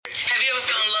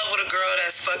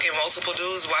fucking multiple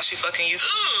dudes while she fucking you? No.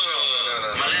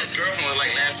 My last girlfriend was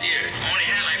like last year. I only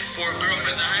had like 4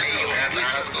 girlfriends in high school. After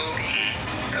high school?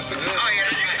 That's a good. Oh yeah,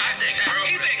 I said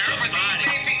girlfriend. He said girlfriends.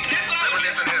 That's all. Let me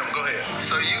listen to him. Go ahead.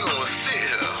 So you gonna sit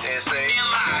here and say And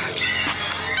lie.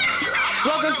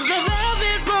 Welcome to the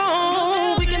Velvet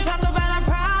Room. We can talk about our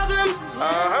problems.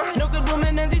 No good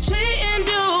woman and the cheating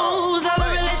dudes. All the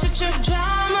relationship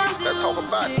drama. let's talk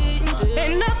about it.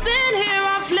 Ain't nothing here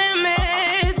off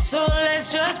limits. So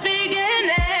let's just begin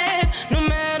it. No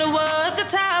matter what the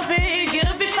topic,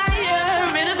 it'll be fire.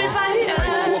 It'll be fire.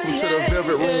 Hey, welcome to the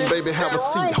Velvet Room, baby. Have a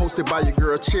seat. Hosted by your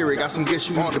girl Cherry. Got some guests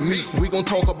you need to meet. We gon'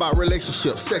 talk about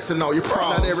relationships, sex, and all your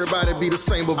problems. Not everybody be the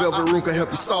same, but Velvet Room can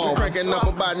help you solve. Cranking up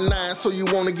about 9, so you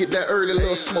wanna get that early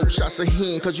little smoke shots of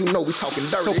hen, cause you know we talking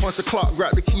dirty. So punch the clock,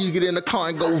 grab the key, get in the car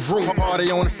and go vroom.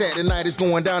 Party on a Saturday night is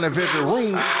going down at Velvet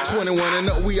Room. 21 and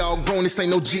up, we all grown. This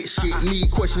ain't no jit shit. Need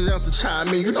questions, answer, chime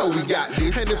in. You know we got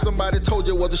this. And if somebody told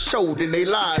you it was a show, then they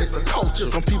lied. It's a culture.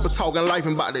 Some people talking life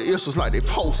and about the issues like they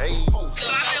post. So I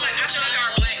feel like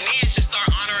our black men should start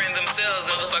honoring themselves,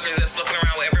 motherfuckers that's fucking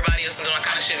around with everybody else and doing all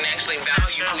kind of shit and actually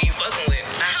value who you fucking with.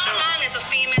 How long is a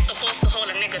female supposed to hold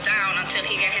a nigga down until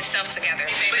he get himself together?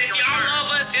 But if y'all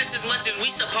love us just as much as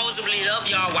we supposedly love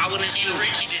y'all, why wouldn't you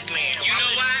Richie this man? You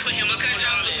know why? Put him Because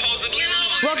y'all supposedly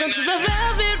love us. Welcome to the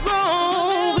Velvet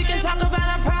Room. We can talk about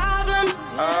our problems.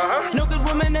 No good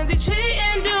woman and the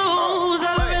cheating dudes.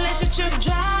 All the relationship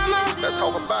drama. Let's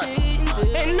talk about it.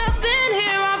 Ain't nothing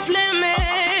here off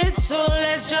limits. So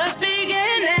let's just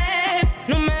begin it.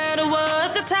 No matter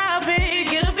what the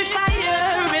topic, it'll be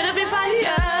fire. It'll be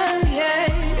fire. Yeah.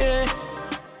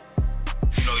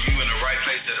 You know, you in the right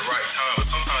place at the right time, but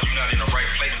sometimes you're not in the right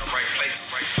place. The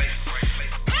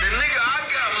nigga I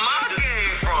got my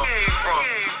game from. I'm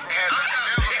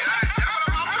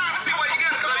trying to see why you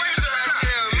got it. So you trying to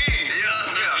tell me?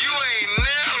 Yeah. You ain't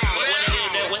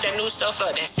never. What that new stuff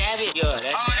up? That Savage? Yeah,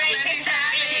 that's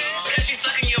Because she's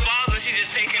sucking your balls and she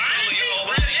just taking control of your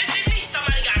whole body.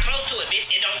 Somebody got close to it,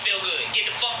 bitch. It don't feel good. Get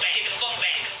the fuck back.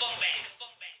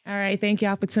 All right, thank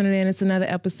y'all for tuning in. It's another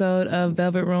episode of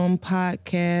Velvet Room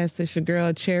Podcast. It's your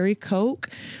girl, Cherry Coke.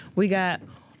 We got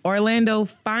Orlando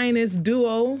finest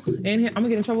duo in here. I'm going to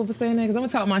get in trouble for saying that because I'm going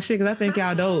to talk my shit because I think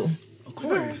y'all dope. Of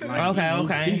course. Like,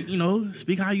 Okay.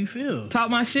 Speak how you feel. Talk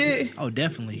my shit? Oh,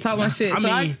 definitely. Talk my shit. I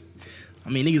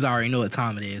mean, niggas already know what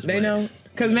time it is. They know?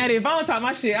 Because, Maddie, if I don't talk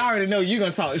my shit, I already know you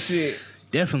going to talk shit.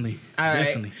 Definitely. All right.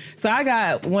 Definitely. So I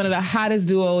got one of the hottest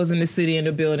duos in the city, in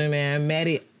the building, man.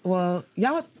 Maddie, well,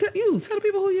 y'all, tell the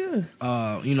people who you is.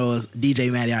 It's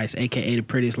DJ Matty Ice, a.k.a. the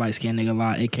prettiest light-skinned nigga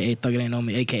alive, a.k.a. Thug It Ain't On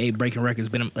Me, a.k.a. Breaking Records,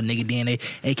 been a nigga DNA,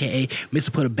 a.k.a.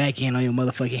 Mr. Put a Backhand on your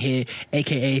motherfucking head,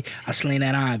 a.k.a. I slang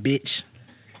that iron, bitch.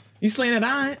 You sling that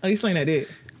iron? Or you sling that dick?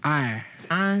 Iron.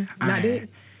 Not dick?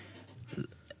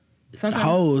 Sometimes.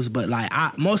 Hoes, but like,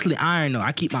 I mostly iron though.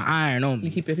 I keep my iron on me.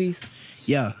 You keep your piece?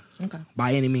 Yeah. Okay.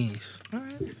 By any means. All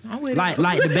right. I'm with it.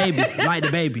 Like the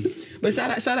baby. But shout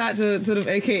out to the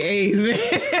AKAs,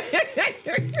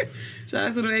 man. Shout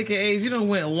out to the AKAs. You done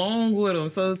went long with them.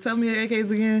 So tell me your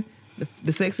AKAs again.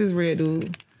 The sexiest red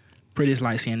dude. Prettiest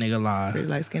light-skinned nigga alive. Pretty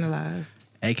light skin alive.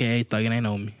 A.k.a. Thug It Ain't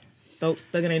On Me. Thug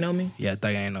It Ain't On Me? Yeah,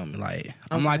 Thug It Ain't On Me. Like,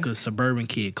 I'm like a suburban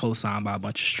kid co-signed by a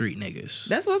bunch of street niggas.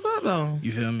 That's what's up, though.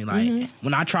 You feel me? Like,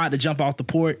 when I tried to jump off the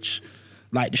porch,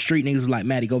 like, the street niggas was like,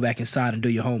 Maddie, go back inside and do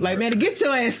your homework. Like, Maddie, get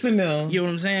your ass in there. You know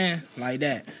what I'm saying? Like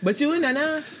that. But you in there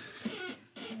now?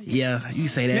 Yeah, you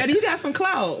say that. Maddie, you got some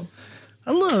clout.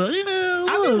 A little, yeah,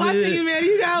 I've been watching you, Maddie.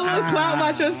 You got a little clout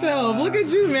about yourself. Look at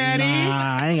you, Maddie.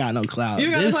 Nah, I ain't got no clout. You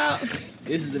got clout?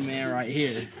 This is the man right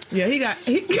here. Yeah,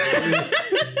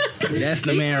 That's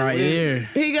the man right here.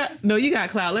 You got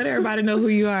clout. Let everybody know who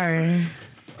you are.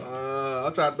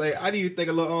 I'm trying to think. I need to think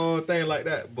a little thing like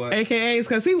that, but AKAs,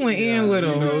 because he went in with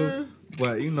them.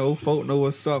 But folk know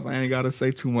what's up. I ain't gotta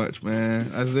say too much,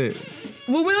 man. That's it.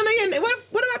 Well, we don't know your name.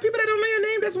 What about people that don't know your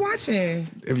name that's watching?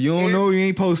 If you don't know, you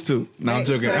ain't supposed to. No, I'm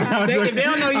joking. If they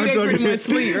don't know you, they pretty much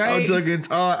sleep, right? I'm joking.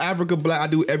 Africa Black, I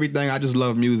do everything. I just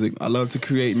love music. I love to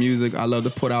create music. I love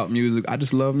to put out music. I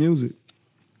just love music.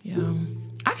 Yeah.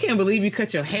 I can't believe you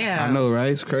cut your hair. I know,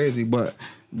 right? It's crazy, but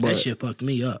that shit fucked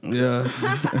me up. Yeah.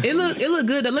 It look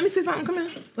good though. Let me see something. Come here.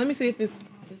 Let me see if it's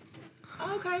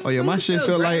okay. Oh yeah, my shit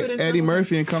feel like Eddie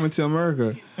Murphy and Coming to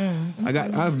America.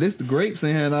 I've this the grapes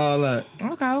in here and all that.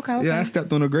 Okay. Yeah, I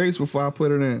stepped on the grapes before I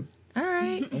put it in. All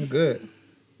right. I'm good.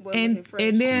 And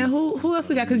then who else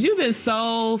we got? Cause you've been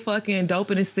so fucking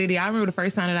dope in the city. I remember the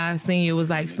first time that I seen you was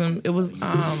like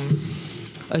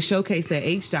a showcase that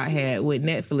H-Dot had with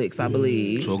Netflix, I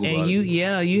believe. Talk about and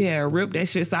it. you had ripped that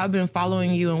shit. So I've been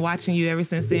following you and watching you ever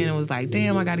since then and was like,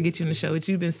 damn, I got to get you in the show. But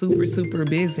you've been super, super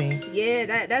busy.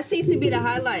 Yeah, that seems to be the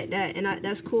highlight.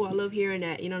 That's cool. I love hearing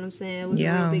that. You know what I'm saying? It was a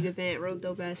real big event, real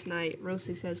dope ass night, real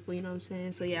successful. You know what I'm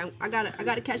saying? So yeah, I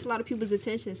gotta catch a lot of people's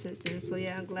attention since then. So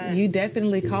yeah, I'm glad. You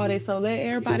definitely caught it. So let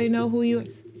everybody know who you are.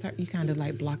 Sorry, you kind of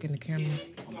like blocking the camera.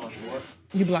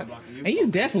 You block, and you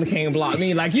definitely can't block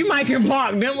me. Like you might can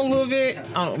block them a little bit.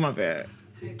 Oh, my bad.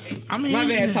 I mean, my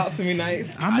bad. Talk to me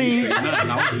nice. I ain't say nothing.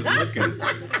 I was just looking.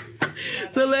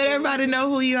 So let everybody know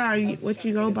who you are, what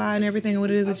you go by, and everything, and what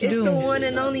it is that you do. It's the one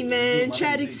and only man,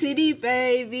 Tragic City,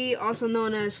 baby. Also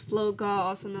known as Flow God,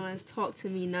 also known as Talk to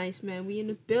Me Nice, man. We in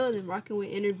the building, rocking with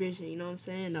Intervision. You know what I'm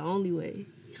saying? The only way.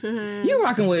 You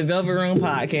rocking with Velvet Room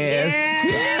Podcast.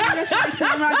 Yeah, that's right too.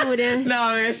 I'm rocking with them. No,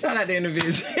 man, shout out to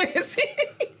Intervision.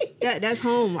 That's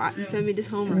home. You feel me? This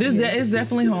home right here. It's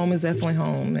definitely home. It's definitely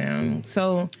home now.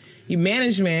 So, your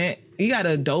management, you got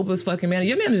a dope as fucking manager.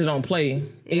 Your manager don't play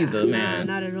either, man.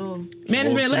 Not at all.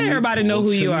 Management, let everybody know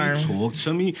who you are. Talk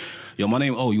to me. Yo, my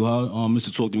name, you heard,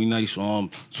 Mr. Talk to Me Nice,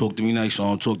 Talk to Me Nice,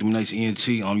 Talk to Me Nice ENT.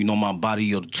 You know my body,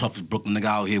 you're the toughest Brooklyn nigga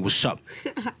out here. What's up?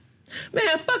 Man,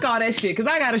 fuck all that shit, because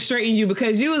I got to straighten you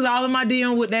because you was all in my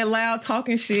DM with that loud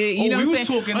talking shit. You know what I'm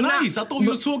saying? Talking nice. I thought you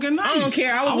was talking nice. I don't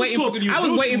care. I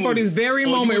was waiting for this very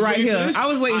moment right here. I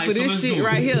was waiting for this shit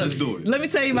right here. Let's do it. Let me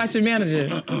tell you about your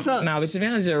manager. But your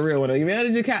manager a real one. Your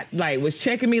manager was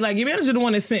checking me. Like, your manager the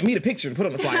one that sent me the picture to put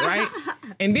on the flight, right?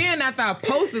 And then after I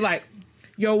posted, like,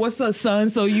 yo, what's up, son?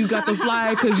 So you got the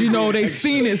flight because, they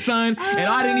seen it, son. And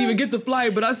I didn't even get the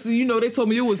flight, but I see, they told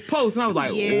me it was post. And I was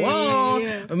like,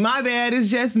 whoa, my bad, it's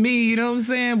just me, you know what I'm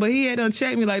saying? But he had done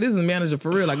checked me like, this is a manager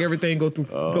for real. Like, everything go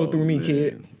through me,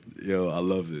 kid. Yo, I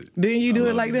love it. Didn't you do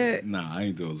it like that? Nah, I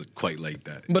ain't do it quite like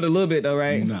that. But a little bit, though,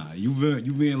 right? Nah, you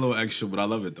being a little extra, but I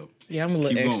love it, though. Yeah, I'm a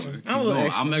little extra. Keep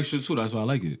going. I'm extra, too. That's why I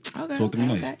like it. Okay. Talk to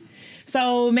me nice.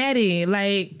 So, Maddie,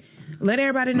 let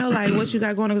everybody know what you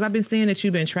got going on, because I've been seeing that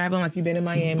you've been traveling, like you've been in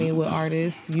Miami with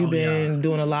artists. You've been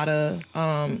doing a lot of,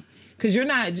 because you're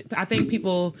not, I think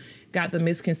people got the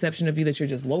misconception of you that you're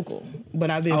just local, but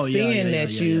I've been seeing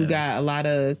that you got a lot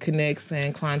of connects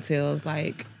and clientels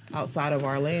outside of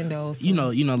Orlando. So.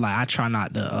 You know, like I try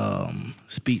not to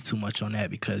speak too much on that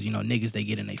because, niggas, they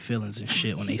get in their feelings and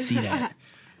shit when they see that.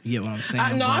 You get what I'm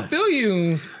saying? I feel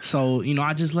you. So,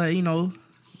 I just let,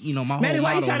 my whole Maddie,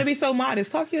 why motto, you trying to be so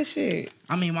modest? Talk your shit.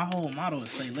 I mean, my whole motto is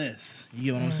say less. You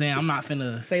get what I'm saying? I'm not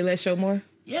finna say less, show more.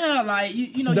 Yeah, like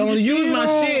you know, don't you use my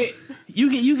shit.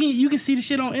 You can see the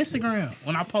shit on Instagram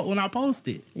when I post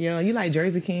it. Yeah, you like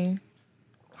Jersey King,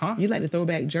 huh? You like the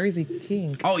throwback Jersey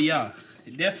King. Oh yeah,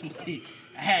 definitely.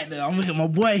 I had to. I'm with my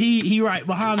boy. He right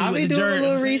behind me. I with be the doing jersey. a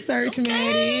little research,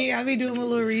 Maddie. I be doing a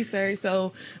little research.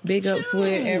 So big ups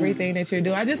with everything that you're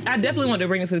doing. I definitely want to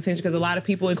bring it to attention because a lot of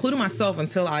people, including myself,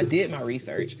 until I did my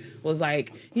research, was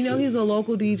like, he's a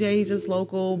local DJ. He's just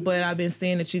local. But I've been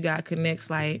seeing that you got connects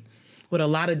with a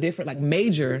lot of different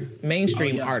major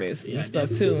mainstream artists and stuff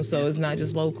too. So it's not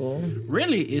just local.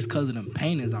 Really, it's because of them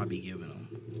paintings I be giving them.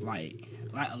 Like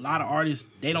a lot of artists,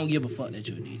 they don't give a fuck that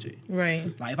you're a DJ.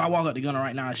 Right. Like if I walk up to Gunna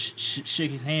right now, shake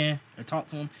his hand or talk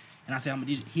to him, and I say I'm a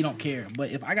DJ, he don't care.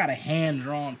 But if I got a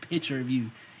hand-drawn picture of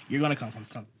you, you're gonna come from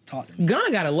talk to me.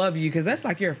 Gunna gotta love you because that's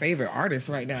like your favorite artist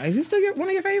right now. Is he still one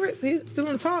of your favorites? He still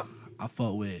on the top? I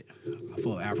fuck with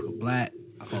Africa Black.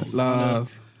 I fuck with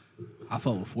Love. I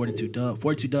fuck with 42 Dub.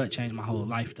 42 Dub changed my whole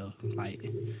life though. Like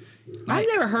I've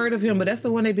never heard of him, but that's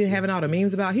the one they've been having all the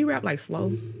memes about. He rap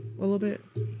slow a little bit.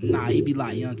 Nah, he be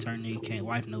like young turn nigga, can't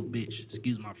wife no bitch.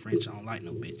 Excuse my French, I don't like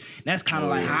no bitch. That's kind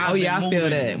of like how I feel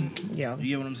that. Yeah. You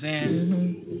get what I'm saying?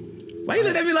 Mm-hmm. Why you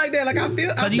look at me like that? Like I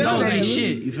feel. Cause these hoes ain't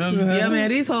shit. You feel me? Yeah, man,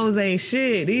 these hoes ain't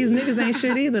shit. These niggas ain't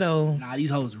shit either though. Nah,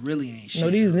 these hoes really ain't shit. No,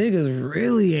 these niggas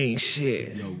really ain't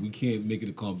shit. Yo, we can't make it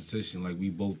a competition. Like we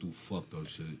both do fucked up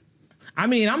shit. I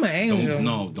mean, I'm an angel.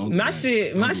 Don't. My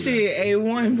shit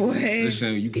A1, boy.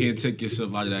 Listen, you can't take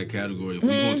yourself out of that category. If we're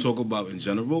gonna talk about in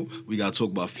general, we gotta talk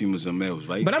about females and males,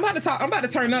 right? But I'm about to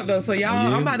turn up though. So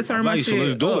y'all, I'm about to turn my shit. So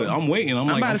let's do it. I'm waiting.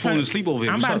 I'm falling asleep over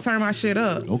here. I'm about to turn my shit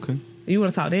up. Okay. You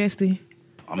want to talk nasty?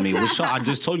 I mean, what's up? I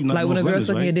just told you nothing. Like when a girl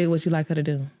sucking your dick, what you like her to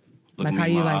do? Like how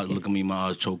you like it? Look at me, my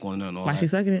eyes choke on it and all that. Like she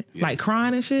sucking it? Yeah. Like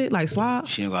crying and shit? Like slob?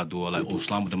 She ain't gotta do it. Like,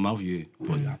 slime with the mouth, yeah.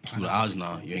 But through the eyes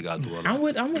now, you ain't gotta do it. I'm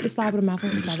with the slob with the mouth.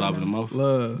 You slob with the mouth?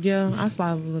 Love. Yeah, I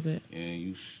slob a little bit.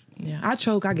 Yeah, I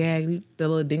choke, I gag. The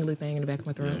little dingly thing in the back of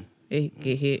my throat. Yeah. It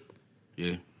get hit.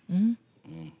 Yeah.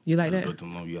 Mm-hmm. You like That's that? good to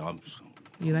know. Yeah,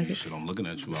 you like it? Shit, I'm looking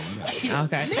at you. I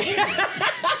like that. Okay.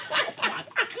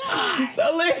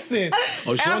 So listen.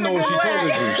 Oh, she don't know what she's talking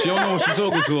to. She don't know what she's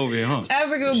talking to over here, huh?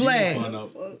 African Black.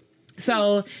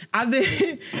 So I've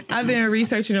been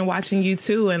researching and watching you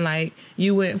too, and like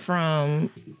you went from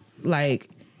like,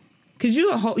 cause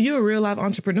you a real life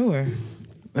entrepreneur.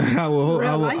 I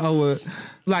would.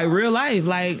 Like real life,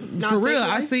 like Not for real. fake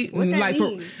life? I see, What that like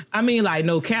mean? I mean, like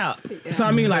no cap. So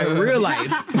I mean, like real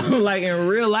life, like in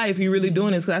real life, you really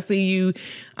doing this. Cause I see you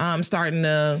starting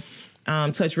to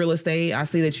touch real estate. I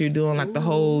see that you're doing like the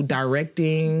whole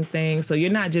directing thing. So you're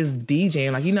not just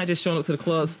DJing, like you're not just showing up to the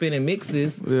club spinning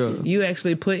mixes. Yeah. You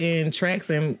actually putting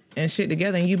tracks and shit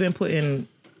together, and you've been putting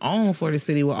on for the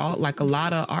city with all like a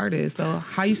lot of artists. So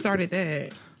how you started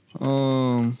that?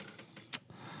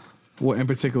 What in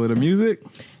particular, the music?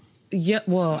 Yeah,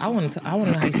 well, I want to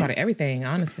know how you started everything,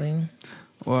 honestly.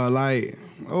 Well, like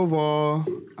overall,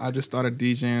 I just started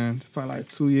DJing. It's probably like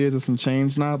 2 years and some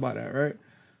change now. About that, right?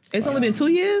 It's only been 2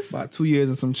 years? About 2 years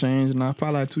and some change now.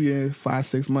 Probably like 2 years,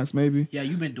 5-6 months maybe. Yeah,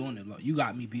 you've been doing it. You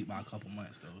got me beat by a couple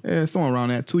months though. Yeah, somewhere around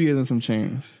that. 2 years and some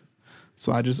change.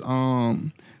 So I just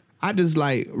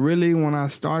like really when I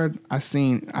started, I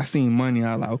seen money.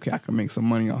 I was like, okay, I can make some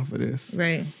money off of this.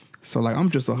 Right. So like I'm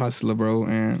just a hustler, bro,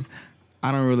 and I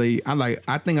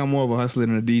think I'm more of a hustler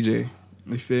than a DJ.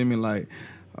 You feel me? Like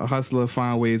a hustler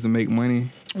find ways to make money.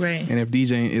 Right. And if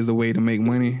DJing is the way to make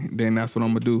money, then that's what I'm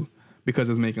gonna do because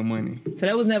it's making money. So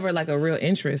that was never like a real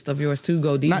interest of yours to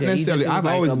go DJ. Not necessarily. I've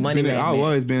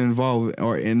always been involved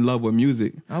or in love with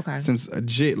music. Okay. Since a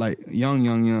jit, like young.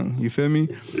 You feel me?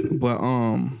 But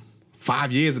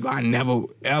 5 years ago, I never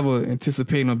ever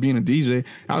anticipated on being a DJ.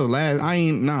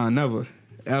 Never.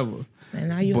 Ever. And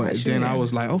now you but then I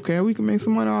was like, okay, we can make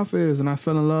some money off this, and I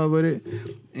fell in love with it.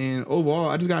 And overall,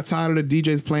 I just got tired of the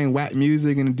DJs playing whack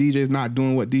music and the DJs not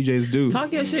doing what DJs do.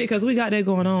 Talk your shit, cause we got that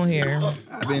going on here.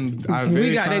 We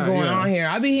got that going on here.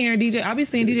 I be hearing I be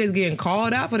seeing DJs getting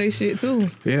called out for their shit too.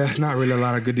 Yeah, it's not really a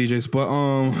lot of good DJs, but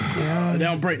they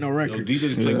don't break no records.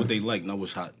 DJs play what they like, not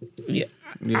what's hot. Yeah.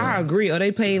 I agree. Or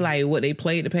they play like what they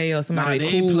played to pay, or somebody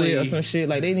they cool with, or some shit.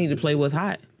 Like they need to play what's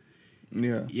hot.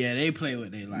 Yeah, they play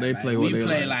what they like. They play what they like.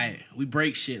 We play like we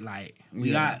break shit like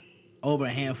we got over a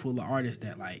handful of artists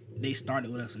that like they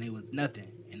started with us and they was nothing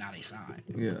and now they signed.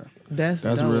 Yeah, that's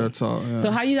dope. Real talk. Yeah.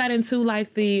 So how you got into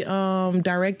like the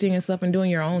directing and stuff and doing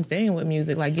your own thing with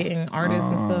music, like getting artists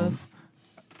and stuff?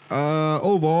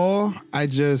 Overall, I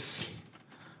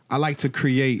like to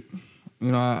create,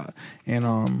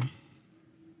 and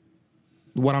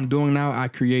what I'm doing now, I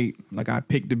create. Like I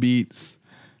pick the beats.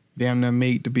 Damn near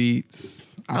make the beats.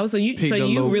 So you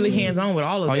really hands on with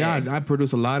all of that. Oh yeah, I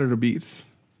produce a lot of the beats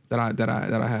that I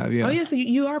have. Yeah. Oh yeah, so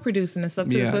you are producing and stuff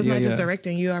too. So it's not just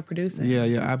directing, you are producing.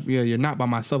 You're not by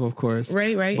myself, of course.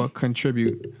 Right. But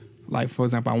contribute. Like for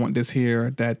example, I want this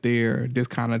here, that there, this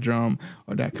kind of drum,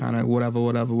 or that kind of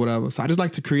whatever. So I just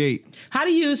like to create. How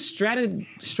do you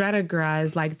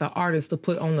strategize like the artists to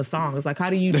put on the songs? Like how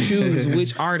do you choose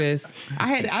which artists?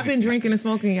 I've been drinking and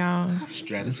smoking, y'all.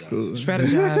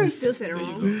 Strategize. Still said it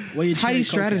wrong. How you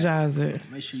strategize it?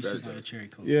 Make sure you sip on your cherry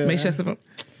coke. Yeah. Make sure you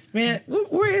Man,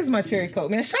 where is my cherry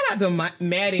coke? Man, shout out to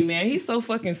Maddie, man. He's so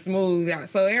fucking smooth.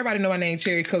 So everybody know my name,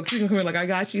 Cherry Coke. You can come here like, I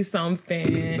got you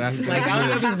something. Like, I don't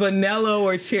know if it's vanilla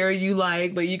or cherry you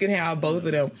like, but you can have both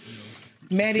of them.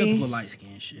 Maddie, typical light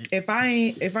skin shit. If I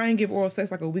ain't give oral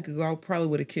sex like a week ago, I probably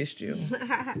would have kissed you.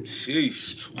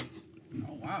 Sheesh.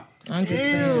 Oh wow. I'm just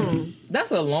saying.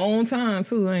 That's a long time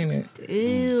too, ain't it?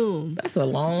 Damn. That's a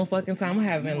long fucking time. I'm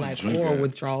having like oral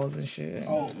withdrawals and shit.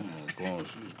 Oh my gosh,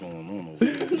 what's going on over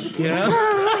there? Yeah.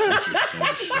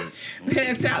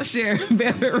 Man, Top Share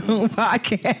Velvet Room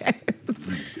Podcast.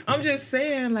 I'm just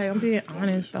saying, like, I'm being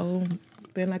honest though.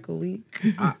 It's been like a week.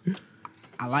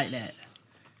 I like that.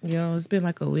 Yo, it's been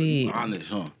like a week. Honest,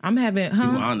 huh? I'm having, You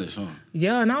honest, huh?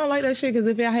 Yeah, and I don't like that shit because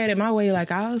if I had it my way, like,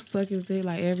 I'll suck his dick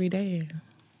like every day. A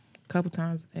couple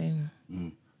times a day.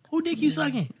 Who dick you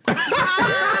sucking?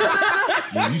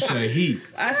 Yeah, you said he.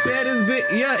 I said this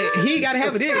bit. Yeah, he got to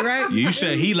have a dick, right? Yeah, you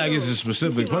said he like it's a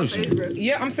specific person.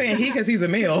 Yeah, I'm saying he because he's a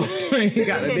male. He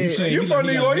got a dick. You from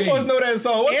New York? You must know that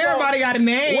song. Everybody got a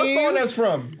name. What song that's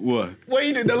from? What? What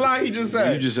he did? The line he just said.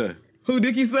 What you just said? Who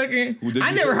dick you sucking?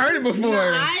 I never heard it before.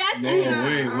 Wait.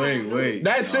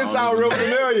 That shit sound real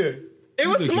familiar. It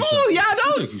was smooth. Y'all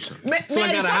don't. So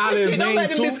I gotta holler his name too? Don't let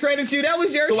them discredit you. That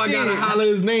was your shit. So I gotta holler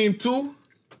his name too?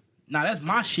 Nah, that's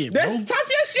my shit, bro. Talk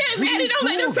your shit, Maddie. Don't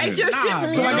let them take your shit from you.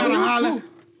 So I gotta holler.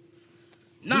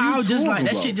 Nah, I was just like,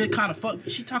 that shit just kind of fuck.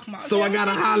 She talking about. So I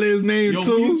gotta holler his name Yo,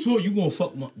 too. you gonna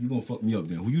fuck me up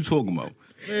then? Who you talking about?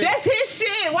 That's his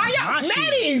shit. Why y'all,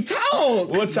 Maddie, talk.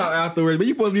 Watch out afterwards, but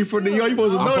you supposed to be from New York. You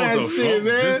supposed to know that shit,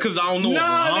 man. Just because I don't know.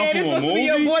 No, man, it's supposed to be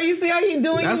your boy. You see how he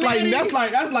doing? That's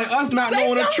like us not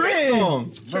knowing a trick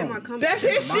song. That's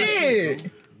his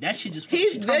shit. That shit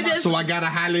just. So I gotta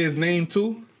holler his name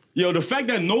too. Yo, the fact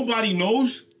that nobody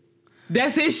knows.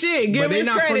 That's his shit. Give But they his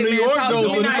not credit, from New man. York Talk though, to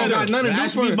so me this now. don't got nothing to do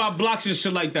Ask me about blocks and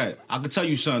shit like that. I can tell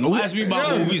you something. Don't ask me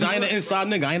about movies. I ain't an inside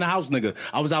nigga. I ain't a house nigga.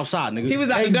 I was outside, nigga. He was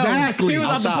out the door. Exactly. He was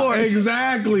out the Outside. porch.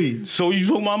 Exactly. So you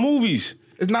talking about movies?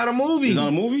 It's not a movie. It's not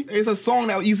a movie? It's a song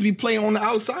that used to be playing on the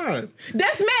outside.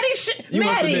 That's Maddie shit.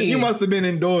 You must have been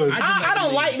indoors. I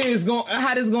don't like this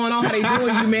how this going on. How they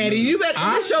doing you, Maddie? You better.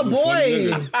 That's your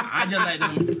boy. I just let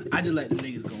them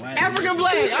niggas go at it. African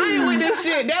Black. I ain't with this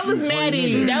shit. That was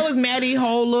Maddie. That was Maddie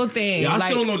whole little thing. Yeah, I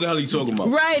still don't know what the hell he talking about.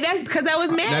 Right. That because that was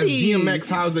That's Maddie. DMX.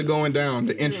 How's it going down?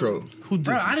 The intro. Who did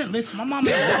Bro, this? I didn't listen. My mama.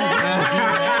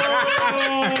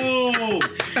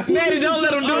 Maddie, don't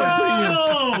let him do it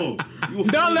to you.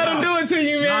 Don't let him do it to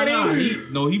you, Maddie.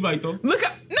 He right though. Look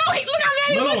how Maddie.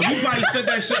 No, look he at. probably said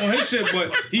that shit on his shit,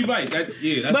 but he right. That's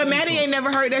But Maddie ain't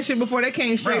never heard that shit before. That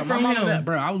came straight from him.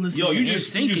 Bro, I was listening. Yo, to you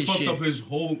just fucked shit. up his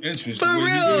whole entrance. For the way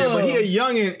real. He But he a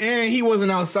youngin' and he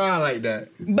wasn't outside like that.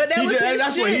 But that was his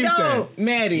that's shit, what he though. said.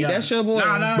 Maddie, that's your boy.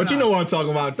 But you know what I'm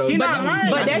talking about though. He But, not lying.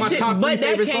 but That's that my shit, top three but that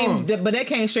favorite came, songs. but that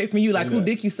came straight from you. Like, who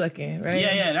dick you sucking, right?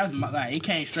 Yeah, that's my, like it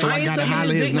came straight. So I I ain't gotta sucking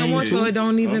holler his his dick no name more, too? so it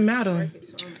don't even matter.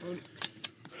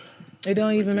 It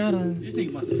don't even matter. This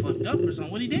nigga must have fucked up or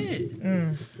something. What he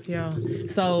did? Yeah.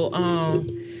 So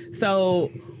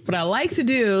what I like to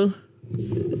do.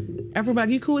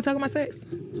 Everybody, you cool with talking about sex?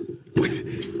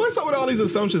 What's up with all these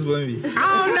assumptions, baby?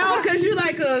 I don't know, cause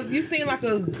you seem like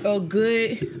a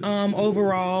good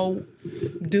overall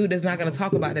dude that's not gonna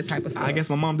talk about that type of stuff. I guess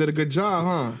my mom did a good job,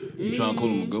 huh? You trying to call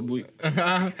him a good boy?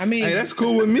 I mean, Hey, that's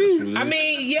cool with me. I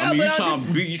mean, yeah, I mean,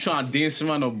 but you trying to dance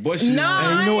around the bush? No.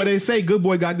 And you know what they say? Good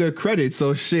boy got good credit,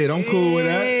 so shit, I'm cool with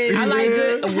that. I like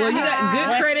good. Well, you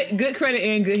got good credit,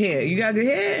 and good hair. You got good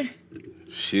hair.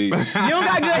 Sheesh. You don't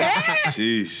got good hair.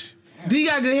 Sheesh. Do you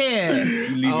got good hair?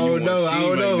 You leaving I don't you know. on I scene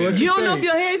don't know. right What now. You don't know think? if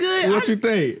your hair good. What you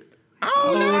think? I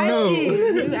don't know.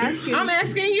 You asking? I'm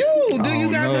asking you. Do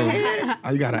you got good hair?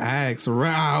 You gotta ask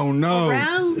around. No.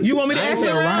 Around? You want me to I ask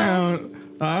said around?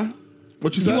 around. Huh?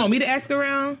 What you You said? want me to ask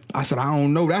around? I said I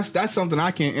don't know. That's something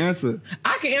I can't answer.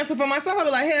 I can answer for myself. I'll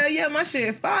be like, hell yeah, my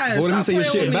shit fire. What if you Stop say your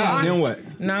playing shit with me. bad? Then what?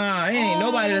 Nah, it ain't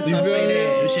nobody that's You gonna say feel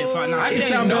that. This shit fine. Nah, I it can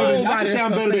ain't sound better than nobody that's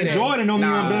gonna say that. Jordan. Don't mean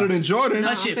I'm better than Jordan.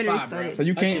 That shit finna fire, restart bro. it. So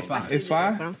you That shit can't. fire. It's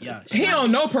fine. Yeah, He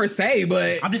don't know per se,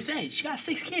 but I'm just saying, she got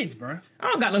 6 kids, bro. I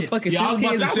don't got no Shit. fucking Yeah, I was six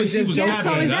about kids. to I say was she just was joking. So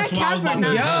capping. is That's that why I was cap about to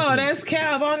right now? ask Yo, you. that's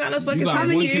cap. I don't got no fucking You got six how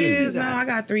many kids. kids? No, I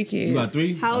got 3 kids. You got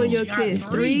 3? How old your got kids?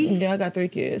 3. 3? Yeah, I got 3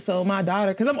 kids. So my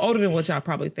daughter, because I'm older than what y'all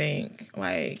probably think.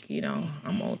 Like, you know,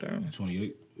 I'm older.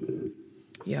 28.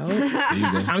 Yo, There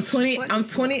you go. I'm 20. I'm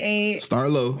 28. Start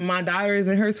low. My daughter is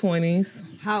in her 20s.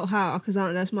 How? Because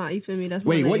that's my, you feel me? That's my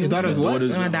Wait, what? name. Your daughter's what?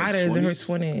 Daughter's My in her daughter is in her 20s?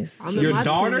 20s. I'm in Your my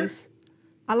daughter? 20s.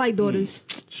 I like daughters.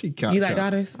 She cap. You like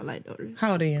daughters? I like daughters.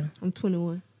 How old are you? I'm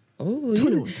 21. Oh,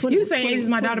 21, you the same age as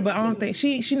my 21. daughter, but I don't think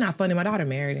she not funny. My daughter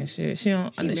married and shit. She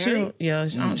don't. She She don't. married? Yeah,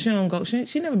 she don't go.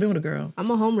 She never been with a girl. I'm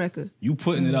a home wrecker. You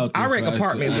putting it out there. I wreck fast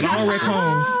apartments, to- but I don't wreck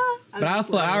homes.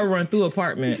 But I'll run through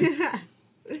apartment.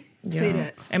 Say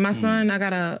that. And my son, I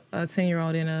got a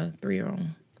 10-year-old and a 3-year-old.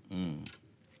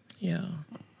 Yeah.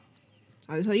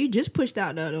 Oh, so you just pushed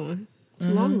out the other one too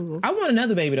long ago. I want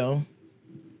another baby though.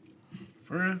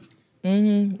 For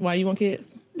real? Why you want kids?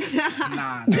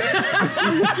 Nah,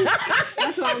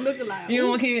 That's what I'm looking like. You don't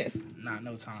want kids? nah,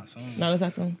 no time soon. No, that's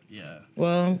not soon. Yeah.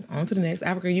 Well, on to the next.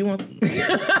 Africa, you want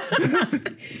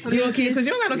you want kids? Cause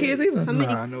you don't got no kids either. How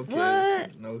many? Nah, no kid.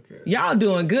 What? No kid. Y'all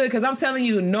doing good, cause I'm telling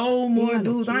you, no more got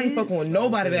no dudes. I ain't kids? fucking with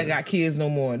nobody that got kids no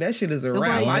more. That shit is a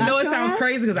Nobody wrap. I know it got sounds yours?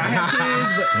 crazy because I have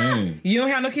kids, but Damn. you don't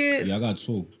have no kids. Yeah, I got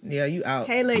 2. Yeah, you out.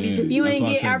 Hey, ladies, Damn, if you that's ain't why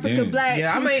I get said Africa damn. Black, Yeah,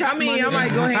 I come might trap go money.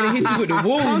 ahead and hit you with the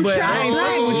woo, Come but trap I ain't black.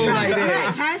 fucking with you Trap like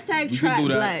that. black. Hashtag can trap do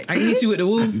that. black. I can hit you with the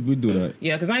woo. You could do that.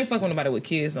 Yeah, cause I ain't fucking with nobody with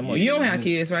kids no more. You don't have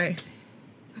kids, right?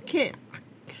 I can't.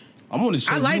 I'm on the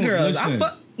show. I like You girls. I listen.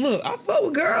 fuck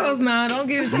with girls now. Don't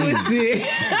get it twisted.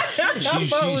 I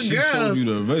fuck with She showed girls. you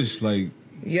the wrist, like.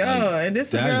 Yeah, like, and this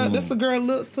the girl. dazzling. This the girl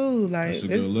looks too. Like That's a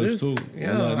girl looks too.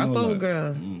 Yeah, Well, I I know fuck that. with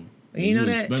girls. Mm. You know You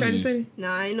that Treasure experienced. City?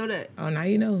 Nah, I ain't know that. Oh, now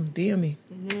you know. DM me.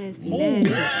 Nasty,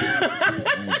 nasty.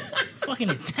 Fucking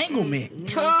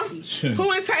entanglement. Huh?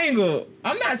 Who entangled?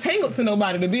 I'm not tangled to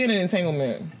nobody to be in an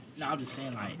entanglement. No, I'm just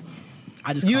saying, like,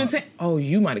 I just You call- intend? Oh,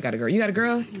 you might have got a girl. You got a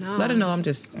girl? No. Let her know. I'm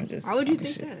just. Why would you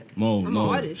think that? No, I'm an no,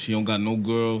 artist. she don't got no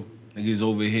girl. Niggas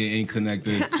over here ain't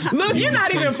connected. Look, you're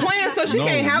not even playing, so she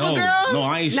can't have a girl. No,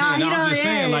 I ain't Nah, saying he that. I'm just don't,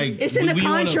 saying, yeah. like, It's in the we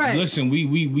wanna- contract. listen, we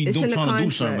It's don't in the trying to do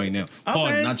contract. something right now. Okay.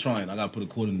 Pardon, not trying. I got to put a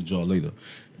quarter in the jar later.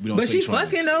 We don't But say she trying.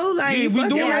 fucking though. Like, Yeah, we fuck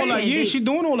doing it. all that. Yeah, she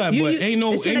doing all that, You- but ain't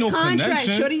no It's in ain't the no contract,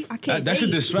 connection. shorty. I can't That's a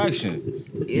date. distraction.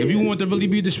 If you want to really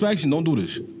be a distraction, don't do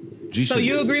this. G So shit.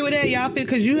 you agree with that, y'all?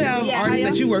 Because you have Yeah, artists I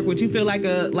am. that you work with. You feel like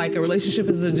a relationship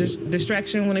is a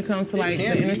distraction when it comes to like the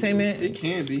entertainment. It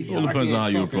can be. It depends on how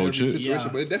you approach it. Situation,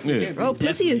 but it definitely Yeah. can be. Bro,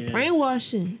 pussy Definitely is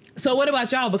brainwashing. So what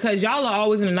about y'all? Because y'all are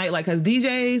always in the night, like, cause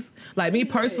DJs, like me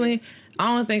personally,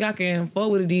 I don't think I can fuck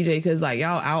with a DJ because like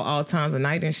y'all out all times of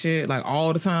night and shit, like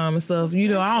all the time and stuff. You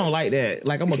know, I don't like that.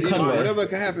 Like I'm a cuddler. Whatever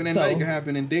can happen at So- night can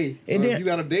happen in day. So It if did- you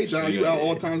got a day job, you out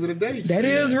all times of the day. That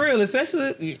is real,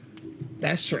 especially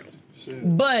that's true.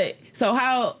 Shit. But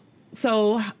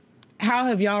how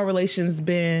have y'all relations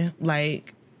been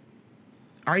like?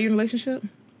 Are you in a relationship?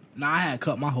 Nah, I had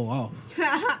cut my hoe off.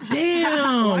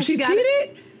 Damn, she she got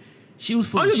cheated. She was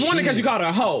full I'm of just shit. wondering because you called her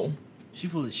a hoe. She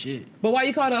full of shit. But why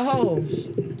you called her a hoe?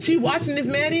 She watching this,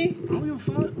 Maddie? I don't give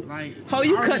a fuck. Like, Ho,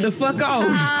 you I cut the fuck off.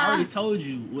 I already told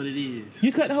you what it is.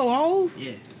 You cut the hoe off?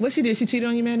 Yeah. What she did? She cheated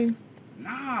on you, Maddie?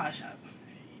 Nah,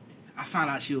 I found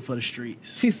out she was for the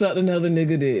streets. She sucked another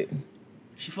nigga dick.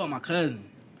 She fucked my cousin.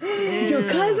 Your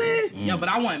cousin? Yeah, but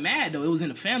I wasn't mad though. It was in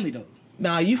the family though.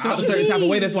 Nah, you felt a certain type of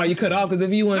way. That's why you cut off. Because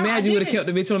if you weren't Nah, mad, I you would have didn't.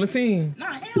 kept the bitch on the team.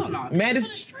 Nah, hell no. Mad For is-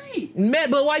 the streets. Mad,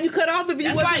 but why you cut off if you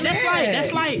That's wasn't like- that's mad? like-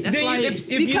 that's like- that's Then like- if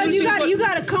Because you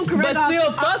gotta come correct but off.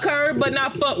 still fuck her, but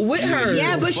not fuck with her.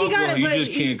 Yeah, but she Fuck got her, it. you But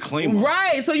just can't claim her.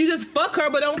 Right, so you just fuck her,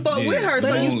 but don't fuck Yeah. with her. So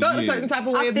But you you- felt a yeah. certain type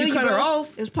of way I if feel you cut bro. her off.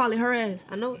 It was probably her ass.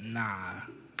 I know it. Nah,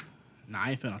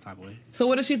 I ain't feel no type of way. So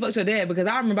what if she fucked your dad? Because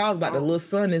I remember I was about to little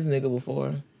son this nigga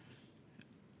before.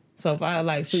 So if I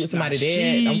like sleep with somebody Nah,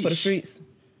 dead, I'm for the she- streets.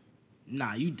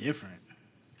 Nah, you different.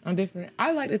 I'm different.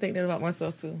 I like to think that about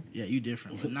myself too. Yeah, you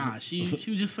different. But nah, she was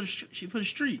just for the she for the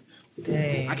streets.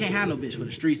 Dang. I can't have no bitch for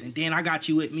the streets. And then I got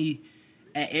you with me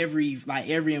at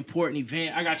every important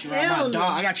event. I got you around Hell my no.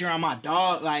 dog. I got you around my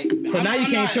dog. Like So now you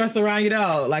can't trust around your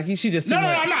dog. Like she just too No,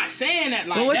 much. I'm not saying that.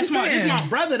 Like Well, what that's you this is saying? my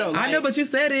brother though. I Like, know, but you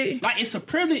said it. like it's a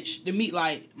privilege to meet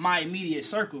like my immediate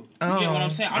circle. You get Oh, what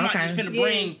I'm saying? I'm okay. not just finna Yeah.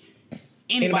 bring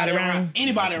Anybody anybody around? around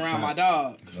anybody That's a around my fact.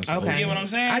 dog. Okay. You get what I'm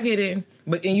saying? I get it.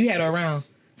 But and you had her around.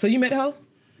 So you met her?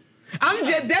 I'm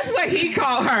just that's what he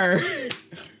called her.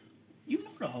 You know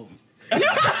the hoe.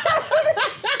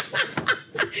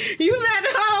 You met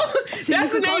her.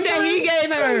 That's the name that he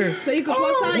gave her. So you can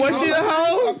co-sign. Was she a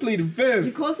hoe? I plead the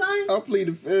fifth. Co-sign? I plead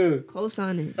the fifth.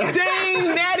 Co-sign it.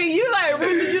 Dang, Natty, you like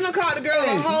really, you done called the girl a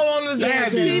hoe on the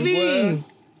Savage, TV.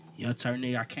 Yo, turn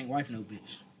nigga, I can't wife no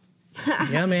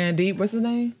bitch. Yeah, man, Deep, what's his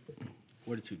name?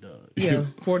 42 dog. Yeah,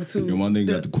 42. Yo, my nigga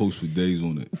got the quotes for days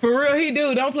on it. For real, he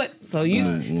do. Don't play. So you.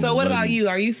 No, So what about baby. you?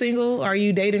 Are you single? Are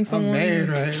you dating I'm someone? married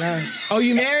right now. Oh,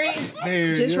 you married?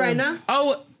 Married, Just yeah. right now?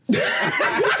 Oh, He said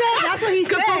that's what he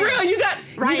said. cause for real, you got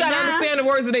Right you got to now. understand the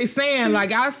words that they saying.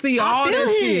 Like I see all I feel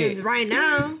that him shit. right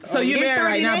now. So you In married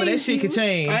right 30 now, but that days, shit could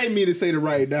change. I ain't mean to say the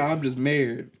right now. I'm just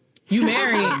married. You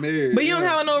married, Married, but you don't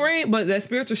yeah. have no ring. But that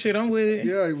spiritual shit, I'm with it.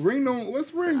 Yeah, ring don't.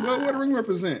 What's ring? What ring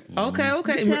represent? Okay,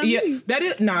 okay. You tell Yeah, me. that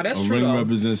is that's A true. ring though.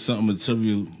 represents something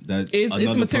material that It's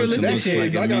another materialistic person looks shit.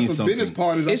 like it I got means some business something.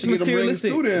 partners. I It's should get them rings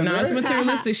materialistic. too. Then, No, right? it's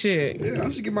materialistic shit. Yeah,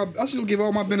 I should give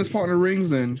all my business partner rings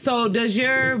then. So does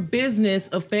your business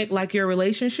affect like your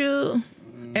relationship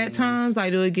at times?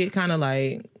 Like do it get kind of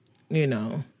like, you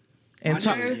know, and My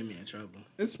talk? shit get me in trouble.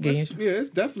 It's Yeah. it's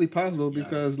definitely possible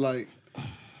because like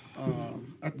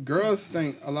girls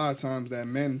think a lot of times that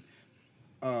men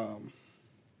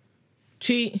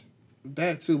Cheat.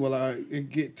 that too, but like it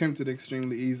get tempted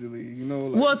extremely easily. You know,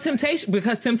 like, Well,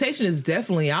 temptation is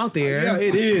definitely out there. yeah,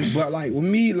 it is. But like with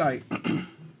me, like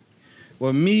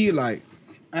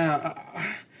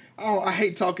I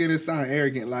hate talking and sound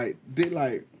arrogant. Like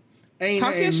ain't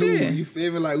Talk your nothing new. shit. You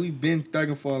feel me? Like we've been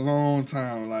thugging for a long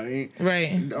time. Like ain't,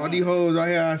 Right. all these hoes right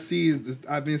here I see is just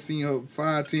I've been seeing her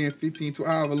 5, 10, 15, 2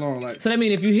 hours long. Like So that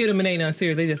mean if you hit them and ain't nothing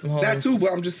serious, they just some hoes. that too,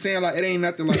 but I'm just saying like it ain't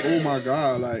nothing like oh my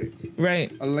god, like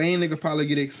Right. a lame nigga probably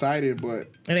get excited,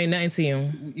 but It ain't nothing to you.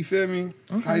 you feel me?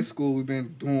 High school we've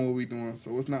been doing what we doing,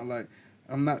 so it's not like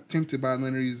I'm not tempted by none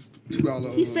of these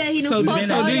 $2. He said he So, done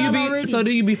fucked all y'all do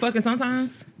already. you be fucking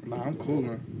sometimes? Nah, I'm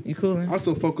cooler. You coolin'? I'm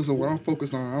so focused on what I'm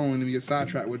focused on. I don't want to get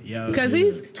sidetracked with. Yo, Cause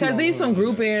these some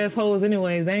group ass hoes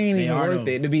anyways. They ain't They even are, worth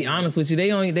though. it. To be honest with you, they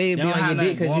be don't on have your dick nothing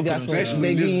because you going got for some. Especially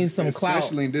They in give you this, some clout.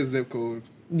 especially in this zip code.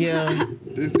 Yeah.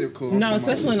 This zip code. I'm No, talking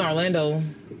especially in Orlando.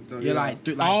 though. You're like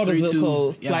all the 3, zip 2,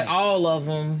 codes, yeah, like all of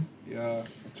them. Yeah.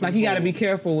 Like you got to be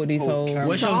careful with these hoes.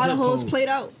 What's So your all the zip hoes code? played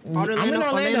out. All the I'm in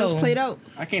Orlando's Orlando. played out.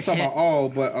 I can't talk about all,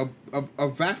 but a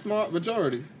vast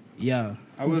majority. Yeah.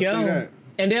 I will say that.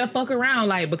 And they'll fuck around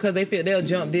like because they feel they'll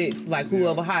jump dicks like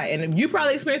whoever hot. And you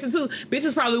probably experienced it too.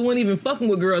 Bitches probably weren't even fucking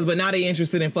with girls, but now they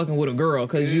interested in fucking with a girl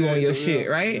because you on your shit,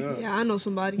 right? Yeah, I know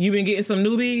somebody. You been getting some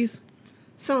newbies?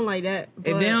 Something like that.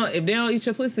 If they don't eat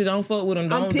your pussy, don't fuck with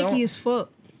them. I'm picky don't. as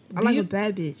fuck. I like a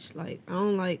bad bitch. Like I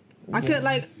don't like. I could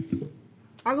like.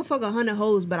 I could fuck 100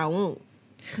 hoes, but I won't.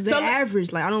 Cause they're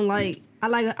average. Like I don't like. I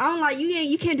don't like.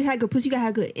 You can't just have good pussy. You gotta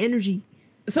have good energy.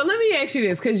 So let me ask you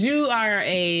this, because you are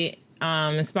a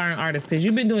inspiring artist, because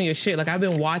you've been doing your shit. Like I've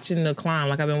been watching the climb.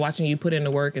 Like I've been watching you put in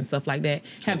the work and stuff like that.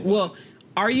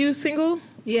 Are you single?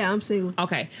 Yeah, I'm single.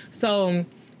 Okay, so.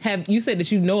 You said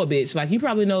that you know a bitch, like you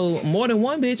probably know more than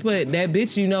one bitch, but that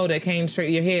bitch you know that came straight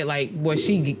to your head, like did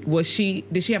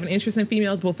she have an interest in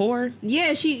females before?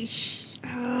 Yeah,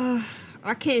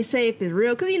 I can't say if it's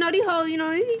real, cause these hoes, these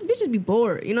bitches be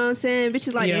bored, you know what I'm saying?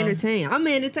 Bitches like to entertain. I'm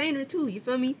an entertainer too, you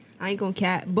feel me? I ain't gonna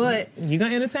cap, but you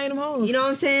gonna entertain them hoes. You know what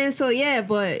I'm saying? So yeah,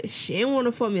 but she didn't want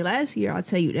to fuck me last year, I'll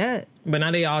tell you that. But now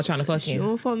they all trying to fuck you. She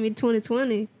won't fuck me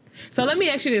 2020. So let me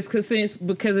ask you this,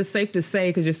 because it's safe to say,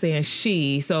 because you're saying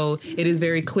she, so it is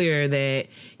very clear that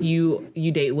you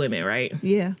date women, right?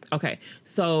 Yeah. Okay.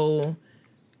 So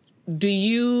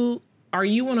are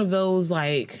you one of those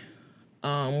like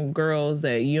girls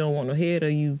that you don't want no head, or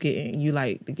you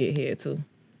like to get head too?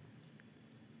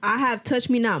 I have touch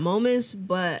me not moments,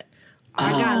 but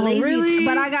I got lazy. Really?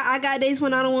 But I got days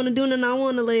when I don't want to do nothing. I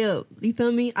want to lay up. You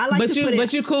feel me? I like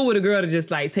But you cool with a girl to just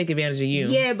like take advantage of you.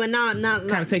 Yeah, but not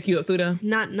kind of take you up through them.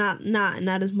 Not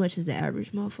as much as the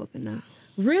average motherfucker now.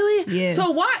 Really? Yeah.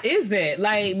 So why is that?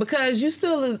 Like, because you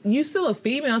still a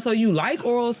female, so you like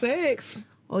oral sex.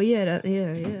 Oh yeah,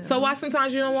 yeah. So why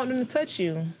sometimes you don't want them to touch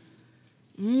you?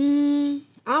 I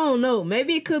don't know.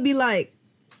 Maybe it could be like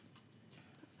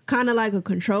kind of like a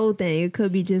control thing. It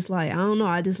could be just like, I don't know.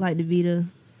 I just like to be the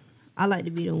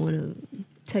one to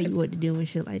tell you what to do and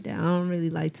shit like that. I don't really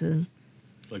like to.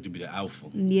 Like to be the alpha.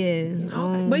 Yeah.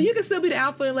 But you can still be the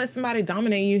alpha and let somebody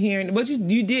dominate you here. But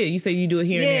you did. You say you do it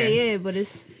here and there. Yeah, but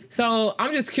it's. So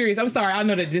I'm just curious. I'm sorry. I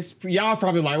know that just y'all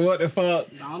probably like, what the fuck?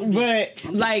 But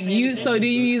like you, so do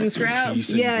you use a scrap?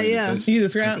 Yeah. You use a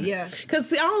scrap? Yeah. Cause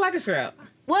see, I don't like a scrap.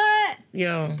 What?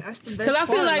 Yeah. That's the best. Because I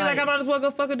feel like I might as well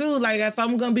go fuck a dude. Like if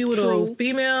I'm gonna be with a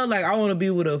female, like I want to be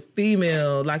with a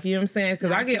female. Like you know what I'm saying?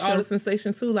 Because I get all the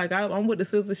sensation too. Like I'm with the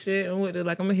scissor shit. I'm with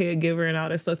I'm a head giver and all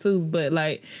that stuff too. But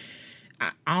like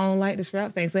I don't like the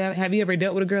scrap thing. So have you ever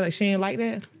dealt with a girl like she ain't like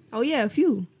that? Oh yeah, a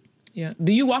few. Yeah.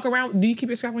 Do you walk around? Do you keep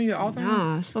your scrap on you at all times?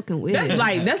 Nah, it's fucking weird.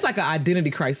 That's like an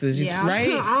identity crisis, yeah,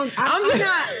 right? I'm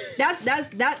not.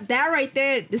 That right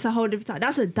there. This a whole different time.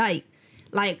 That's a dyke.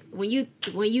 Like when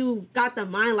you got the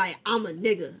mind like I'm a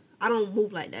nigga. I don't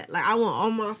move like that. Like I want all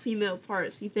my female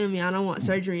parts. You feel me? I don't want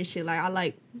surgery and shit. Like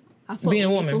I being a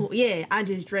woman. Yeah, I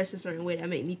just dress a certain way that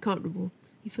make me comfortable.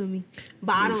 You feel me?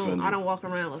 But I don't walk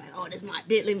around like, oh, this my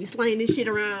dick. Let me sling this shit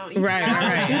around. Right.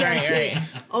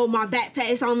 Oh, my backpack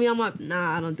is on me.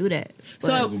 Nah, I don't do that.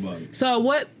 But,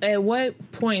 so at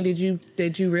what point did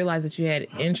you realize that you had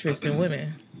interest in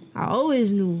women? I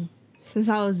always knew since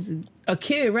I was a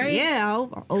kid, right? Yeah,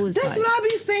 I always. That's what I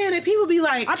be saying. And people be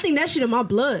like, I think that shit in my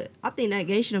blood. I think that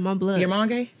gay shit in my blood. Your mom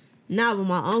gay? Nah, but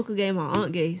my uncle gay, my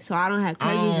aunt gay, so I don't have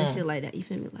cousins and shit like that. You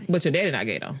feel me? Like, but your daddy not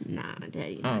gay though. Nah,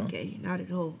 daddy not gay, not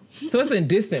at all. So it's in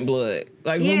distant blood.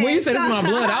 Like when you said it's my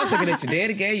blood, I was thinking that your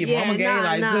daddy gay, your mama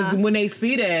gay. Because when they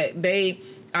see that, they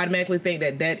automatically think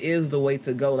that is the way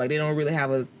to go. Like they don't really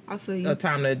have a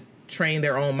time to train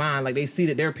their own mind. Like they see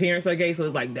that their parents are gay, so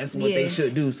it's like that's what they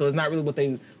should do. So it's not really what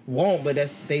they want, but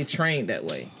they trained that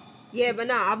way. Yeah, but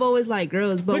nah, I've always liked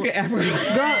girls. But look at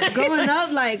Africa.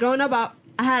 growing up,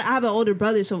 I have an older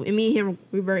brother, so me and him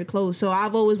we're very close. So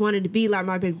I've always wanted to be like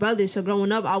my big brother. So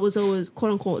growing up, I was always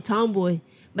quote unquote tomboy.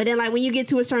 But then like when you get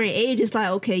to a certain age, it's like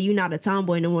okay, you're not a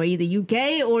tomboy no more. Either you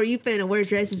gay or you finna wear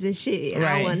dresses and shit. And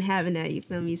I wasn't having that. You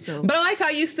feel me? So. But I like how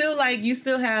you still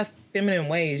have feminine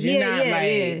ways. You're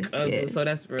not ugly. So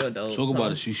that's real dope. Talk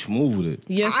about it. She's smooth with it.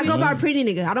 Yeah, I go by pretty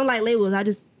nigga. I don't like labels. I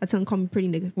tell them call me pretty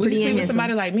nigga. Would you sleep with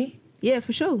somebody like me? Yeah,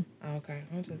 for sure. Oh, okay,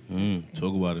 I'm just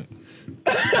talk about it.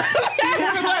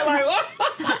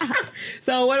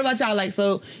 So what about y'all? Like,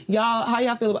 so y'all, how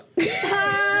y'all feel about?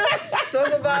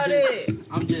 Talk about it.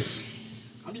 I'm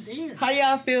just here. How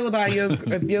y'all feel about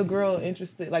if your girl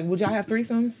interested? Like, would y'all have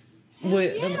threesomes?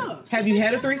 Have you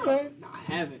had a threesome? No, I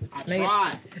haven't. I Nigga.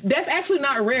 tried. That's actually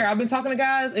not rare. I've been talking to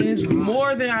guys, and it's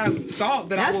more than I thought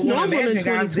that That's I would want to normal in imagine.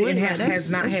 Guys 2020. has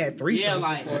not had threesomes Yeah,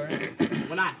 like before.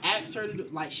 when I asked her to do,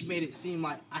 like, she made it seem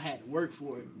like I had to work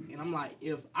for it, and I'm like,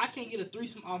 if I can't get a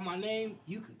threesome off my name,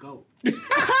 you could go. Wait,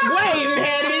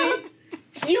 Maddie.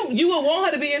 You would want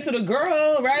her to be into the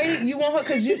girl, right? You want her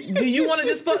because do you want to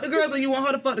just fuck the girls or you want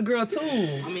her to fuck the girl too?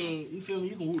 I mean, you feel me?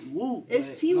 You can whoop.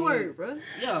 It's teamwork, bro.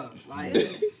 Yeah, like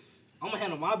I'm gonna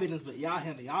handle my business, but y'all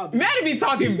handle y'all business. Maddie be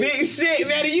talking big shit,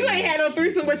 Maddie. You ain't had no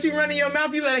threesome, but you running your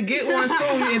mouth. You better get one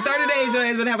soon. In 30 days, your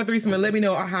ass better have a threesome and let me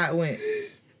know how it went.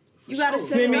 You gotta set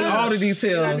Send it me up. all the You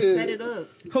details. gotta set it up.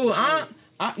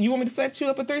 Who? You want me to set you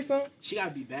up a threesome? She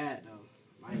gotta be bad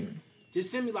though. Like, just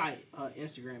send me like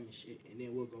Instagram and shit, and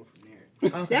then we'll go from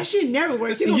there. Okay. That shit never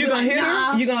works. You be gonna like, hit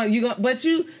nah. her? You gonna? But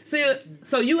you see,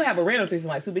 so you have a random threesome,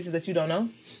 like two bitches that you don't know.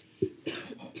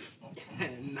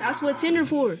 That's what Tinder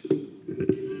for.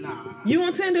 Nah. You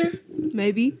on Tinder?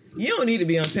 Maybe. You don't need to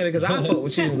be on Tinder because I fuck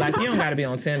with you. Like you don't gotta be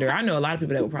on Tinder. I know a lot of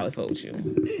people that would probably fuck with you.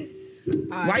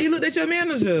 Why you looked at your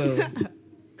manager?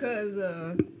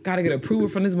 Cause Gotta get approval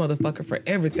from this motherfucker for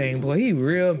everything, boy. He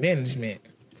real management.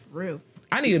 real.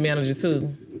 I need a manager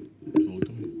too.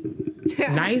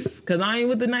 Nice, cause I ain't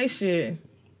with the nice shit.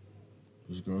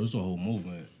 This girl, it's a whole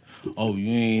movement. Oh, you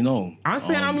ain't know. I'm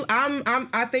saying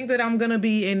I think that I'm gonna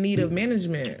be in need of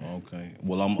management. Okay.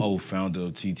 Well, I'm founder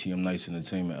of TTM Nice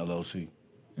Entertainment LLC.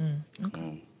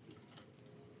 Okay.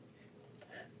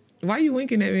 Why you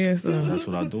winking at me and stuff? That's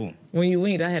what I do. When you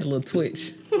winked, I had a little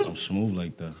twitch. I'm smooth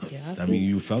like that. Yeah, I mean,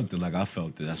 you felt it like I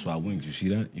felt it. That's why I winked. You see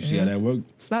that? You see how that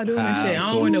worked? Stop doing that shit.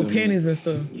 I don't wear no panties and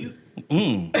stuff.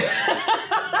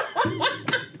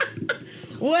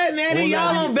 What, man?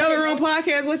 Y'all on Belly Room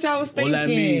Podcast? What y'all was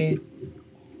thinking?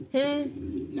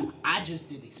 No, I just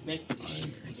didn't expect this shit to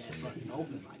be that fucking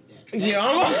open like that. Yeah,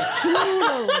 almost.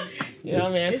 Yeah,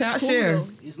 man. It's Top cool, share. though.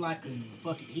 It's like a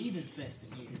fucking heathen fest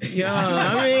in here. Yeah,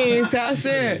 I mean, top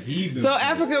share. So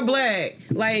Africa Black,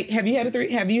 like, have you had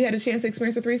a chance to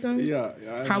experience a threesome? Yeah.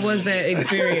 How was that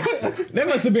experience? That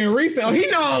must have been recent. Oh, he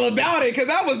know all about it, cause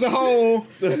that was the whole.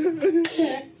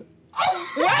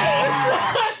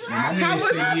 How was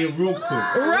it real quick?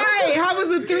 Right? How was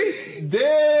the three?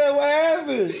 Damn, what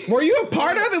happened? Were you a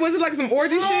part of it? Was it like some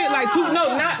orgy shit? Like two?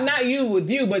 No, not you with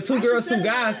you, but two girls, two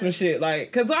guys, some shit.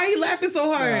 Like, cause why he laughing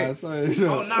so hard?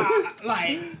 Oh nah,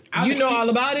 like You know all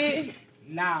about it?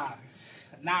 Nah,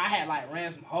 I had like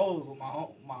ran some hoes with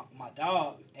my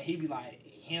dogs, and he be like,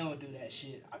 he don't do that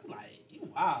shit. I be like, you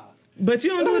wild. But you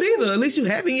don't do it either. At least you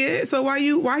haven't yet. So why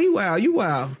he wild? You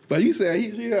wild. But you said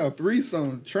he had a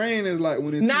threesome. Train is like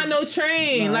when it's Not no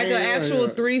train, Nah, like an yeah, actual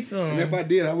yeah. threesome. And if I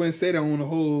did, I wouldn't say that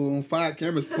on 5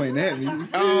 cameras pointing at me.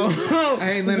 Oh,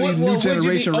 I ain't letting these new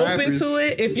generation would you be rappers. open to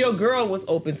it if your girl was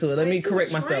open to it? Let me to a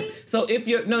correct myself. train? So if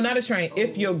you're not a train,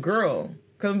 if your girl,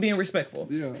 because I'm being respectful,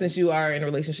 Yeah. since you are in a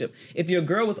relationship, if your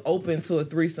girl was open to a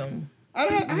threesome, I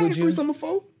had a Would you? threesome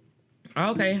before.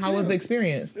 okay, how was the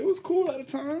experience? It was cool at the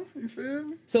time. You feel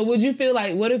me? So would you feel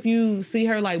like, what if you see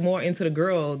her like more into the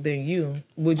girl than you?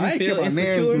 Would you I ain't feel kept my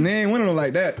insecure? name went on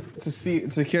like that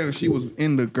to care if she was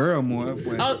in the girl more.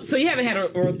 But Oh, so you haven't had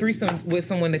a threesome with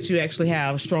someone that you actually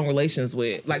have strong relations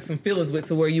with, like some feelings with,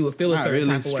 to where you would feel a not certain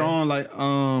really type of way? strong. Like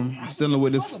dealing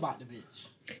with this. Talk about the bitch.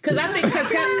 Cause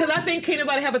I think can't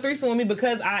nobody have a threesome with me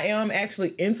because I am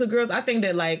actually into girls. I think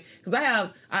that like, cause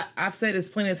I've said this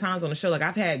plenty of times on the show. Like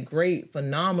I've had great,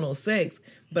 phenomenal sex,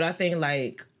 but I think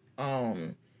like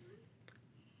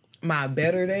my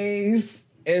better days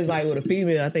is like with a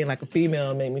female. I think like a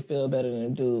female make me feel better than a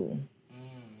dude.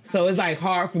 So it's like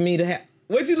hard for me to have.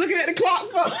 What you looking at the clock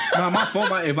for? Nah, my phone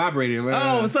might vibrated.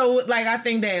 Oh, so like I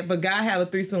think that if a guy have a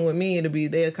threesome with me,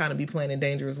 they'll kind of be playing in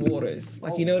dangerous waters.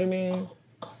 Like you know what I mean?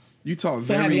 You talk So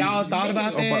very. have y'all thought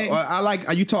about that? I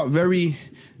like you talk very,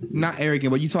 not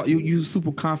arrogant, but you talk you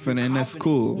super confident, and that's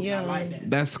cool. Yeah. I like that.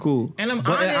 That's cool. And I'm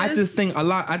but I honest. just think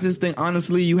I just think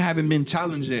honestly, you haven't been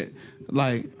challenged yet.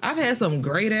 Like I've had some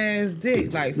great ass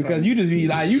dick, like because some you just be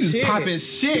like you just shit. popping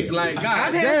shit. Like God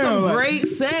I've had damn, some like, great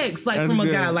sex, like That's from a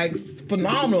good. guy, like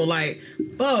phenomenal, like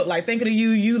fuck, like thinking of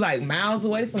you like miles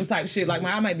away, some type shit. Like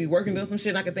I might be working doing some shit,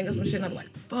 and I can think of some shit, and I'm like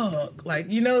fuck, like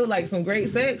you know, like some great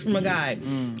sex from a guy.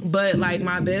 But like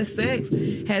my best sex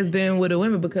has been with a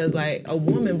woman because like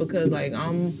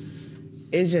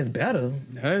it's just better.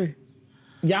 Hey,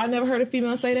 Y'all never heard a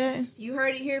female say that? You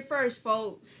heard it here first,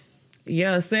 folks.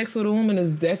 Yeah, sex with a woman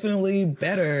is definitely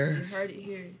better. You heard it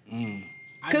here.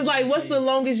 Cause like, what's the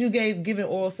longest you given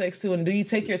oral sex to, and do you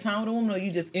take your time with a woman, or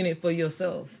you just in it for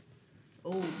yourself?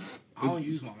 Oh, I don't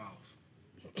use my mouth.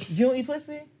 You don't eat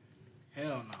pussy?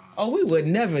 Hell nah. Oh, we would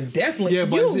never definitely. Yeah,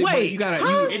 but you see, but wait. you gotta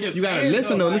huh? you gotta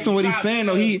listen though. Listen what he's saying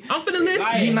though. I'm finna listen.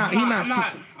 Like,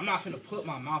 not. I'm not finna put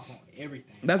my mouth on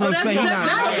everything. That's what I'm saying.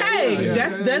 That's okay. Yeah.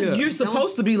 That's you're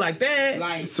supposed to be like that.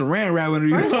 Like Saran wrap with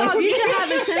First off, you should have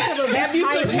a sense of have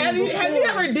you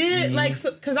ever did like?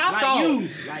 Cause I thought like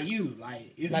if like you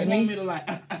want me me to like,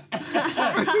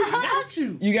 I got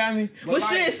you. You got me. Well, like,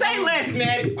 shit, say less,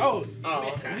 man. Oh,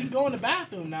 okay. We can go in the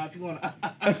bathroom now if you want to.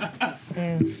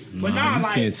 But nah, you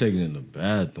like- can't take it in the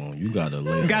bathroom. You gotta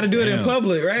lay. Gotta do it in down.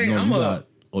 public, right? No, I'm you up. got.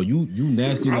 Oh, you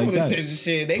nasty I like would've that. said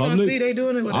shit. They Public? gonna see they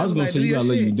doing it. I was gonna say you gotta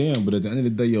lay you down, but at the end of the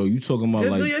day, yo, you talking about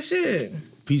Just like do your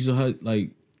shit. Pizza Hut,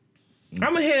 like.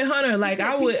 I'm a headhunter. Like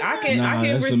I can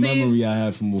That's receive. the memory I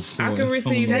had from before. I can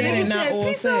receive head and not all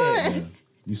fed.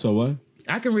 You saw what?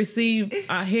 I can receive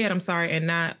a head. I'm sorry, and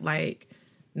not like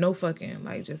no fucking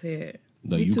like just head.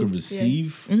 Like you can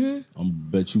receive. I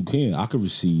bet you can. I could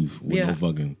receive with no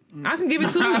fucking. I can give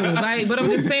it to you, like, but I'm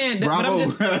just saying. Bravo.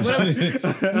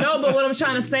 But what I'm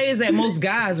trying to say is that most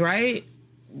guys, right?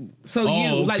 So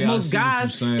most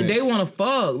guys, they want to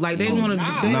fuck, like they want to.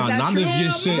 Not if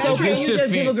your shit. So If can your you shit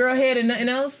just give a fit. girl head and nothing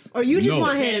else, or you just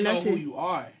want head and Depends that's on it? who you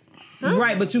are.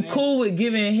 right? But you cool with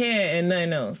giving head and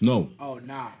nothing else. No. Oh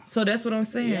nah. So that's what I'm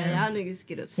saying. Yeah, y'all niggas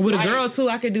get upset. With a Like- girl too,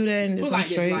 I could do that and Put just like I'm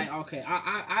this, straight. like okay,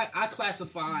 I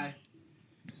classify.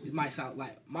 It might sound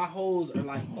like my hoes are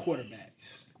like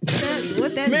quarterbacks.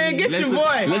 What that Man, mean? get your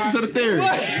boy. Listen to the theory.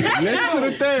 Listen to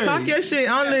the theory. Talk your shit.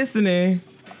 I'm listening.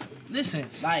 Listen,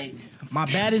 like my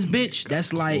baddest bitch,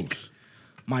 that's like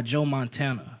my Joe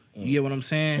Montana. You get what I'm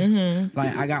saying? Mm-hmm.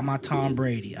 Like I got my Tom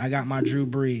Brady, I got my Drew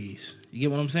Brees. You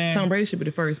get what I'm saying? Tom Brady should be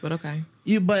the first, but okay.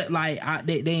 But like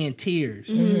they in tiers.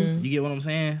 Mm-hmm. You get what I'm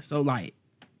saying? So like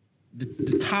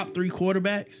the top 3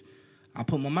 quarterbacks, I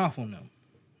put my mouth on them.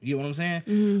 You get what I'm saying?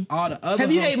 Mm-hmm. All the other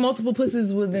Have you ate multiple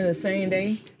pussies within the same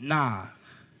day? Nah.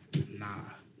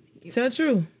 Tell the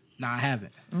truth. Nah, I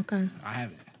haven't. Okay. I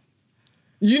haven't.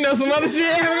 You know some other shit?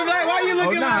 I'm like, why you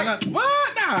looking nah, like? nah.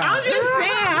 What? Nah. I'm just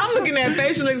saying. I'm looking at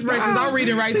facial expressions. I'm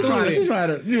reading right through it. She's trying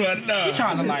to He's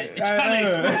trying to like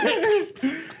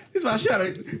explain. He's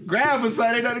trying to grab us.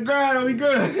 Ain't nothing to grab. Don't be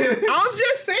good. I'm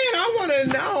just saying. I want to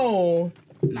know.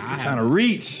 Nah, I Trying haven't. to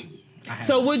reach.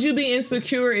 So would you be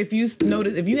insecure if you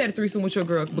noticed if you had a threesome with your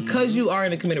girl because you are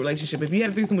in a committed relationship? If you had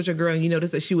a threesome with your girl and you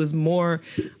noticed that she was more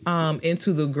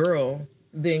into the girl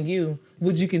than you,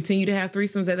 would you continue to have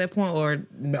threesomes at that point or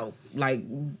no? Like,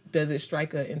 does it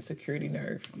strike an insecurity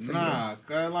nerve? Nah,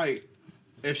 cause like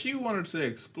if she wanted to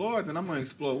explore, then I'm gonna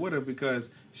explore with her because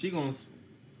she gonna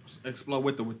explore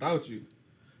with or without you.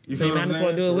 You So you might as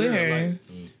well do it with her.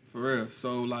 Like, for real.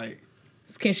 So like,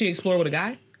 can she explore with a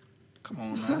guy? come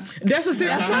on now. That's a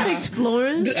serious. That's not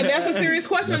exploring. That's a serious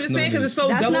question. I'm just saying because it's so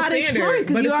That's double not standard. exploring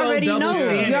because But you it's so already double know.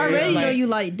 standard. You already Like, know you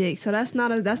like dick, so that's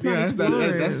not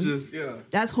exploring. That's just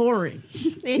That's whoring.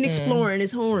 Ain't exploring.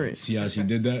 It's whoring. See how she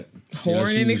did that? See how Whoring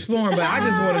she and was- exploring, but I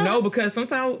just want to know because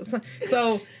sometimes.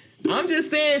 So I'm just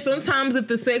saying, sometimes if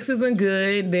the sex isn't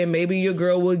good, then maybe your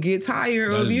girl will get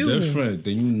tired That's of you. different.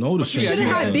 Then you know the shit. should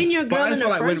have been your But girl I in feel the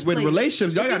like first with place.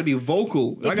 relationships, y'all got to be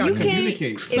vocal. Y'all got to you can't-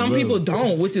 communicate. Some people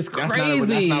don't, which is That's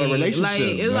crazy. not a relationship. Like,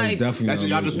 it's That's like definitely That's not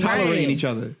y'all a just relationship. tolerating Right. each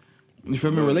other. You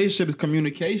feel me? Relationship is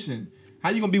communication. How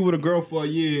you gonna be with a girl for a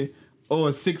year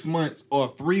or 6 months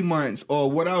or 3 months or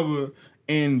whatever,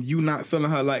 and you not feeling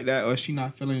her like that or she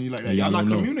not feeling you like that? Yeah, Y'all not I don't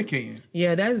know. communicating.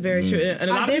 yeah, that's very true. And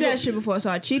a lot I of did people, that shit before, so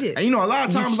I cheated. And you know, a lot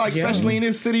of times, like Yeah. especially in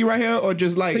this city right here, or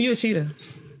just like So you a cheater.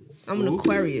 I'm an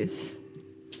Aquarius.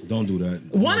 Don't do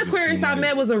that. One Don't Aquarius get I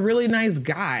met was a really nice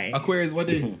guy. Aquarius. What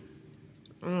day?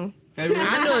 February?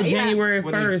 I know Yeah. January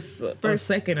What is- 1st, or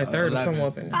 2nd, or 3rd, or 11. somewhere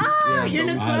up in there. Ah, you're an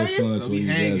I had a Aquarius? feeling that's So what we you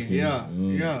hanging.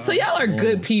 asking. Yeah. So y'all are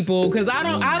good people, because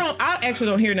I actually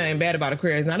don't hear nothing bad about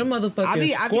Aquarius. Now the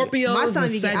motherfucking Scorpios, my son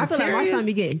and be getting, I feel like my son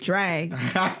be getting dragged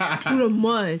through the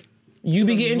mud. You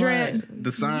be getting dragged?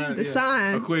 The sign. The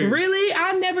sign. Aquarius. Really?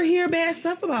 I never hear bad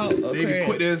stuff about They be Aquarius.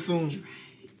 quit there soon.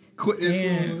 Quit there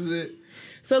soon. Is it?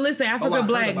 So listen, Africa I heard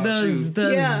Black, about you.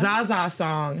 the Yeah. Zaza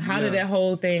song. How did Yeah. that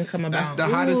whole thing come about? That's the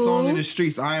hottest song in the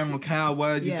streets. I am a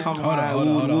cowboy. You Yeah. talking Hold on, about hold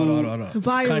on, hold on, hold on, hold on.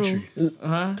 Viral. Country.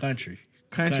 Huh? Country.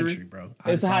 Country? bro.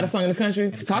 It's the hottest song in the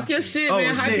country. Talk your shit, Oh,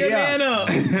 man. Hype shit, your yeah. man up.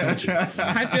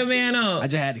 Hype your man up. I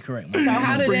just had to correct So myself.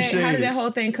 how did Appreciate that it.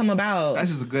 whole thing come about? That's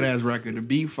just a good ass record. The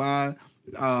beat fire.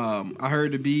 I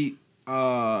heard the beat.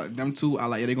 Them two, I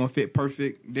like. Yeah, they gonna fit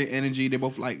perfect. Their energy. They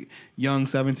both like young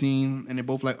 17, and they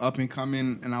both like up and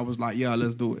coming. And I was like, yeah,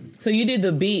 let's do it. So you did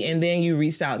the beat and then you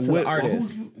reached out to the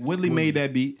artist. Woodley made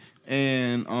that beat,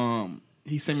 and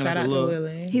he sent me Shout like out a to little.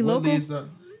 Willie. He local? Woodley's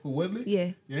Who, Woodley?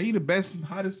 Yeah. Yeah, he the best,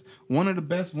 hottest, one of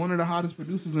the hottest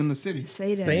producers in the city.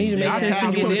 Say that. So you make I sure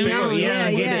tag you you get in them.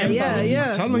 the Yeah.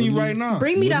 I'm telling you right now.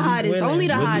 Bring me the hottest. Only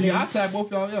the Woodley, I hottest. tag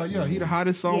both y'all. Yeah. He the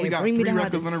hottest song. Yeah, We got bring 3 me the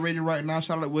records hottest. on the radio right now.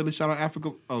 Shout out Woodley. Shout out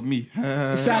Africa. Oh, me.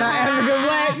 Shout out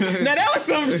Africa Black. Now that was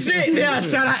some shit. Yeah,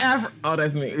 shout out Africa. Oh,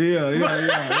 that's me.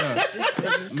 Yeah.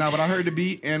 Nah, but I heard the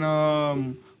beat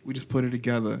and we just put it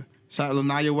together. Shout out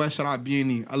Lanaya West, shout out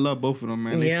B&E. I love both of them,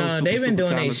 man. They've been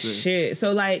doing their shit.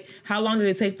 So, like, how long did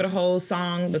it take for the whole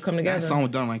song to come together? That song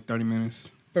was done in like 30 minutes.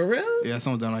 For real? Yeah, that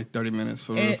song was done in like 30 minutes.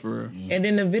 For real. And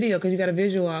then the video, because you got a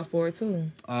visual out for it,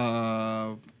 too.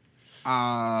 How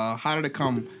did it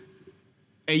come?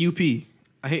 AUP.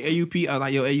 I hate AUP. I was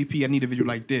like, yo, AUP, I need a video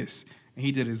like this. And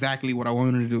he did exactly what I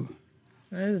wanted him to do.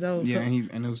 That's dope. Yeah, So,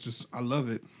 and it was just, I love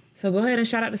it. so go ahead and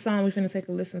shout out the song. We finna take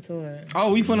a listen to it.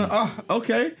 Oh, we finna,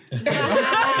 okay.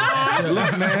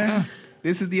 Look, man,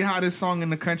 this is the hottest song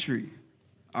in the country.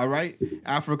 All right?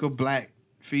 Africa Black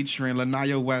featuring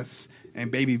Lanaya West and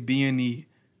baby B&E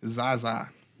Zaza.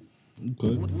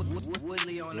 Okay.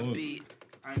 Woodley on the beat.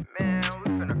 Man,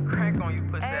 we finna crank on you,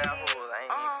 pussy assholes. I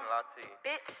ain't even gonna lie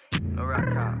to you. No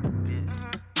rap top,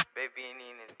 bitch. Baby ain't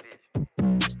in this bitch.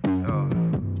 Oh,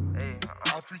 hey,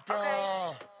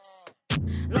 Africa.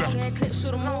 Long hair clip,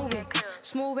 shoot a movie.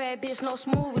 Smooth ass bitch, no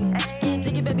smoothie. Get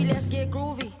jiggy, baby, let's get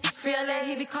groovy. Feel like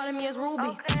he be calling me as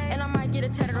Ruby. And I might get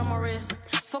it tatted on my wrist.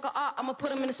 Fuck a op, I'ma put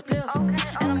him in a spliff.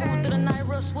 And I move through the night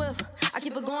real swift. I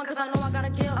keep it going cause I know I got a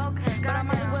gift. But I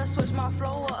might as well switch my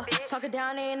flow up. Talk it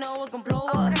down, they ain't know it's gon' blow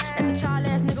up. As a child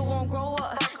ass nigga won't grow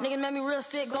up. Niggas made me real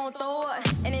sick, gon' throw up.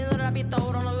 And they little I be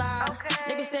throwed on the live.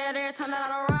 They be stared every time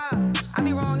that I ride. I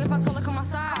be wrong if I told her come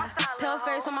outside. Pale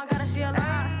face, oh my god, she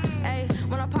alive.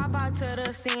 Ayy, when I pop out to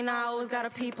the scene, I always got a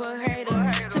people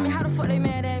hater. Tell me how the fuck they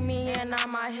mad at me, and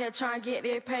I'm out here trying to get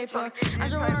their paper. I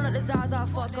just run up the Zaza,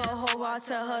 fuck a hoe, I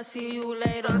tell her, see you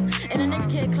later. And the nigga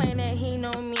kid claim that he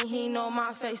know me, he know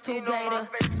my face too gator.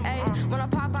 Ayy, when I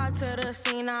pop out to the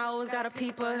scene, I always got a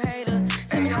people hater.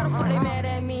 Tell me how the fuck they mad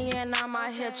at me, and I'm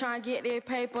out here trying to get their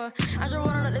paper. I just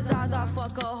run up the Zaza,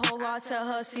 fuck a hoe, I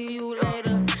tell her, see you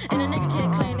later. And the nigga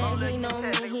kid claim that he know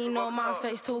me, he know my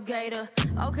face too gator.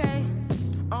 Okay.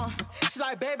 She's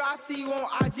like, baby, I see you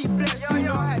on IG Flex. You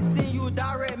know I had seen you a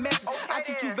direct message. I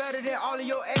treat you better than all of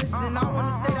your exes. And I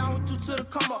wanna stay down with you to the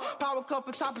come up. Power cup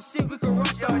on top of shit, we can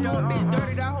rush up. Doing bitch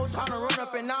dirty, that hoe tryna run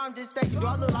up. And now I'm just thinking, do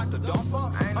I look like a dumper?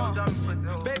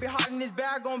 Baby, hot in this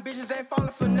bag on bitches, ain't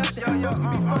falling for nothing. Bros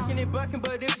could be fucking and bucking,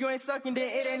 but if you ain't sucking, then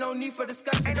it ain't no need for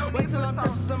discussion. Wait till I'm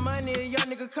touching some money, a young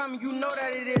nigga coming, you know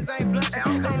that it is, I ain't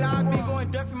bluffing. Lately I been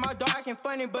going duffy, my dog acting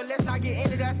funny, but let's not get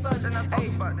into that subject.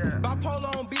 Ayy,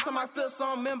 bipolar on beats, I might flip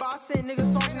some. Remember, I sent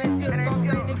niggas songs and they skip songs.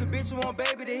 Say nigga, bitch, you want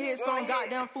baby to hit song.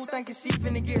 Goddamn fool thinking she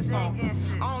finna get some.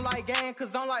 I don't like gang,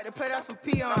 cause I don't like to play, that's for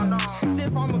peons.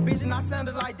 Still from a bitch and I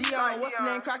sounded like Dion. What's the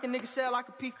name? Cracking nigga shell like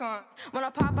a pecan. When I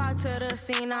pop out to the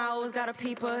scene, I always got a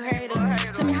people hater.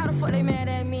 Tell me how the fuck they mad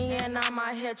at me, and I'm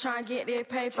out here trying to get their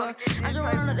paper. I just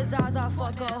run up the Zaza,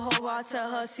 fuck a hoe, I tell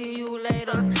her, see you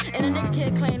later. And the nigga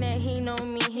kid claim that he know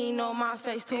me, he know my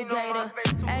face too gator.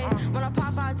 Ayy, when I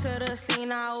pop out to the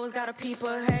scene, I always got a people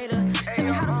hater. Tell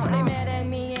me how the fuck they mad at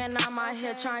me, and I'm out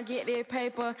here trying to get their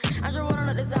paper. I just run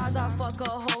up the Zaza, fuck a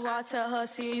hoe, I tell her,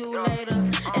 see you later.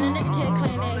 And the nigga kid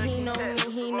claim that he know me,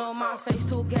 he know my face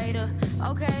too gator.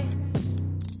 Okay.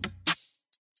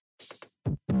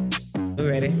 We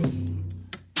ready?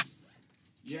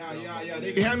 Yeah.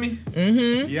 They can hear me?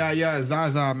 Mm-hmm. Yeah.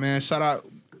 Zaza, man. Shout out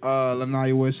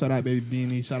Lanaya West. Shout out Baby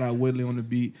Beanie. Shout out Woodley on the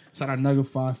beat. Shout out Nugget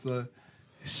Foster.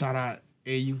 Shout out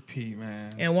AUP,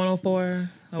 man. And 104.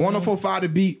 104.5 the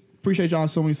beat. Appreciate y'all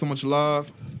showing me so much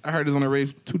love. I heard this on the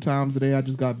radio 2 times today. I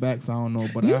just got back, so I don't know.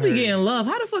 But You I be heard, getting love.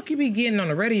 How the fuck you be getting on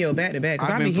the radio back to back? Cause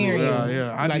I be hearing you.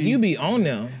 Yeah. Like you be on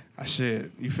them.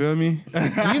 Shit, you feel me?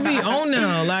 You be on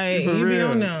them. Like For you real.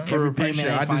 be on them. For appreciate.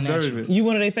 I deserve it. You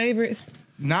one of their favorites?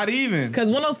 Not even.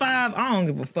 Cause 105, I don't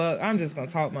give a fuck. I'm just gonna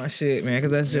talk my shit, man. Cause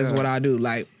that's just what I do.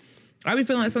 Like, I be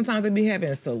feeling like sometimes they be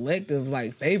having selective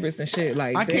like favorites and shit.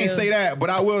 Like I can't say that, but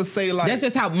I will say like that's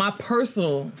just how my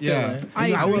personal feeling.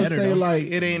 I will say like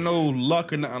it ain't no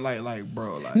luck or nothing like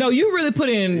bro. Like no, you really put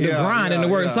in the grind and the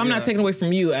work. So I'm not taking away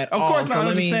from you at all. Of course not. So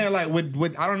I'm just saying like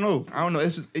with I don't know.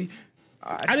 It's just.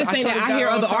 I just think that I hear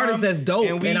other artists that's dope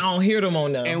and I don't hear them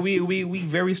on them. And we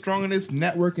very strong in this.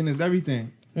 Networking is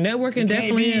everything. Networking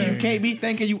definitely is. You can't be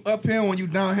thinking you up here when you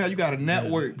down here. You got to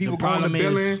network. People go on the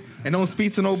billing and don't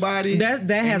speak to nobody. That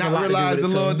has a lot realize to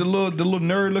do with the little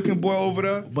nerd looking boy over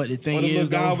there. But the thing or the is,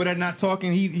 little guy over there not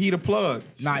talking. He the plug.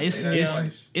 Nah, it's For a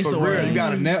real. way. You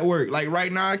got to network. Like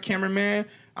right now, cameraman.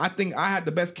 I think I had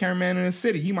the best cameraman in the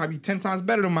city. He might be 10 times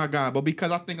better than my guy, but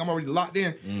because I think I'm already locked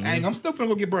in, and I'm still finna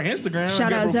go get bro Instagram.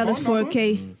 Shout out Zealous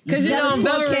 4K. Because Zealous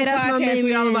 4K, that's my main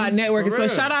we all man. about networking. So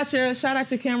shout out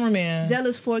your cameraman.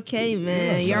 Zealous 4K,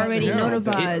 man. You already know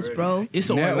the vibes, bro. It's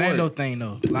an Orlando thing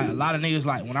though. Like a lot of niggas,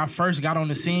 like when I first got on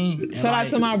the scene. Shout out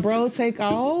to my bro, Take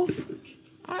Off.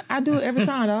 I do it every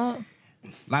time, dog.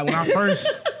 Like when I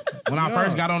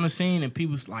first got on the scene and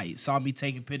people like saw me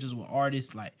taking pictures with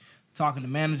artists, like talking to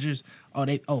managers.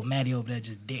 Maddie over there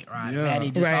just dick riding. Yeah.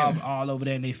 Maddie just all over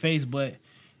there in their face. But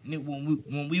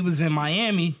when we was in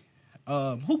Miami,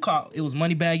 who called? It was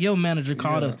Moneybagg Yo manager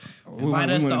called us,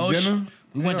 invited us to Ocean.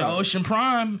 We went to Ocean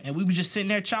Prime and we were just sitting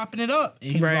there chopping it up.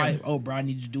 And he was like, "Oh, bro, I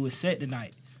need you to do a set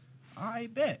tonight." I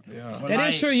bet. Yeah. That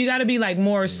is true. You got to be like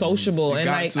more sociable, and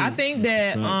like I think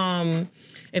that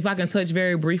if I can touch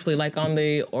very briefly, like on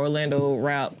the Orlando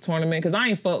rap tournament, because I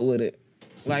ain't fuck with it.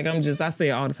 Like I say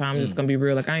it all the time. I'm just gonna be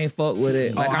real. Like I ain't fuck with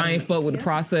it. Like I ain't fuck with the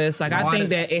process. Like I think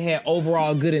that it had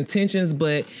overall good intentions,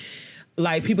 but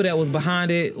like people that was behind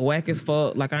it, whack as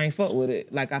fuck. Like I ain't fuck with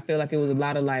it. Like I feel like it was a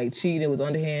lot of like cheating. It was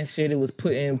underhand shit. It was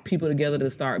putting people together to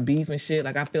start beef and shit.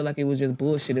 Like I feel like it was just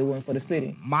bullshit. It wasn't for the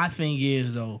city. My thing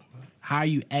is though, how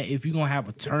you if you're gonna have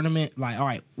a tournament, like all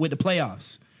right, with the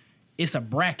playoffs, it's a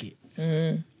bracket.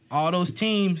 Mm-hmm. All those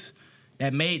teams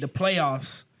that made the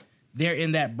playoffs, they're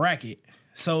in that bracket.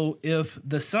 So if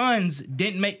the Suns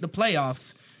didn't make the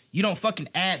playoffs, you don't fucking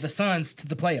add the Suns to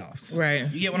the playoffs. Right.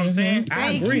 You get what I'm saying?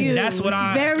 I agree. That's what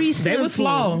very simple. They was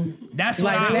flawed. That's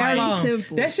like, what very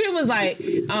simple. That shit was like,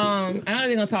 I'm not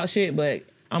even gonna talk shit, but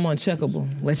I'm uncheckable.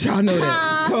 Let y'all know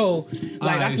that. So,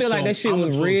 like, I feel like that shit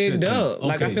was rigged up. Okay.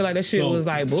 Like, I feel like that shit was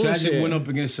like bullshit. Tragic went up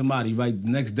against somebody, right? The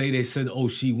next day they said, oh,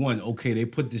 she won. Okay, they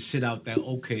put this shit out that,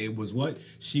 okay, it was what?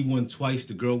 She won twice,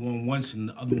 the girl won once, and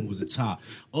the other one was a tie.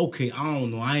 Okay, I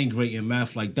don't know. I ain't great in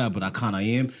math like that, but I kind of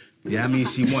am. Yeah, I mean,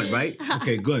 she won, right?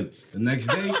 Okay, good. The next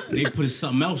day, they put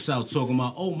something else out talking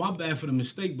about, oh, my bad for the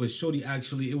mistake, but shorty,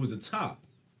 actually, it was a tie.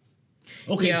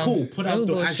 Okay, yeah, cool. Put out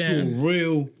the actual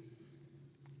real...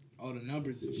 Oh, the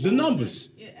numbers. The numbers.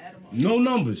 No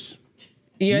numbers.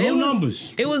 Yeah, no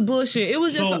numbers. It was bullshit. It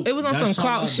was just it was on some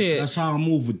clout shit. That's how I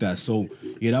move with that. So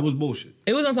yeah, that was bullshit.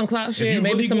 It was on some clout shit.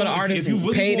 Maybe some of the artists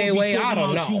paid their way. I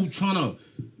don't know. You trying to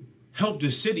help the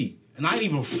city, and I ain't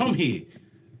even from here,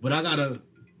 but I gotta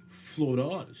Florida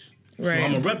artist. Right. So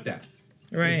I'm gonna rep that.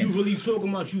 Right. If you really talking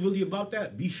about you really about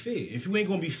that, be fair. If you ain't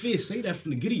gonna be fair, say that from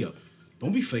the giddy up.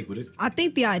 Don't be fake with it. I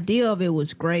think the idea of it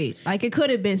was great. Like it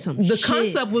could have been some the shit.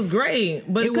 concept was great,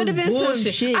 but it could have been bullshit.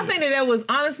 Some shit. I think that was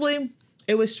honestly,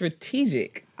 it was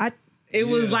strategic. It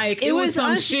was like it was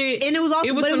some shit, and it was also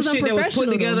some shit that was put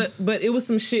together. But it was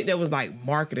some shit that was like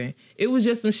marketing. It was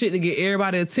just some shit to get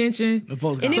everybody attention,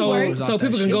 and it worked. So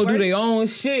people can go do their own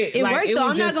shit. It worked though.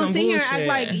 I'm not gonna sit here and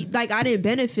act like I didn't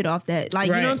benefit off that. Like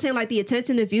you know what I'm saying? Like the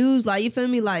attention, the views. Like you feel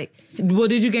me? Like well,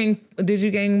 did you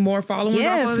gain more followers?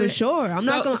 Yeah, off of for it? sure. I'm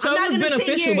not gonna. So it was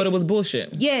beneficial, but it was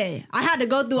bullshit. Yeah, I had to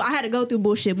go through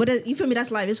bullshit. But you feel me?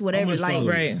 That's life. It's whatever. Like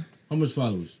right. How much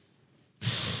followers?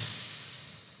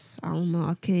 I don't know.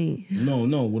 I can't.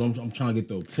 No. What I'm trying to get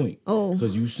the point. Oh,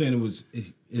 because you saying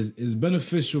it's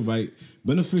beneficial, right?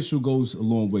 Beneficial goes a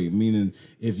long way. Meaning,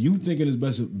 if you thinking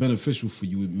it's beneficial for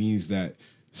you, it means that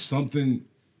something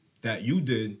that you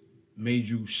did made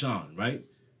you shine, right?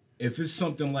 If it's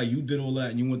something like you did all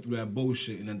that and you went through that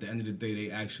bullshit, and at the end of the day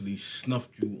they actually snuffed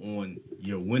you on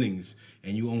your winnings,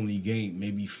 and you only gained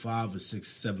maybe 5 or 6,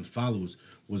 7 followers,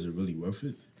 was it really worth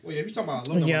it? Well, yeah, if you talking about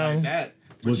a little like that.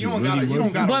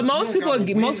 But most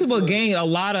people gain a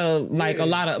lot of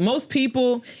most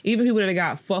people, even people that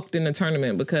got fucked in the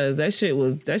tournament because that shit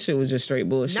was just straight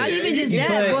bullshit. Not even just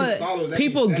that, but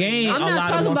people gain a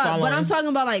lot more following. But I'm talking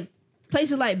about like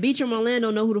places like Beacham, Orlando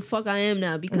know who the fuck I am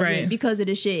now because of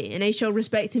this shit, and they show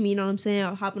respect to me. You know what I'm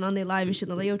saying? Hopping on their live and shit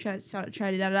like yo, try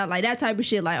it, like that type of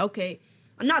shit. Like okay.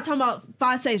 I'm not talking about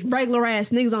 5, 6 regular ass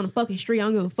niggas on the fucking street. I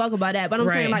don't give a fuck about that. But I'm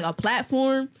saying like a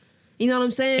platform. You know what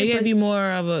I'm saying? It gave you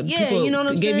more of a you know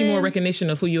what I'm saying? Gave you more recognition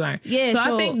of who you are. Yeah,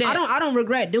 so I think that I don't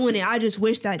regret doing it. I just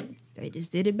wish that they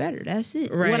just did it better. That's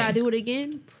it. Right. Would I do it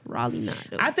again? Probably not.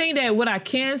 Though. I think that what I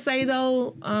can say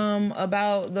though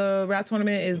about the rap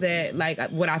tournament is that like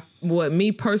what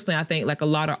me personally I think like a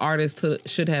lot of artists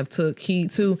should have took heed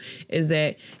to is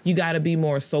that you got to be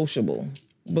more sociable.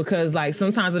 Because like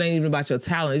sometimes it ain't even about your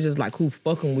talent. It's just like who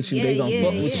fucking with you. They gonna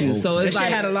fuck with you. So it's that like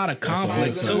shit had a lot of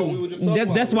conflict too.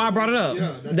 That's why I brought it up.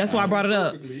 That's why I brought it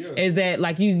up. Is that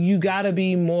like you gotta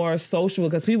be more social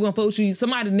because people gonna fuck with you.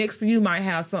 Somebody next to you might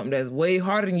have something that's way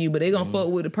harder than you, but they gonna fuck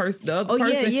with the other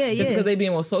person just because they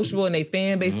being more sociable and they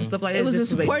fan base and stuff like that. It was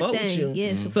just a support thing. With you.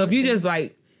 Yeah, so if you just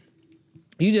like.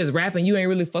 you just rapping, you ain't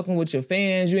really fucking with your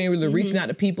fans, you ain't really reaching out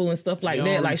to people and stuff like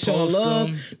that, like showing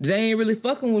love. They ain't really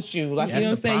fucking with you. Like, you know what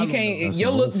I'm saying? You can't,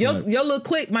 your little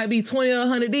clique might be 20 or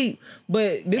 100 deep,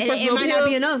 but this person it might not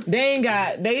be enough. They ain't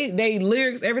got, they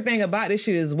lyrics, everything about this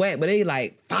shit is whack, but they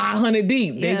like 500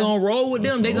 deep. They gonna roll with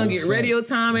them, they gonna get radio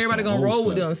time, everybody gonna roll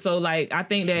with them. So like, I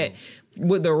think that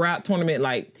with the rap tournament,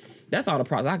 like, that's all the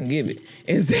props I can give it,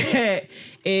 is that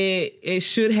it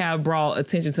should have brought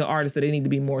attention to artists that they need to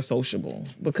be more sociable.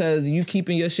 Because you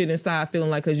keeping your shit inside feeling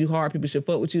like because you hard, people should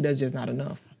fuck with you, that's just not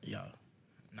enough. Yeah.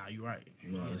 Nah, you right.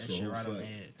 Nah, that shit right on the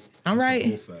head. I'm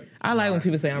right. I like when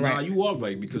people say I'm right. Nah, you are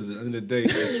right, because at the end of the day,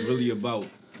 it's really about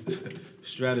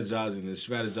strategizing. And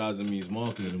strategizing means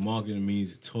marketing. And marketing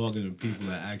means talking to people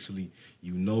that actually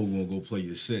gonna go play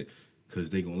your shit because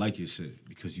they gonna like your shit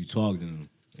because you talking to them.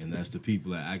 And that's the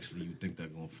people that actually you think they're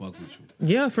gonna fuck with you.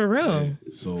 Yeah, for real. Yeah.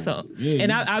 So yeah,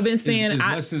 and I've been seeing it's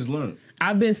lessons learned.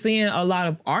 I've been seeing a lot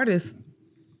of artists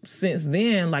since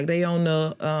then, like they on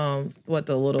the the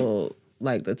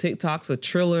TikToks or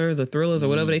thrillers or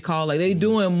whatever they call, like they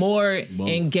doing more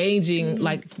engaging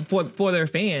like for their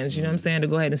fans, you know what I'm saying, to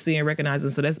go ahead and see and recognize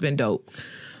them. So that's been dope.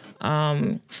 So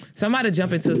I'm about to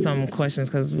jump into some questions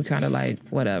because we kind of like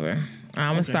whatever.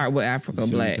 I'm gonna start with Africa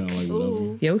Black.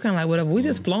 Yeah, we kind of like whatever. We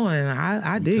just flowing.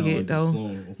 I dig it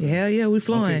though. Okay. Hell yeah, we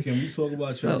flowing. Okay, can we talk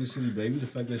about Charlie City Baby? The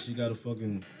fact that she got a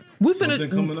fucking something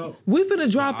coming up. We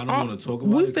finna drop. I don't want to talk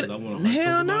about it because I want to.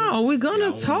 Hell no, we're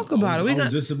gonna talk about it.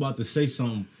 I'm just about to say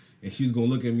something, and she's gonna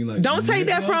look at me like. Don't take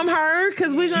that from her,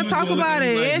 because we're gonna talk about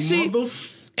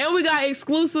it. And we got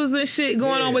exclusives and shit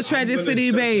going on with Tragic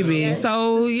City Baby.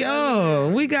 So, we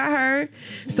got her.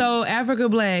 So, Africa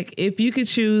Black, if you could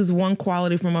choose one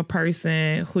quality from a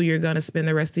person who you're going to spend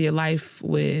the rest of your life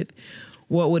with,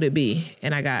 what would it be?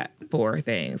 And I got 4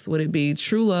 things. Would it be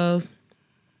true love,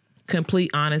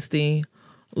 complete honesty,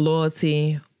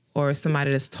 loyalty, or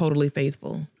somebody that's totally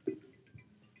faithful?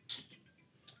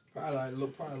 Probably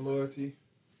loyalty.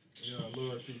 Yeah,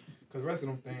 loyalty. Because the rest of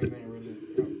them things ain't really...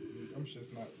 I'm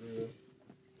just not real.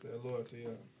 That loyalty,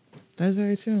 yeah. That's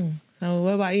very true. So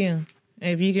what about you?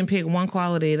 If you can pick one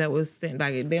quality that was,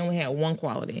 like, if they only had one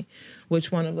quality,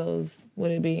 which one of those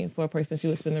would it be for a person that you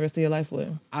would spend the rest of your life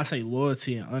with? I say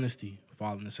loyalty and honesty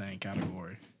fall in the same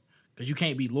category. Because you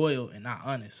can't be loyal and not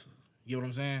honest. You know what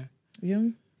I'm saying? Yeah.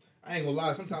 I ain't gonna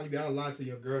lie. Sometimes you gotta lie to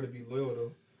your girl to be loyal,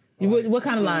 though. What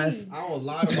kind of lies? I don't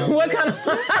lie to my What kind of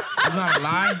I'm not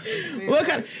lying. What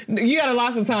kind? You gotta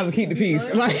lie sometimes to keep the peace.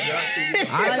 Like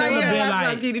I tell a bit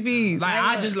like keep the peace. Like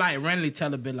I just like randomly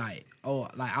tell a bit like, oh,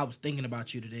 like I was thinking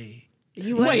about you today.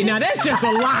 Wait, now that's just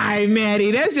a lie,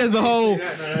 Maddie. That's just a whole. No,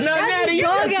 Maddie, you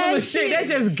just full of shit. That's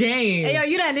just game. Hey, yo,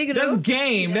 you that nigga? That's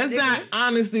game. That's not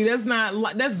honesty. That's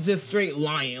not. That's just straight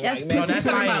lying. That's like, man, that's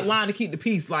talking like, about lying to keep the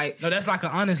peace. Like, no, that's like an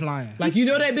honest lying. Like, you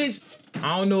know that bitch.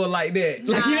 I don't know it like that.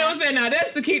 Like, you know what I'm saying? Now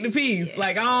that's to keep the peace.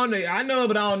 Like, I don't know. I know it,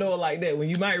 but I don't know it like that. When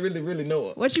you might really, really know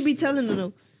it. What you be telling them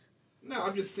though? No,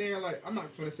 I'm just saying, like, I'm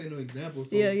not gonna say no examples.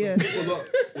 So Yeah. Pull up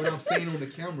what I'm saying on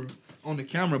the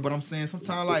camera. But I'm saying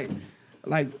sometimes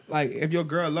like if your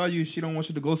girl love you, she don't want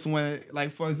you to go somewhere.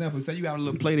 Like, for example, say you got a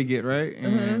little play to get, right?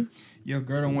 And your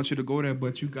girl don't want you to go there,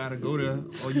 but you gotta go there,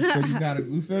 or you feel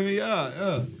you feel me?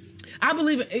 Yeah. I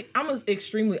believe in. I'm an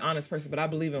extremely honest person, but I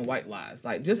believe in white lies.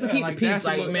 Like, just to keep the peace.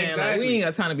 Like, man, like, we ain't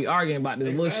got time to be arguing about this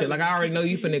little shit. Like, I already know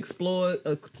you finna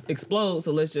explode,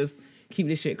 so let's just keep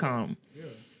this shit calm. Yeah.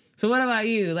 So what about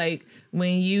you? Like,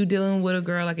 when you dealing with a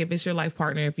girl, like if it's your life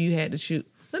partner, if you had to shoot.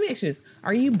 Let me ask you this.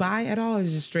 Are you bi at all, or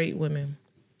is it straight women?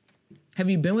 Have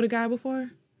you been with a guy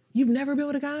before? You've never been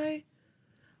with a guy?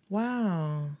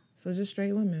 Wow. So just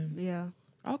straight women. Yeah.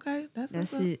 Okay. That's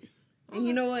it. And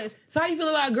you know what? So how you feel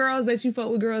about girls that you fuck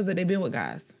with girls that they been with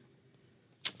guys?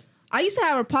 I used to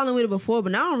have a problem with it before,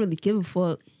 but now I don't really give a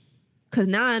fuck. Cause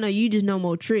now I know you just know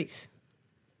more tricks.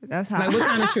 That's how. Like, what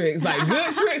kind of tricks? Like,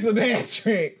 good tricks or bad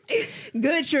tricks?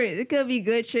 Good tricks. It could be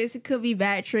good tricks. It could be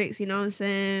bad tricks. You know what I'm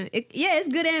saying? It's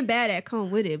good and bad that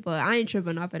come with it, but I ain't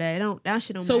tripping off of that. That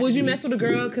shit don't. So would you mess with a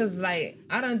girl? Cause like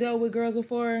I done dealt with girls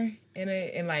before,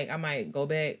 and like I might go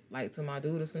back like to my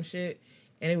dude or some shit,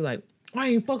 and they be like, I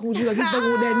ain't fucking with you. Like, you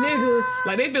fucking with that nigga.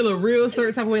 Like, they feel a real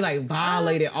certain type of way, like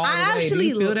violated all the way. Do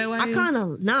you feel that way?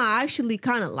 I actually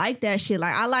kind of like that shit.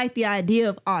 Like, I like the idea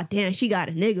of, oh damn, she got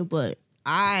a nigga, but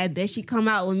I bet she come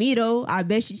out with me though. I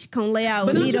bet she come lay out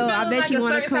with me though. I bet she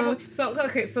want to come. So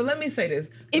let me say this.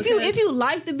 If you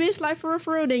like the bitch like for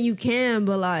real, then you can.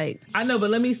 But like, I know, but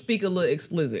let me speak a little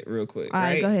explicit real quick. All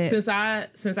right, go ahead.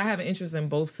 Since I have an interest in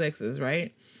both sexes,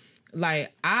 right?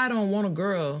 Like, I don't want a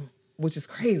girl, which is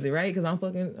crazy, right? Because I'm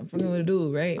fucking with a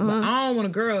dude, right? But I don't want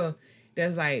a girl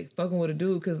that's like fucking with a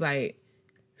dude because like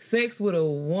sex with a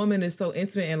woman is so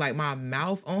intimate and like my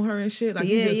mouth on her and shit. Like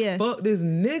you just fuck this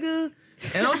nigga.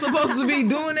 And I'm supposed to be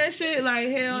doing that shit? Like,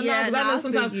 hell no. Because I know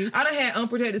sometimes I done had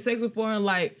unprotected sex before and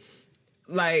like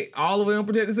all the way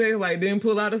unprotected sex, like then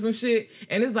pull out of some shit.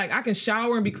 And it's like I can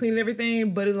shower and be cleaning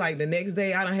everything, but it's like the next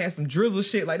day I done had some drizzle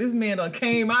shit. Like this man done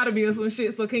came out of me or some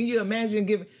shit. So can you imagine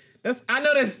giving I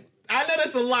know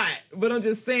that's a lot, but I'm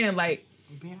just saying, like,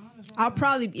 I'll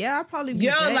probably be vexed.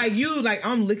 like you, like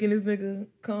I'm licking this nigga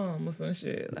cum or some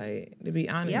shit. Like, to be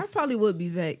honest. Yeah, I probably would be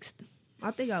vexed.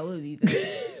 I think I would be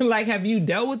vexed. Like, have you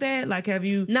dealt with that? Like, have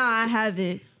you? Nah, I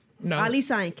haven't. No. At least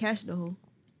I ain't catch the hoe.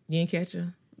 You ain't catch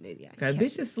her? Maybe I Cause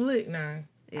bitches slick now.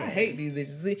 Yeah. I hate these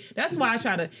bitches. See, that's why I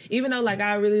try to, even though like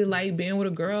I really like being with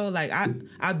a girl, like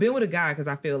I've been with a guy because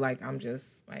I feel like I'm just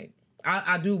like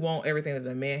I do want everything that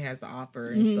a man has to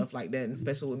offer and stuff like that, and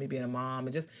especially with me being a mom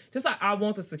and just like I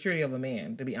want the security of a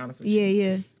man, to be honest with you.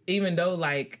 Yeah. Even though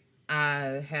like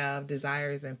I have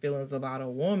desires and feelings about a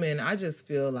woman, I just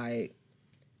feel like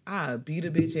I beat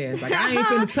a bitch ass. Like I ain't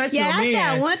finna touch no man. Yeah,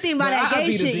 that's that one thing about that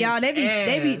gay shit, y'all.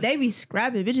 They Be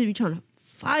scrapping. Bitches be trying to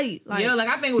fight. Like, yeah, like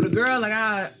I think with a girl, like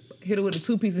I hit her with a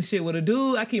 2-piece and shit. With a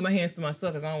dude, I keep my hands to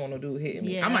myself because I don't want no dude hitting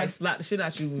me. Yeah. I might slap the shit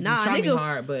out you. Nah, try nigga, me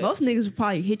hard, but most niggas would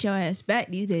probably hit your ass back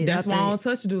these days. That's why I don't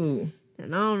touch dude.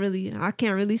 And I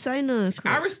can't really say nothing.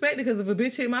 I respect it because if a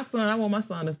bitch hit my son, I want my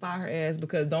son to fire her ass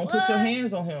because don't put your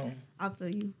hands on him. I feel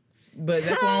you. But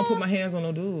that's why I don't put my hands on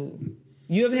no dude.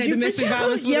 You ever had domestic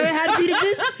violence? You ever had to beat a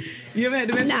bitch? You ever had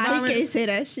domestic violence? Nah, he can't say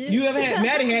that shit. You ever had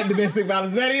Maddie had domestic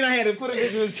violence? Maddie done had to put a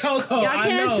bitch in a chokehold. Y'all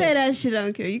can't say that shit. I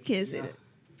don't care. You can't say that.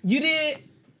 You did?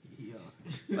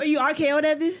 Are you RKO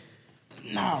that bitch?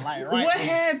 No, like right. What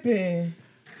happened?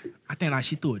 I think like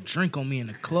she threw a drink on me in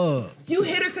the club. You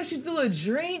hit her because she threw a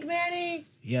drink, Maddie?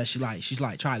 Yeah, she's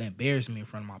like trying to embarrass me in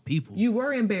front of my people. You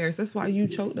were embarrassed. That's why you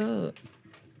choked up.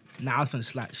 Nah, I was finna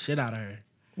slap the shit out of her.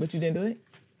 But you didn't do it?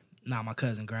 Nah, my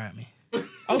cousin grabbed me.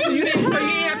 Oh, so you didn't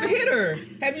have to hit her.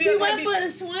 Have you went for the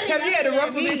swing. Have you had to rough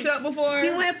a bitch up before? He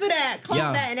went for that.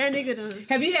 Caught that and that nigga done.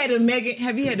 Have you had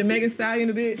the Megan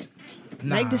Stallion the bitch?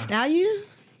 Nah. Like the Stallion?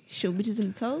 Shoot bitches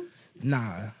in the toes?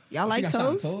 Nah. Y'all like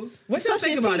toes? What y'all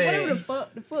think about that? Whatever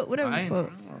the fuck, whatever the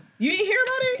fuck. You didn't hear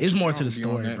about it? It's more to the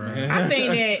story, bro. I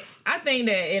think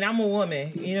that, and I'm a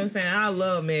woman, you know what I'm saying? I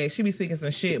love Meg. She be speaking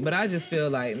some shit, but I just feel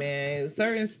like, man,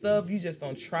 certain stuff you just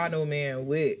don't try no man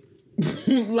with.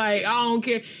 Like, I don't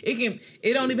care.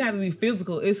 It don't even have to be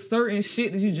physical. It's certain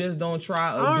shit that you just don't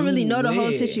try. I don't really know the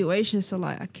whole situation, so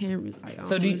like I can't really. Like,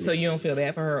 so you don't feel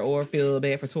bad for her or feel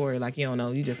bad for Tori? Like you don't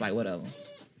know. You just like whatever.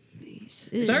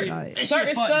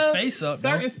 Certain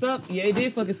stuff. Yeah, it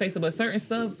did fuck his face up. But certain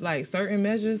stuff, like certain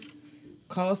measures,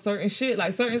 cause certain shit.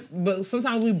 Like but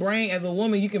sometimes we bring as a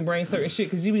woman, you can bring certain shit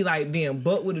because you be like being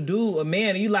butt with a dude, a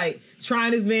man, and you like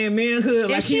trying this man manhood.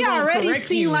 And like she already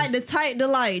seemed you. like the type to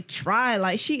like try.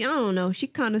 Like I don't know. She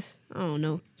kind of, I don't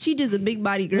know. She just a big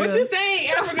body girl. What you think?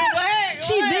 African black?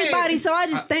 She big body, so I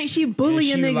just think she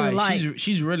bully a nigga. Like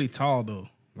she's really tall though.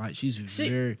 Like she's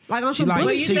very like on some like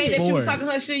bully. You think that she was talking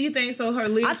her shit? You think so? Her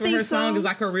lyrics for her song is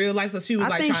like her real life. So she was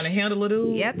like trying to handle a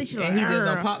dude. Yeah, I think she and he just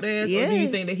done popped ass. Yeah. Or do you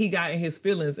think that he got in his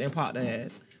feelings and popped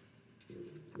ass?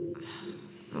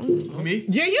 Me?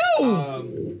 Yeah,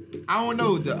 you. I don't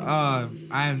know.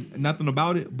 I have nothing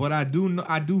about it, but I do know.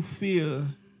 I do feel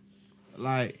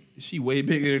like she way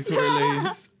bigger than Tory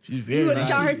Lanez. She's very. You would have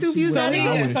shot her 2 views on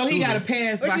it. So he got a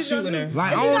pass by shooting her.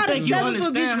 Like I don't think you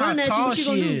understand how tall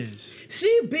she is.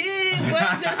 She big, but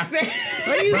I'm just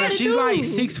saying. Bro, she's like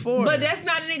 6'4". But that's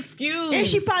not an excuse. And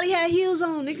she probably had heels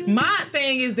on, nigga. My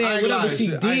thing is that whatever she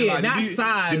did, not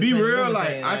size. To be real,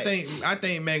 like I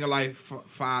think Megan like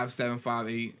 5'7",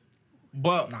 5'8".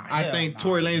 But I think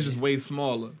Tory Lanez just way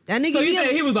smaller. That nigga, so you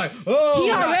think he was like, oh, he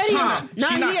already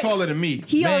she's not taller than me.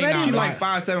 He already she like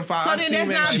 5'7", 5'8". So then that's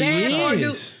not bad for a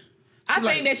dude. I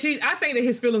think that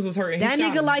his feelings was hurt. And that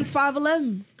nigga like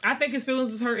 5'11". I think his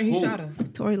feelings was hurt and he shot her.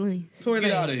 Tory Lanez.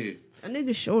 Get out of here. That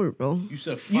nigga short, bro. You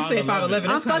said 5'11". You said 5'11".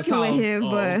 I'm fucking with him,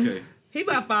 but okay. He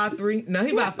about 5'3". No,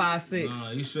 he about 5'6".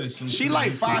 Nah, you said some. She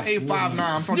like 5'8", 5'9".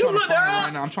 I'm trying to find it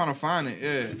right now. I'm trying to find it.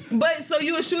 Yeah. But so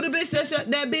you would shoot a bitch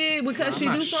that big because she do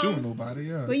something? I'm not shooting nobody.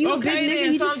 Yeah. But you a big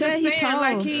nigga. He just said he tall.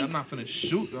 Like I'm not finna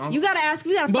shoot. You gotta ask.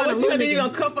 We gotta but find a what little you nigga.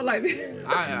 gonna cuff her like this?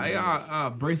 I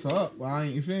brace her up. Well, I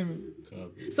ain't. You feel me?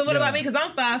 So what about me? Because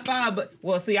I'm 5'5", but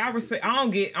well, see, I respect. I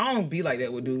don't be like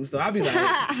that with dudes. So I be like,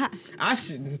 I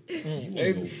shouldn't.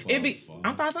 It be.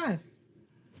 I'm 5'5".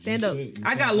 Stand up.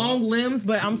 I got long limbs,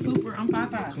 but I'm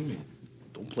 5'5". Come here.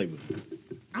 Don't play with me.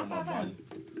 I'm 5'5".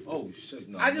 Oh shit!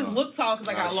 No, I just look tall because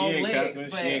I got long legs,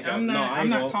 but I'm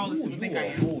not tall as people think I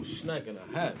am. whole snack and a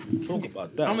half. Talk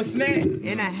about that. I'm a snack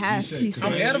and a half piece.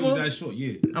 I'm edible. That short,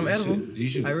 yeah. I'm edible. You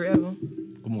should. Like, we're edible.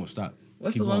 Come on, stop.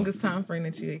 What's Keep the going. longest time frame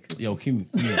that you ate coochie? Yo, keep me.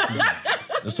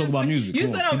 Let's talk about music. You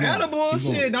Come said on, I'm keep going. edible. Keep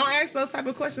going. Shit, don't ask those type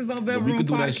of questions on Velvet we Room could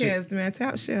do that shit. Podcast, man.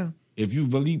 Top shelf. If you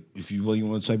really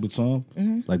want a type of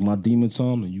time, like my demon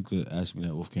time, then you could ask me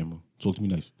that off camera. Talk to me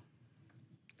nice.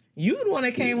 You the one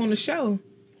that came on the show.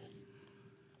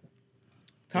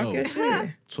 Talk your shit.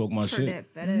 Talk my shit.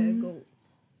 That better go.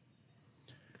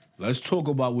 Let's talk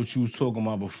about what you was talking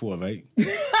about before, right?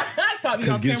 Talk to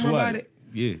you on camera about it.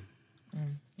 Yeah.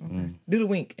 Do the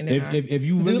wink and then If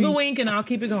you really do the wink and I'll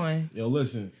keep it going. Yo,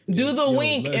 listen. Do the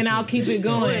wink and I'll keep it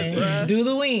going. Do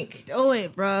the wink. Do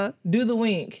it, bro. Do the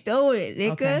wink. Do it,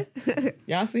 nigga. Okay.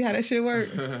 Y'all see how that shit work?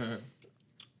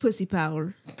 Pussy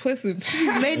power. Pussy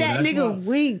power. Made that nigga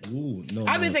wink. Ooh, no,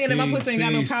 I've been thinking that my pussy ain't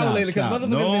got no power lately because motherfuckers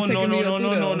been taking me up through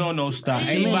there. No, stop.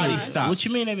 Everybody stop. What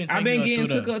you mean they been taking I've been you getting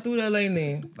through took up through there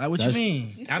lately. Like what you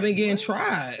mean? I've been getting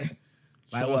tried.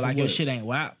 Like what? Like your shit ain't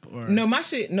WAP or No, my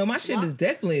shit is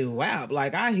definitely WAP.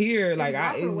 Like I hear, like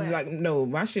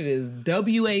my shit is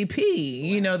WAP.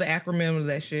 You know the acronym of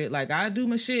that shit. Like I do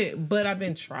my shit, but I've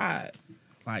been tried.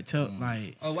 Like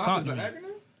WAP is an acronym?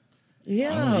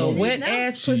 Yeah, wet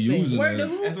ass pussy. Where to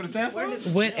who? That's what it stands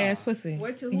for? Wet ass pussy.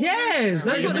 Where to who? Yes,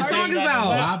 that's what the song is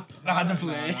about.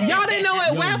 Y'all didn't know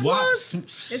what WAP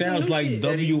was? Sounds like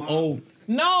W-O.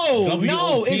 No,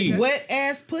 it's wet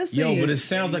ass pussy. Yo, but it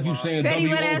sounds like you saying Fetty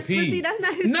wet ass pussy. W-O-P. That's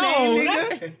not his name,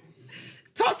 nigga.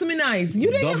 Talk to me nice. You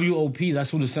didn't. W-O-P,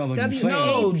 that's what it sounds like you saying.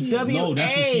 No,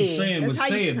 that's what she's saying, That's but how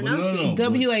say you it. But pronounce no. it.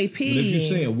 W-A-P. But if you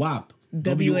say it, WAP.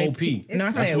 W-O-P. No,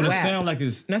 I That's said what it WAP. sound like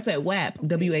is. No, I said WAP.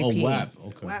 W-A-P. Oh, WAP.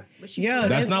 Okay. WAP. Yeah,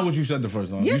 That's not what you said the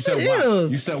first time. Yes, you said it WAP.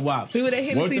 is. You said WAP. See what that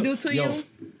Hennessy do to yo, you?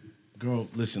 Girl,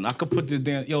 listen, I could put this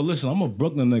down. Yo, listen, I'm a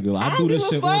Brooklyn nigga. I don't do this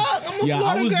give a shit. fuck. I'm a I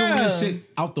Florida was doing this girl. shit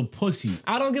out the pussy.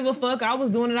 I don't give a fuck. I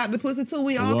was doing it out the pussy too.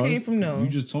 We all What? came from them. You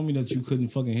just told me that you couldn't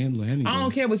fucking handle a Henny. I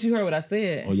don't care what you heard what I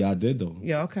said. Oh, yeah, I did though.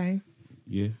 Yeah, okay.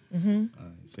 Yeah.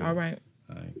 All right.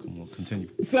 All right, come on, continue.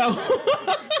 So,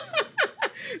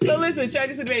 so listen,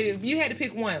 Charlie said, baby, if you had to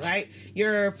pick one, right?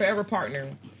 Your forever partner,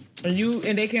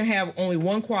 and they can have only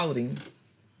one quality.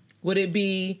 Would it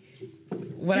be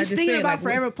what Just I just thinking said? about like,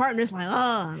 forever partners,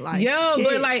 like, yeah, shit,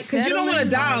 but like, cause you don't want to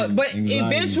die. But Anxiety.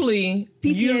 eventually,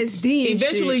 PTSD and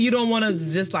eventually, shit. you don't want to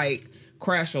just like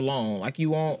crash alone. Like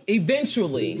you won't.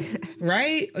 Eventually,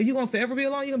 right? Are you gonna forever be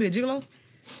alone? You gonna be a gigolo?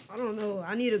 I don't know.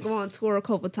 I need to go on tour a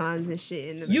couple times and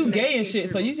shit. You gay and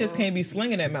shit, so you just can't be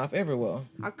slinging that mouth everywhere.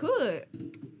 I could.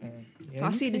 If I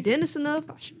you see the dentist enough,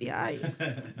 I should be alright.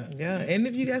 Yeah, and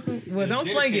if you got some, well, don't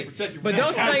sling it, but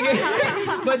don't sling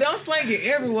it, but don't sling it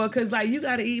everywhere, cause like you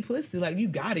gotta eat pussy, like you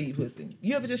gotta eat pussy.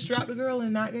 You ever just strapped a girl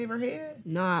and not gave her head?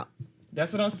 Nah.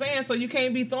 That's what I'm saying. So you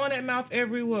can't be throwing that mouth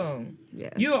everywhere.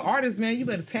 Yeah. You're an artist, man. You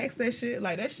better tax that shit.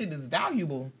 Like that shit is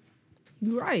valuable.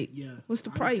 You right. Yeah. What's the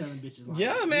price?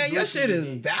 Yeah, man, your shit is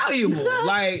valuable.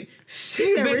 Like,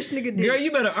 shit, said man, rich nigga dick. girl,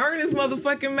 you better earn this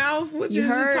motherfucking mouth. What you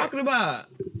heard? talking about?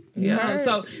 You Yeah.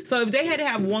 heard? So if they had to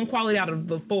have one quality out of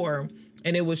the four,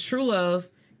 and it was true love,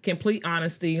 complete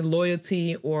honesty,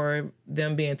 loyalty, or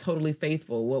them being totally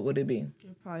faithful, what would it be?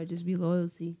 It'll probably just be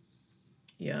loyalty.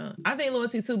 Yeah, I think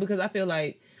loyalty too, because I feel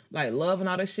like love and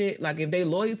all that shit. Like if they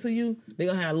loyal to you, they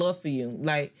gonna have love for you.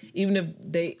 Like even if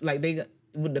they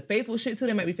with the faithful shit too,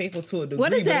 they might be faithful to a degree.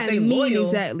 What does but if that they mean loyal,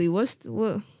 exactly? What?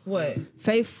 What?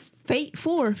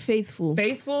 Faithful or faithful?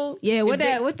 Faithful? Yeah. What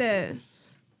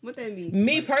If that mean?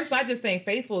 Me personally, I just think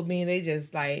faithful mean they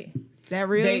just like Is that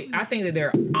real? I think that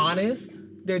they're honest.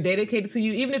 They're dedicated to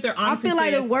you, even if they're I honest. feel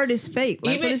like the word is fake.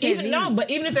 Like, what does that mean? But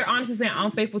even if they're honestly saying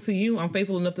I'm faithful to you, I'm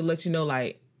faithful enough to let you know,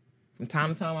 like from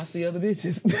time to time I see other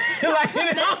bitches. Like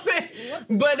you know what I'm saying?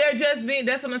 But they're just being.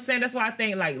 That's what I'm saying. That's why I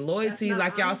think like loyalty,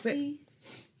 like y'all said.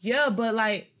 Yeah, but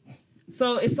like,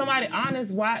 so if somebody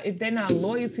honest, why if they're not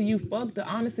loyal to you, fuck the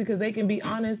honesty, because they can be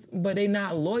honest, but they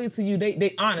not loyal to you.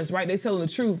 They honest, right? They telling the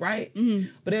truth, right? Mm-hmm.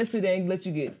 But they still ain't let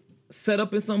you get set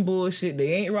up in some bullshit.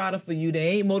 They ain't riding for you. They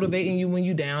ain't motivating you when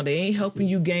you down. They ain't helping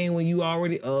you gain when you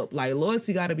already up. Like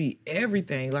loyalty got to be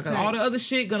everything. Like all the other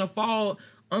shit gonna fall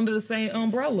under the same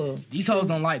umbrella. These hoes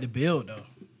don't like to build though.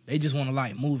 They just want to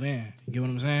like move in. You get what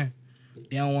I'm saying?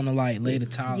 They don't want to like lay the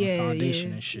tile and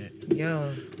foundation and shit.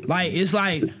 Yeah. Like it's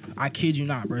like I kid you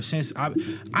not, bro. Since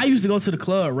I used to go to the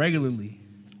club regularly,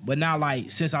 but now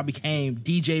like since I became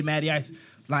DJ Matty Ice,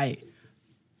 like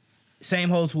same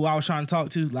hoes who I was trying to talk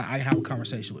to, like I have a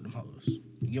conversation with them hoes.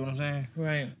 You get what I'm saying?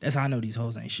 Right. That's how I know these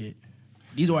hoes ain't shit.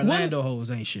 These Orlando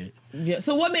hoes ain't shit. Yeah.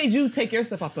 So what made you take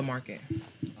yourself off the market?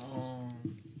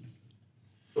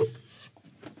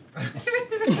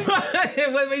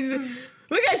 What makes you,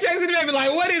 look at Tracy and be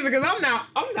like, what is it? Because I'm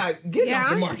not getting off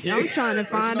the market. I'm trying to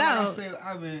find Like I out. said,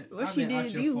 I've been she out did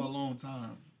here you? for a long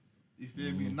time. You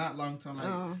feel me? Not long time.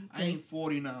 Like I ain't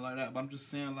 40 nothing like that, but I'm just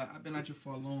saying like I've been out here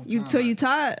for a long time. So you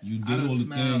tired? You did all the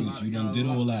things. You done did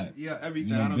all that. Yeah, everything.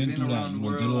 You I done done been through that. around the You done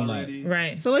world did all that. already.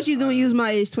 Right. So what you doing? You was my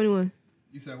age, 21.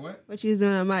 You said what? What you was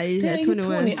doing at my age Damn, at you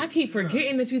 21? 20. I keep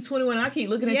forgetting that you're 21. I keep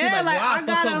looking at Yeah, you like, like, wow, I I fucked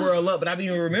got some a- girl up, but I be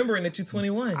remembering that you're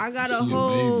 21. I got a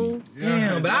whole.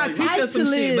 Damn, but I teach Life us some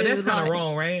to shit, but live, that's kind of like-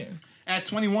 wrong, right? At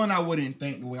 21, I wouldn't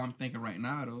think the way I'm thinking right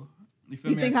now, though. You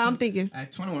feel You me? think At how I'm thinking?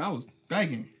 At 21, I was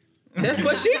thinking. That's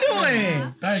what she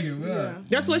doing. Thinking, yeah.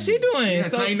 That's what she doing. Yeah,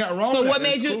 so ain't nothing wrong So with what that.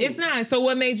 made That's you? cool. It's not. So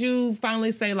what made you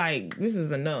finally say like this is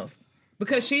enough?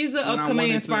 Because she's an When I upcoming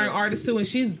wanted inspiring to- artist too, and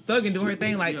she's thugging doing her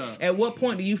thing. Like, at what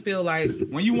point do you feel like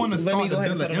When you want to let me start go to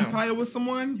ahead and build an settle down? empire with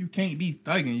someone, you can't be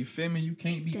thugging. You feel me? You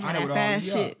can't be out there with all fast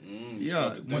yeah. shit.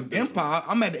 Yeah, when empire,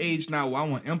 I'm at the age now where I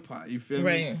want empire. You feel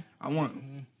Right. me? I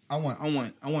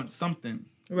want something.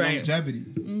 Right. Longevity.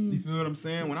 You feel what I'm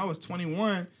saying? When I was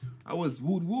 21, I was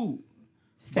woo.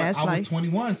 Fast I was life.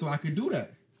 21, so I could do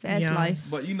that. Fast Yeah. life.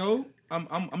 But you know,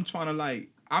 I'm trying to like.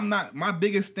 I'm not. My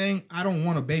biggest thing. I don't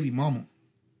want a baby mama.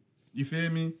 You feel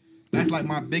me? That's like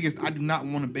my biggest. I do not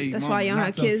want a baby That's mama. why you don't not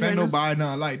have to kids offend right now? nobody,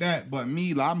 nothing like that. But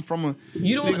me, like, I'm from a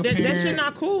You don't- single that shit parent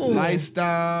not cool.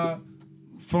 lifestyle.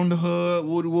 From the hood,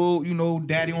 woo, you know,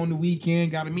 daddy on the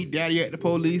weekend, gotta meet daddy at the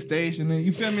police station, and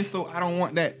you feel me? So I don't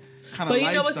want that kind of But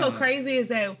lifestyle. you know what's so crazy is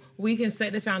that we can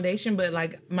set the foundation, but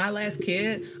like my last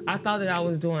kid, I thought that I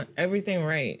was doing everything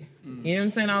right. You know what I'm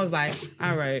saying? I was like,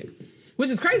 all right. Which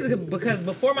is crazy because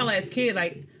before my last kid,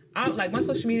 like I like my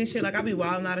social media shit, like I be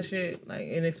wilding out of shit, like,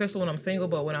 and especially when I'm single,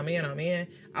 but when I'm in.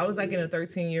 I was like in a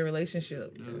 13-year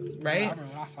relationship, I right? remember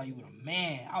when I saw you with a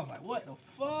man, I was like, what the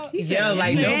fuck? Yeah,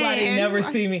 like nobody never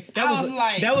see me.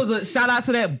 That was a shout out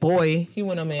to that boy. He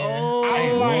went a man. I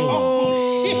was like,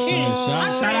 oh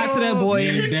shit. Shout out to that boy.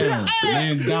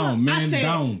 Man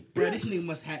down. Bro, this nigga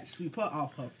must have sweep her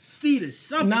off her feet or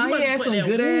something. Nah, You he must had put some that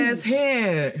good woo. ass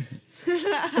head.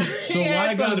 So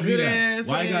why gotta be that?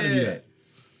 Why gotta be that?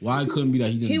 Why couldn't be that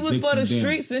he just He was dicked for the you down?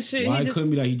 streets and shit. Why He just-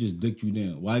 couldn't be that he just dicked you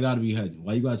down? Why gotta be head?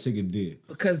 Why you gotta take it there?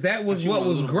 Because that was what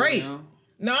was great.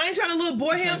 No, I ain't trying to little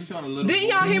boy him. Didn't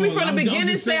y'all hear me from the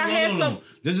beginning say I had some?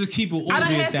 Let's just keep it over I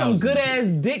done had some 1,000. good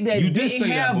ass dick that You did didn't say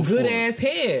that have before. good ass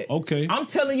head. Okay. I'm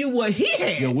telling you what he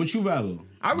had. Yo, what you rather?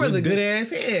 I rather dick? good ass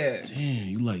head. Damn,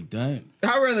 you like that?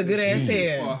 I rather good ass For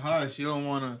head. her, she don't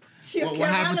wanna. She What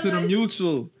can't happened to the elevate.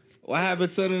 mutual? What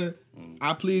happened to the?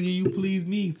 I please you, you please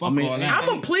me. Fuck I mean, all that.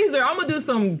 I'm a pleaser. I'm gonna do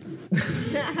some.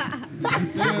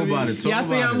 Talk about it. Talk Y'all see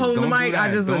about I'm it. holding the Don't do mic? I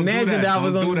that. just Don't do imagined that. I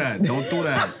was Don't on- do that. Don't do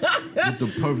that. With the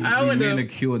I perfectly would do-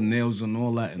 manicured nails and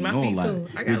all that and My all feet that. too.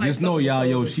 I got, But like, just know, fucking y'all,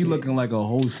 yo, toes she and shit. looking like a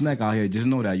whole snack out here. Just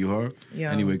know that, you heard? Yo.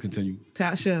 Anyway, continue.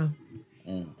 Top shelf.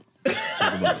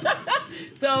 Talk about it.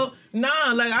 So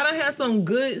nah, like I done had some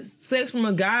good sex from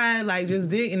a guy, like just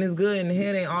dick and it's good and the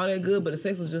head ain't all that good, but the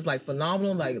sex was just like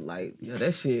phenomenal. Like yeah,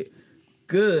 that shit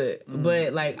good.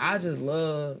 But like I just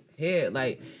love head.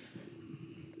 Like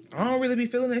I don't really be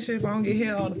feeling that shit if I don't get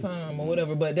head all the time or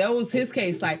whatever. But that was his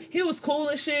case. Like he was cool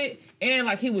and shit, and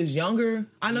like he was younger.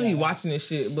 I know he watching this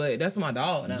shit, but that's my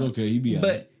dog now. It's okay. He be out.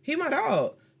 But he my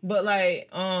dog. But like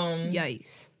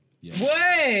Yikes.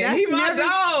 what? He my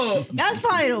dog. That's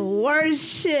probably the worst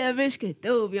shit a bitch could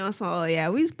do. Be on some, oh yeah,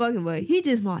 we was fucking, but he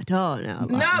just my dog now. Like,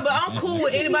 Nah, but I'm cool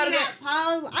with anybody that.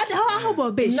 pause. I hope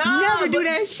a bitch Nah, never do but-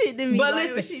 that shit to me. But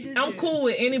like, what she listen, just I'm did. cool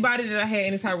with anybody that I had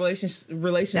any type of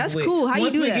relations That's with. cool. How you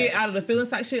Once do we that? get out of the feelings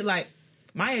type shit, like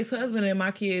my ex-husband and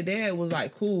my kid dad was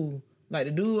like cool. Like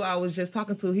the dude I was just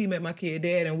talking to, he met my kid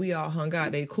dad and we all hung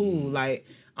out. They cool. Like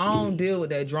I don't deal with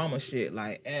that drama shit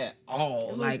like at all.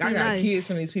 It must Like be I got nice. kids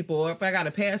from these people, or if I got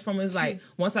a pass from, it's like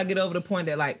once I get over the point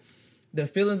that like the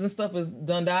feelings and stuff is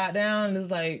done died down, it's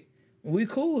like we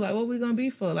cool. Like what we gonna be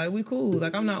for? Like we cool.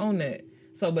 Like I'm not on that.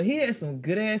 So, but he had some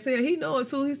good ass hair. He know it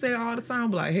too. He say it all the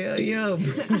time, like hell yeah,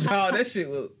 dog. That shit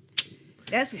was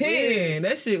That's hitting. weird.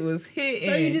 That shit was hitting.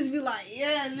 So you just be like,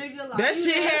 yeah, nigga. Like, that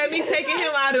shit had me taking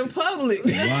him out in public.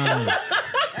 Wow.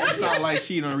 It sound like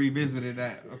she done revisited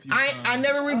that a few times. I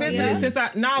never revisited yeah? it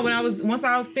since once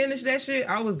I finished that shit,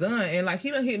 I was done. And like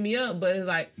he done hit me up, but it's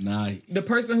like Nah. the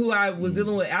person who I was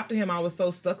dealing with after him, I was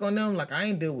so stuck on them. Like I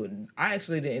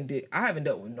haven't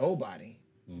dealt with nobody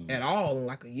at all in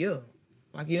like a year.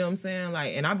 Like you know what I'm saying?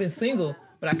 Like, and I've been single,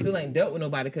 but I still ain't dealt with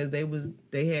nobody because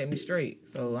they had me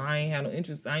straight. So I ain't had no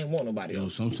interest. I ain't want nobody Yo,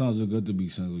 else. sometimes it's good to be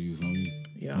single, you feel me?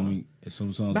 Yeah. Feel me? And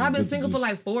sometimes But I've been it's good to single for just-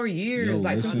 like 4 years, Yo,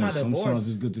 like listen, since my divorce. sometimes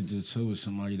it's good to just chill with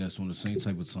somebody that's on the same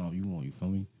type of time you want, you feel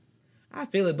me? I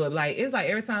feel it, but like it's like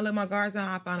every time I let my guards down,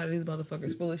 I find out these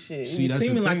motherfuckers full of shit. See, It that's the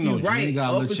seeming thing, like you though. right You ain't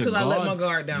gotta up let your until I let my guard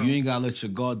guard down. You ain't gotta let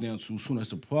your guard down too soon. That's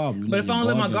the problem. But if I don't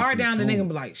let my guard down, the nigga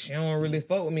be like, she don't really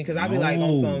fuck with me because I be like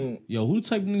on some. Yo, who the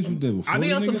type of niggas you deal with? I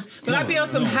be on some, niggas? but I be on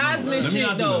some Heisman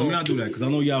shit though. Let me not do that because I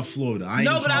know y'all Florida. I ain't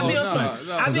No, but I be on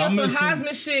some, I be on some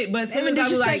Heisman shit. But as soon as I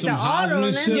be like, some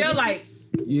Heisman shit. yeah, like.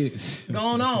 Yeah.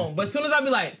 Going on, but as soon as I be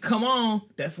like, "Come on,"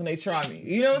 that's when they try me.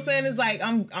 You know what I'm saying? It's like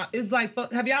it's like,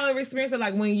 have y'all ever experienced it?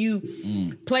 Like when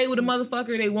you play with a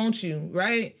motherfucker, they want you,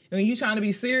 right? And when you trying to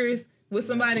be serious with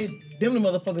somebody, them the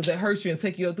motherfuckers that hurt you and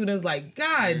take you up through. That's like,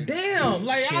 God damn,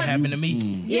 like Shit happened to me.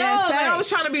 Yeah, like I was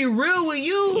trying to be real with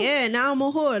you. Yeah, now I'm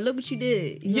a whore. Look what you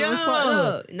did. You know, Yo, fucked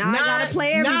up. Now I gotta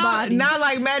play everybody. Not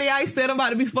like Matty Ice said, I'm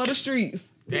about to be for the streets.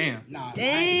 Damn.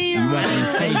 Damn.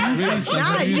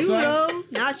 Not you though.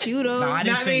 Not you though. No, I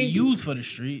didn't say used for the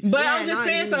streets. But I'm just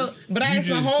saying so. But I asked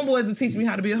my homeboys to teach me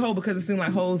how to be a hoe because it seemed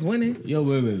like hoes winning. Yo,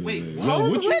 wait.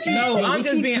 Hoes winning? No, I'm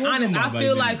just being honest. I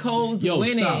feel like hoes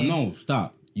winning. Stop. No,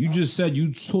 stop. You just said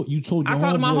you told your I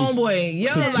talked to my homeboy. Yo,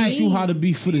 to like, teach you how to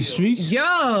be for the streets.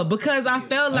 Yo, because I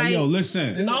felt like yo,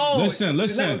 listen. No, listen.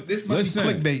 This must be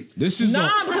clickbait. This is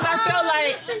because I felt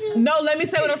like no. Let me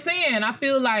say what I'm saying. I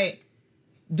feel like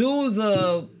dudes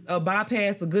a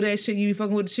bypass a good ass shit. You be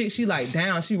fucking with the chick. She like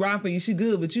down. She riding for you. She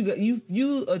good, but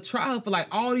you try her for like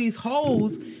all these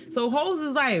hoes. So hoes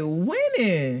is like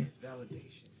winning.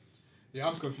 Yeah,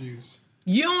 I'm confused.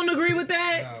 You don't agree with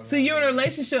that? No, See, you're in a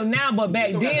relationship now, but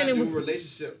back then it was.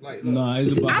 Relationship, like, nah,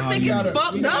 it's about I think it's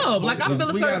fucked up. Like I feel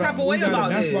a certain type of way about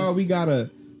that's this. why we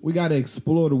gotta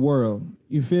explore the world.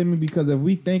 You feel me? Because if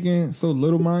we thinking so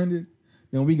little minded,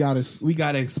 then we gotta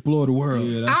explore the world.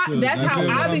 Yeah, that's how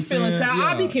I be feeling.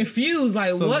 I be confused.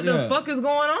 Like, So, what the fuck is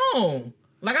going on?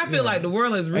 Like, I feel like the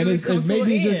world is really. And it's come to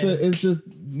maybe an end.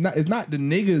 it's not the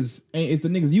niggas. It's the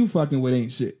niggas you fucking with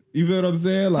ain't shit. You feel what I'm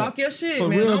saying? Like, Talk your shit, for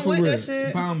man. real, I'm for with real. that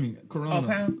shit. Pound me, Corona, Oh,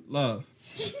 pound. love.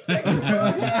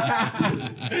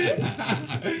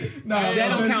 That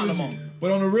don't count no more.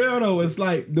 But on the real though, it's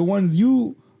like the ones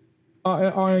you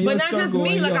are in your But not just circle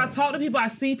me. and Like your- I talk to people, I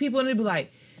see people, and they be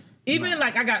like, even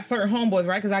like I got certain homeboys,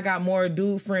 right? Because I got more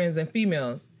dude friends than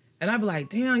females, and I be like,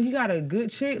 damn, you got a good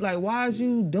chick. Like, why is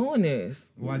you doing this?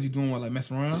 Why is you doing what, like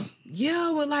messing around?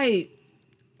 Yeah, with like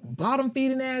bottom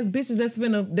feeding ass bitches that's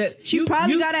been that She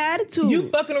probably got an attitude. You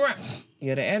fucking around.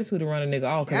 Yeah, the attitude to run a nigga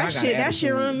off. That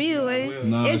shit run me away.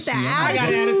 Nah, it's the see, I got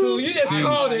attitude. attitude. You just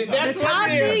called it. That's The what top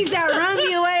it is. things that run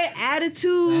me away,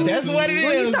 attitude. That's what it When you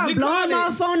is. start You blowing called my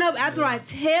it. phone up after I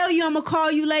tell you I'm gonna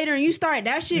call you later, and you start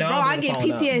that shit, No, bro, I'm I putting get the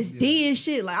phone up. PTSD and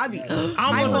shit. Like I be, I'm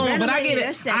on the phone, but I get it.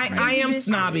 That's that I am crazy bitch.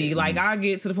 snobby. Like I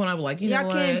get to the point I be like, you know Y'all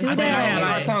what? can't do I that. think A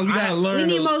lot of times we gotta learn. We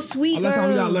need to- more sweet A lot of times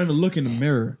we gotta girls. learn to look in the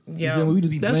mirror. You Yeah, feel me? We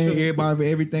just be that's blaming true. everybody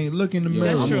for everything. Look in the mirror.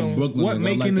 That's I'm true. in Brooklyn. What like,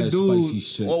 making I like the that dude? spicy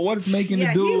shit. Well, what's making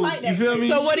Yeah, the he dude? like that you feel me?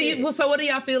 So what do you? So what do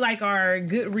y'all feel like are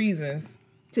good reasons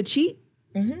To cheat?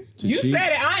 To You cheat?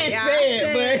 said it. I ain't Yeah, I said,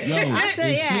 said- but Yo, I said,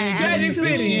 if yeah, she ain't Magic giving me-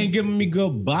 if City. she ain't giving me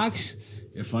good box,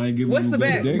 if I ain't giving what's you the good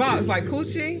back dick, box? Like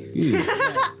coochie? yeah,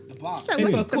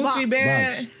 If a coochie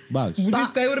bad, box, would you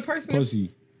stay with a person?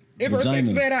 pussy, If her sex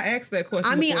vagina. bad, I asked that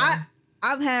question. I mean, before.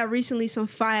 I've had recently some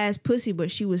fire ass pussy, but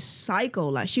she was psycho.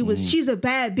 Like she's a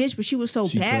bad bitch, but she was so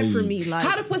She bad for crazy. me. Like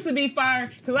How the pussy be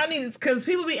fire? Because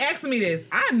people be asking me this.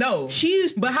 I know.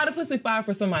 But how the pussy fire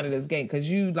for somebody that's gay? Because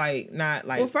you like not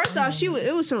like. well, first off,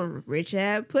 it was some rich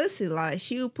ass pussy. Like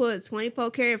she would put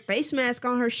 24 karat face mask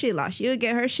on her shit. Like she would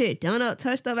get her shit done up,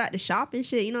 touched up at the shop and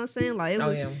shit. You know what I'm saying? Like it Oh,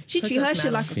 was. yeah. She treat her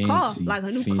shit like a car, like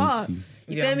a new car.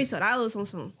 You Yeah. feel me? So that was on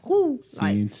some whoo.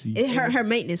 Like Fancy. her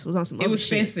maintenance was on some. It other was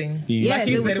shit. fencing. Yes, Like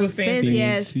you it was said, it some was fancy. fancy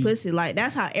ass Fancy. pussy. Like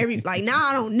that's how like now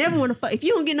I don't never want to fuck. If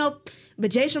you don't get no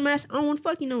vajacial mask, I don't want to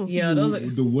fuck you no more. Yeah, those are.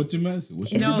 The what your mess?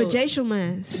 What's your It's No. a vajacial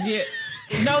mask. Yeah.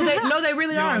 No, they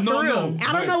really are. no, for real. no.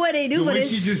 I don't know what they do, The but way it's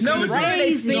she just No, said it's it. really they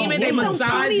crazy. steam it, they It's some massage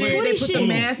 2020 it, they put the shit.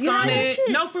 mask You know on that it. shit?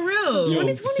 No, for real. Yo,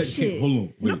 2020 say- shit. Hold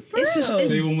on, wait. It's just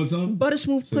Say it one more time. butter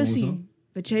smooth Say it one more pussy. time.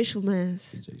 Vajacial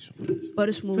mask.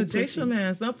 Butter smooth Vajacial pussy.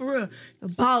 mask, not for real. A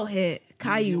bald head.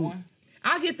 Caillou.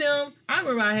 I get them. I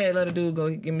remember I had let a dude go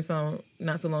give me some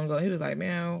not too long ago. He was like,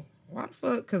 man, why the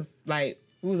fuck? Because, like,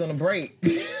 we was on a break.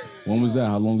 When was that?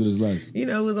 How long did this last? You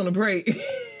know, we was on a break.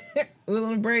 We was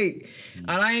on a break.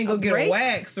 And I ain't go get break? a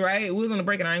wax, right? We was on a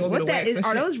break and I ain't go What get a that wax. is? and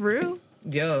Are shit. those real?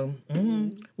 Yo.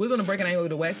 We was on a break and I ain't go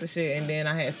get a wax and shit. And then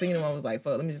I had seen him. I was like,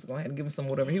 fuck, let me just go ahead and give him some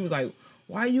whatever. He was like,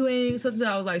 why you ain't such and such?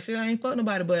 I was like, shit, I ain't fuck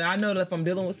nobody. But I know that if I'm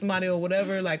dealing with somebody or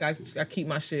whatever, like, I keep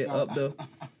my shit up the...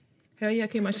 Hell yeah, I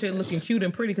keep my shit looking cute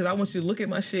and pretty because I want you to look at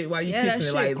my shit while you Yeah, that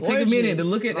kissing it. shit Like, take a minute to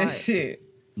gorgeous. look at that Like- shit.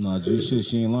 Nah, G shit,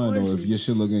 she ain't lying though. If your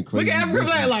shit looking crazy, Look at Africa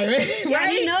Black, like, right?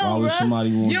 Yeah, you know, why would bruh.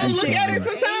 somebody want? You don't do look at it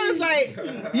something sometimes.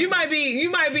 Like you might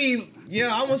be.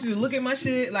 Yeah, I want you to look at my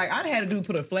shit. Like I'd had a dude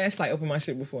put a flashlight over my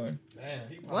shit before. Damn,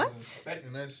 he probably What? was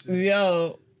expecting that shit.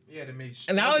 Yo. He had to make sure.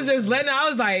 And I was just letting. I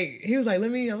was like, he was like, let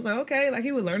me. I was like, okay. Like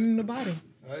he was learning the body.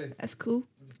 Hey, That's cool.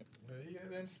 he had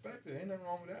to inspect it. Ain't nothing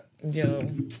wrong with that. Yo.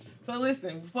 So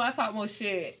listen, before I talk more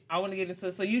shit, I want to get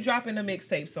into. So you dropping the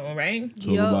mixtape soon, right?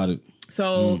 Talk about it.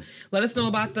 So let us know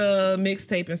about the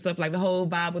mixtape and stuff, like the whole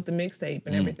vibe with the mixtape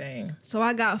and everything. So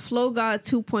I got Flow God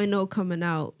 2.0 coming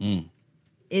out.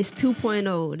 It's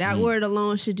 2.0. That word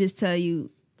alone should just tell you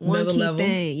one Another key level.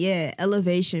 thing. Yeah,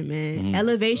 elevation, man.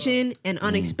 Elevation and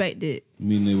unexpected.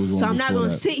 Me they was So on I'm not before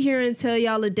gonna that. sit here and tell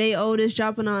y'all a day, oh, this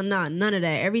dropping on. Nah, none of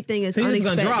that. Everything is So you just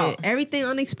gonna unexpected. drop? Everything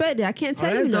unexpected. I can't tell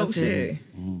Oh, you that's dope nothing. shit.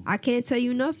 I can't tell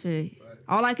you nothing.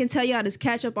 All I can tell y'all is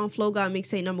catch up on Flow God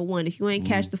mixtape number 1. If you ain't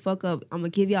catch the fuck up, I'm gonna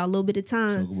give y'all a little bit of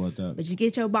time. Talk about that. But you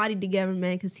get your body together,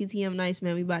 man, because TTM Nice,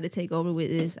 man, we about to take over with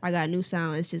this. I got new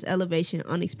sound. It's just elevation,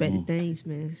 unexpected things,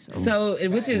 man. So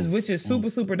which is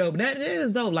super dope. That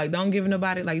is dope. Like don't give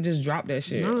nobody like just drop that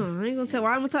shit. No, I ain't gonna tell.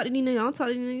 Why I'm gonna talk to these niggas? I don't talk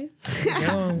to these niggas.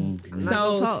 Yo. I'm not gonna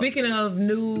So talk. speaking of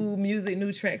new music,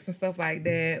 new tracks and stuff like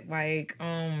that, like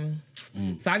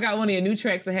so I got one of your new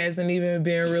tracks that hasn't even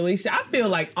been released. I feel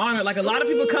like honored. Like a lot of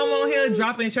people come on here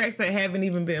dropping tracks that haven't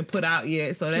even been put out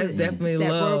yet. So that's definitely It's that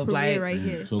world love. premiere Like right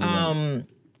here.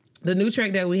 the new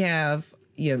track that we have,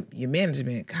 your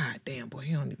management, god damn boy,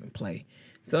 he don't even play.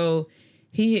 So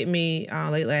he hit me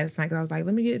late last night because I was like,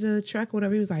 let me get the track or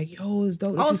whatever. He was like, yo, it's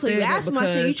dope. that Oh, you so said you that asked my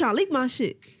shit. You because- trying to leak my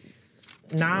shit?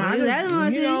 Nah, You that's my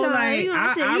shit. You trying to leak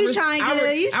my shit. You trying to get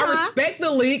it? You I trying? respect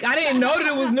the leak. I didn't know that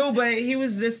it was new, but he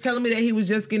was just telling me that he was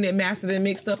just getting it mastered and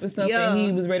mixed up and stuff, Yeah. and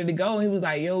he was ready to go. And he was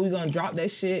like, "Yo, we gonna drop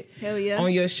that shit Hell yeah.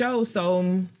 on your show."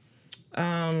 So,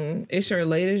 it's your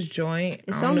latest joint.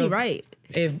 It's I don't only know right.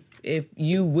 if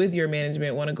you with your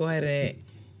management want to go ahead and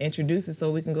introduce it,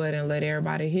 so we can go ahead and let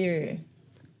everybody hear it.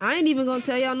 I ain't even gonna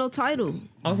tell y'all no title.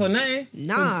 Also, nothing.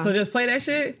 Nah. So just play that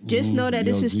shit. Just know that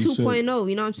this Yo, is G 2.0.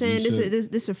 You know what I'm saying? G This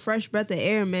is a fresh breath of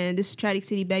air, man. This is Tragic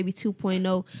City Baby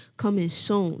 2.0 coming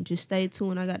soon. Just stay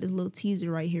tuned. I got this little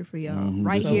teaser right here for y'all.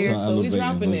 Right This is here. how So we elevating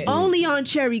dropping was it. doing. Only on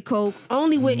Cherry Coke.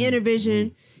 Only with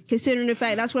Intervision. Considering the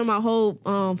fact that's where my whole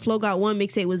Flow Got One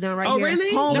mixtape was done right Oh, here.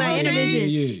 really? Home No, at yeah, Intervision.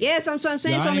 yeah. Yes, I'm saying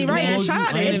Yeah, it's I only ain't right. gonna hold you. Shout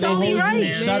out I ain't It's gonna only hold you. right,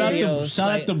 man. Shout out Yo, to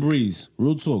shout out to Breeze.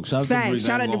 Real talk. Shout out to Fact. Breeze.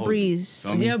 Shout I out ain't to gonna hold you. Breeze.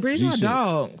 Yeah, Breeze G my shit.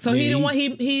 dog. So Yeah, he the one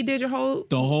he did your whole.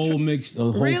 The whole mix, the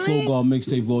whole Really? Flow God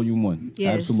mixtape volume 1.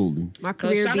 Yes. Absolutely. My So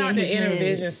career shout out being to his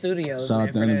Intervision hands. Studios. Shout man,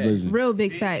 out to for that. Intervision. Real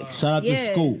big facts. Shout out to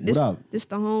Scoop. What up? This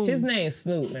the home. His name's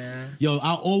Snoop, man. Yo,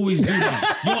 I always do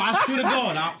that. Yo, I swear to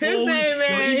God, I His always. name,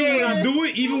 man, yo, even yeah. when I do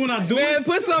it, Man,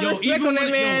 put some respect on that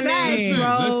man's name,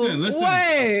 bro. Listen.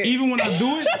 What? Even when I do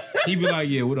it, he be like,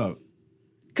 yeah, what up?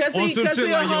 Cause Or he some shit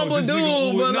a like, yo, humble this dude, nigga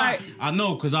always, but nah, like, I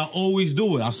know, cause I always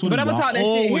do it. I swear But to I'ma God, talk that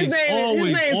shit. His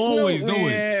name always Snoop, do man.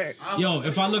 it. Yo,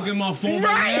 if I look at my phone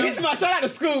right? right He's my shout out to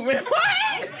Scoop, man.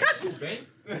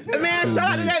 What? Man, shout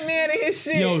out to that man and his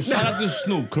shit. now, yo, shout out to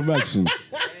Snoop. Correction,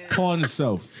 pardon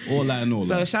himself. All that and all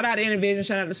So that. shout out to Intervision,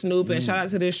 shout out to Snoop, and shout out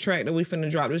to this track that we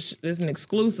finna drop. This is an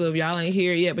exclusive. Y'all ain't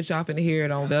hear it yet, but y'all finna hear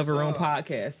it on Velvet Room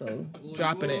Podcast. So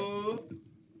dropping it.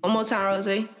 One more time, Rose.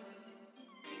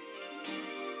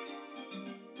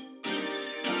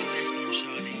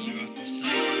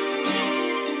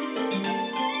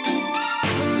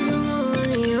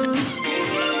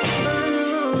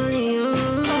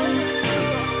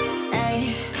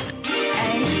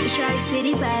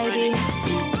 City, baby.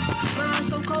 My heart's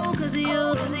so cold cause of you.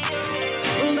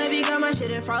 Oh, baby girl, my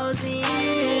shit is frozen.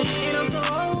 And I'm so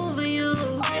over you.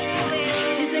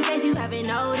 Just in case you haven't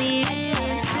noticed.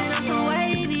 And I'm so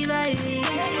wavy, baby.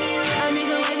 A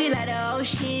nigga wavy like the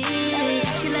ocean.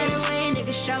 She let it way,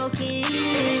 nigga stroking.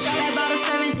 That bottle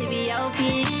service, it be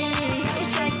open.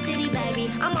 It's Track City,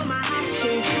 baby. I'm on my hot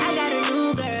shit. I got a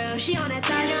new girl, she on that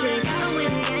thot shit. I'm with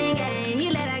a gang, he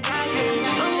let that guy get.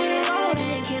 I'm with a road,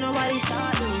 and can't nobody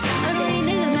stop this. I know these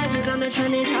niggas mad cause I'm the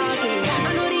trending topic.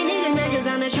 I know these niggas mad cause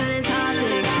I'm the trending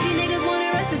topic. These niggas want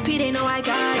a recipe, they know I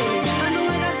got it. I know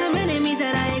I got some enemies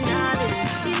that I acknowledge.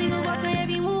 These niggas walk for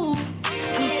every move.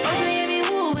 Walk for every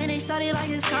move, and they started like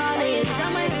it's college.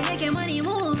 I'm out here making money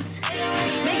moves.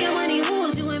 Making money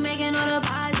moves, you ain't making all the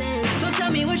positives. So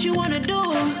tell me what you wanna do.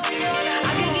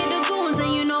 I can get the goons,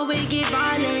 and you know we get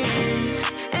violent.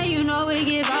 And you know we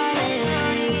get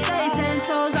violent. Stay 10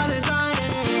 toes, I've been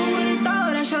grinding. Who would've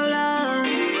thought that your love?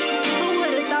 Who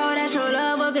would've thought that your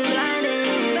love would been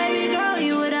blinding? Baby girl,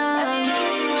 you would have.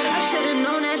 I should've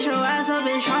known that your ass up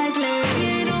been trifling. You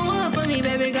ain't the one for me,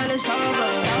 baby girl, it's over.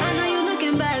 I know you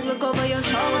looking back. over your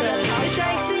shoulder. It's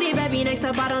Drake City, baby, next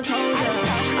up I done told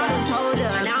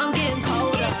her. Now I'm getting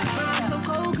colder. I'm so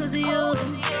cold cause of you.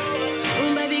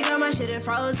 Baby girl, my shit is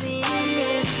frozen.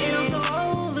 And I'm so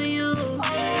over you.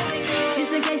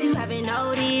 Just in case you haven't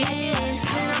noticed.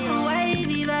 And I'm so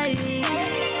wavy, baby.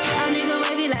 I nigga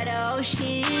wavy like the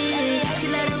ocean. She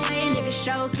let her way, nigga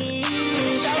stroking.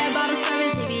 That bottle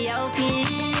service, it be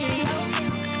open.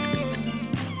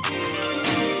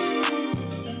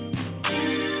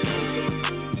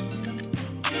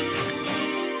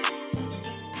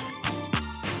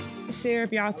 Share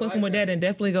if y'all fucking with that and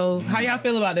definitely go. How y'all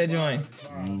feel about that joint?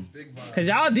 Cause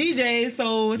y'all DJs,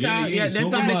 so what y'all? Yeah, that's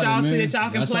something that y'all see that y'all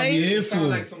can play. It sound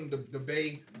like some the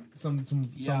Bay, some.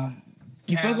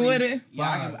 You fucking with it?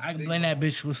 Yeah, I can blend that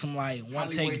bitch with some like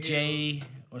One Take J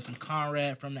or some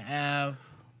Conrad from the Ave.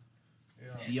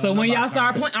 So when y'all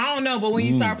start playing, I don't know, but when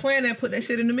you start playing that, put that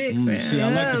shit in the mix, man. See,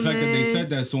 I like the fact that they said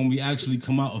that. So when we actually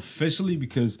come out officially,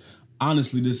 because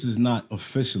honestly, this is not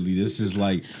officially. This is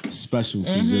like special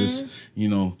for just,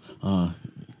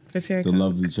 the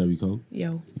lovely Cherry Coke.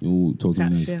 Yo. You talk to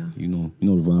me. You know the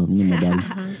vibe. You know my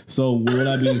body. So with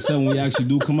that being said, when we actually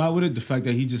do come out with it, the fact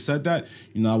that he just said that,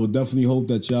 I would definitely hope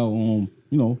that y'all,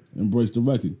 embrace the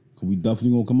record. Cause we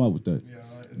definitely gonna come out with that.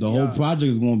 The whole project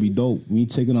is gonna be dope. We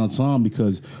taking our time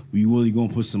because we really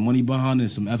gonna put some money behind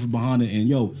it, some effort behind it. And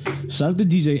shout out to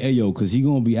DJ Ayo, cause he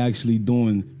gonna be actually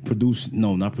not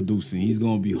producing. He's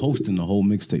gonna be hosting the whole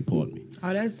mixtape part.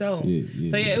 Oh, that's dope.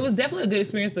 Yeah. So it was definitely a good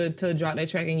experience to drop that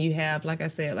track, and you have, like I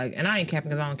said, and I ain't capping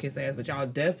because I don't kiss ass, but y'all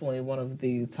definitely one of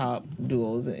the top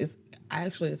duos. It's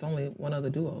only one other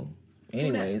duo,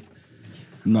 anyways.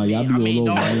 No, y'all be all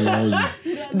over.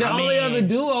 The only other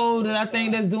duo that I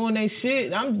think that's doing their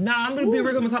shit, I'm gonna be real,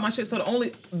 I'm gonna talk my shit. So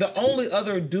the only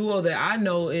other duo that I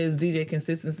know is DJ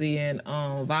Consistency and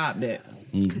Vibe That.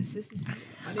 Consistency.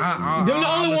 They're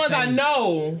the only ones I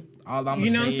know. All I'm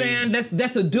you know what I'm saying?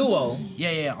 That's a duo.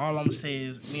 Yeah. All I'm gonna say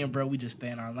is me and bro, we just stay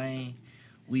in our lane.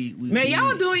 Man,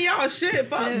 y'all doing y'all shit.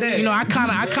 Fuck that.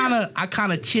 I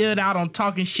kind of chilled out on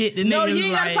talking shit. The no, niggas you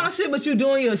ain't gotta talk shit, but you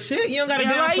doing your shit. You don't gotta do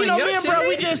like, your me and shit.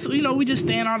 bro, we just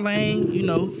stay in our lane. We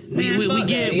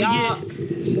get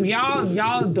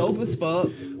y'all dope as fuck.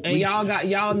 And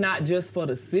y'all not just for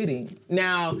the city.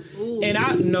 Now, and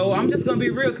I'm just gonna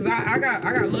be real, cause I got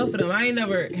love for them. I ain't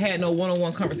never had no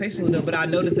one-on-one conversation with them, but I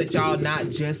noticed that y'all not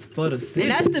just for the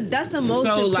city. And that's the most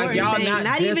important like y'all thing. not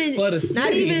just even for the city.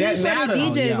 Not even that for matters.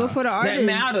 the DJs, but for the artists. That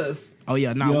matters. Oh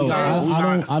yeah,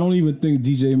 I don't even think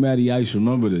DJ Matty Ice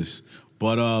remember this.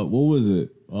 But what was it?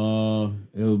 It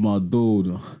was my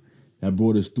dude that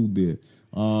brought us through there.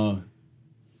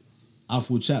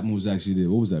 Afro Chapman was actually there.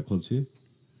 What was that, Club Tier?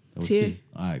 Tier.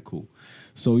 All right, cool.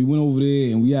 So we went over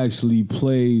there and we actually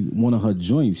played one of her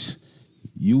joints.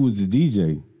 You was the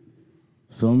DJ.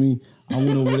 Feel me? I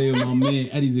went over there with my man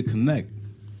Eddie to Connect.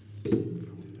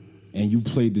 And you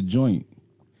played the joint.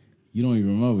 You don't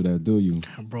even remember that, do you?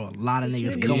 Bro, a lot of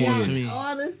niggas come on to me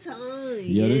all the time.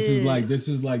 Yeah, this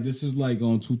is like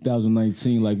on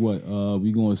 2019. Like what?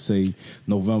 We gonna say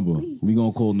November. We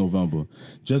gonna call it November.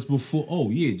 Just before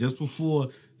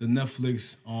the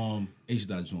Netflix H.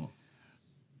 Dot joint.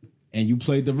 And you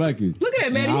played the record. Look at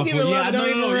that, man. He giving love.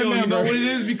 You know what it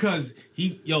is? Because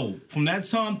from that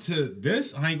time to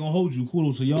this, I ain't gonna hold you.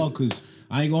 Kudos to y'all, because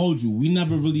I ain't gonna hold you. We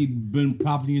never really been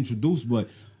properly introduced, but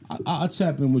I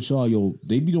tap in with y'all,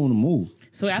 they be doing the move.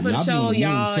 So after the show,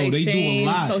 y'all exchange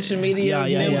social media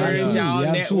members, y'all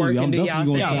networking. I'm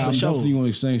definitely gonna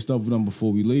exchange stuff with them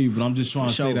before we leave. But I'm just trying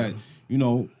to say that,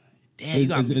 Damn, you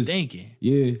got me thinking.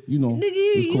 Yeah, Nigga,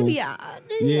 it's cool. you be out. I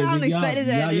don't expect it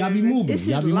that. Y'all be moving. This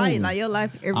is light, like your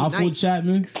life every night. Afro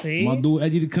Chapman, my dude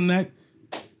Eddie to Connect,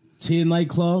 Tier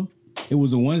Nightclub. It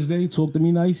was a Wednesday. Talk to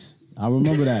me nice. I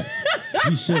remember that.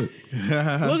 Shit.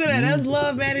 Look at that. That's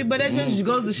love, man. But that just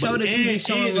goes to show that you be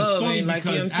showing love. Funny like,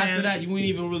 because you know what I'm after saying? that, you ain't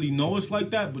even really know us like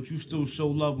that, but you still show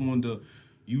love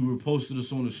you reposted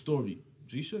us on the story.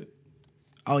 G-shit.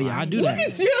 Oh, yeah, I do that. Look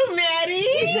at you, Maddie.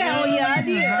 He said, oh, yeah, I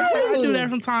do. I do that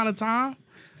from time to time.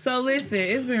 So, listen,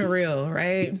 it's been real,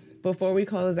 right? Before we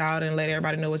close out and let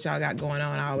everybody know what y'all got going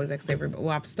on, I always ask everybody.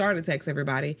 Well, I've started to ask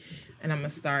everybody, and I'm going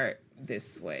to start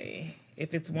this way.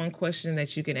 If it's one question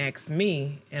that you can ask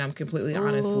me, and I'm completely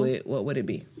honest with, what would it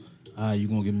be? You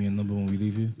gonna give me a number when we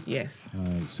leave here? Yes. All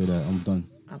right, so that I'm done.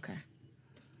 Okay.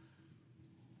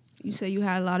 You say you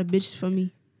had a lot of bitches for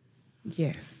me.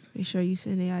 Yes. Make sure you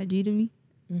send the ID to me.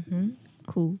 Mm-hmm.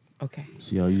 Cool. Okay.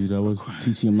 See how easy that was?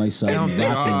 TCM nice side. I'm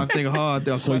thinking hard.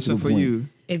 There's a question for you.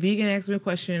 If you can ask me a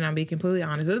question and I'll be completely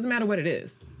honest, it doesn't matter what it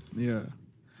is. Yeah.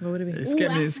 What would it be?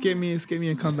 Skip me,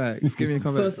 and come back. Skip me and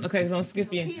come back. So I'm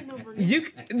skipping. You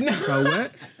no.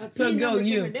 What? So go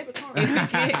you.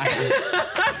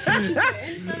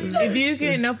 If you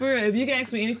can, no, for real, if you can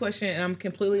ask me any question and I'm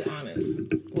completely honest,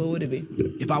 what would it be?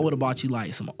 If I would have bought you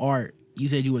like some art, you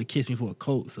said you would have kissed me for a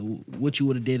coat. So what you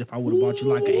would have did if I would have bought you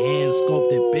like a hand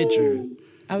sculpted picture?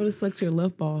 I would have sucked your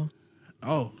love ball.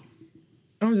 Oh.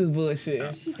 I'm just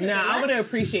bullshitting. Nah, I would have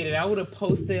appreciated it. I would have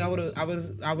posted. I would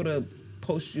have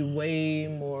posted you way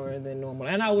more than normal,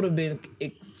 and I would have been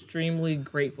extremely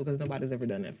grateful because nobody's ever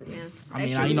done that for me. Yes. I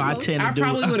mean, I tend to do. I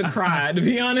probably would have cried, to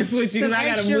be honest with you, because I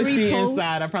got a mushy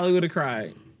inside. I probably would have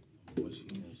cried.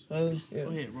 So, yeah. Go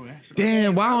ahead, bro.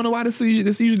 Damn, well, I don't know why this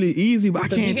is usually easy, but I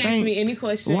So can't you can think. ask me any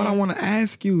question. What I want to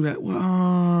ask you that.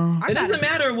 It doesn't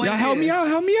matter what. Y'all help me out.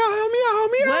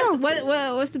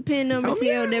 What's the PIN number to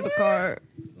your debit card?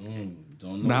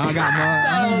 Don't know. Nah, I got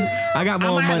more. I got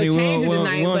more money. We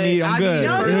don't need. I'm good.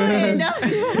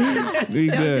 We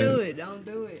good. Don't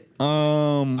do it.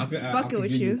 I could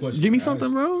with give you. a question Give me to something,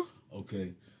 ask. bro.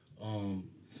 Okay.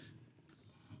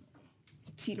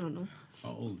 She don't know. How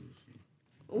old is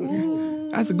Ooh.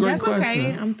 That's a great That's question.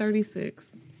 okay. I'm 36.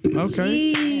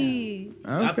 Okay. Gee.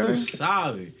 Okay.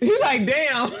 Sorry. He like,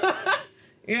 damn.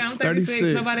 Yeah, I'm 36.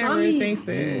 36. Nobody ever Mommy. thinks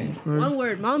that. One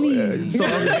word, mommy. Mommy.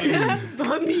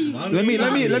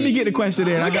 Let me get the question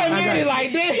in. I got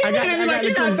like that.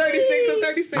 You're not 36. I'm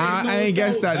 36. I ain't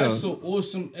guessed that That's though. an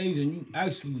awesome age, and you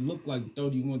actually look like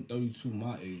 31, 32,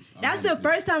 my age. That's the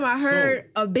first time I heard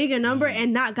a bigger number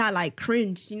and not got like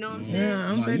cringe. You know what I'm saying? Yeah,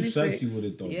 I'm Nah, you 36. sexy with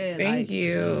it though. Yeah, Thank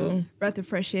you. breath of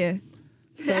fresh air.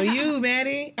 So you,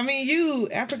 Maddie, you,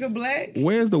 Africa Black.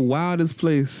 Where's the wildest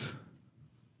place?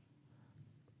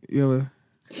 You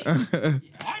Yo, she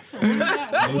been on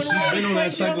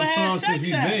that cycle time since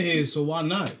we been here, so why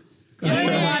not?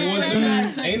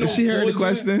 Ain't no She heard the pausing,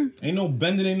 question. Ain't no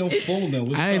bending, ain't no folding.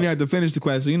 What's I ain't up? even have to finish the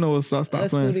question. You know what's up? Stop A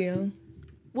playing. studio.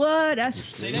 What? That's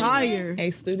fire.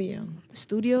 A studio.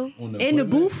 Studio? On In the equipment?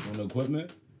 booth? On the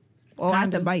equipment? Or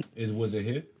at the bike? Was it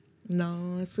here?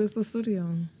 No, it's just a studio.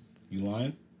 You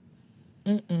lying?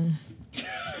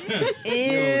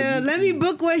 Yeah, let me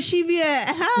book where she be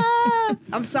at.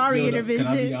 I'm sorry, Yo, intervention.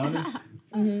 Can I be honest?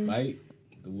 Right?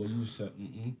 The way you said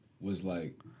was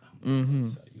like, I'm not gonna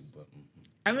tell you, but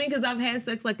I mean, because I've had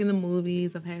sex like in the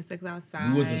movies. I've had sex outside.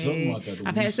 You wasn't talking about that, though.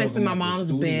 I've You had was sex talking in my about the mom's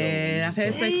studio. bed. I've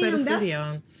had sex at Damn, the that's-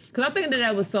 studio. Because I think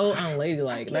that was so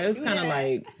unladylike. Like, it was kind of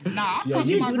like... Nah, I Yeah, fuck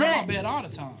you in my do grandma that. bed all the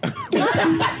time.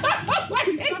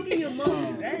 Fucking your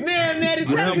mom's bed. Man, Maddie,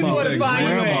 tell me Grandma where to said find you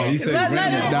grandma. at. He said Let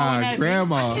grandma. it- Nah,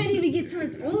 grandma. Can't even get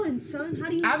turned on, son. How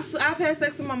do you? I've had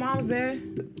sex in my mom's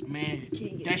bed. Man,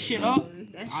 that shit up.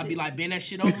 I'll be like, bend that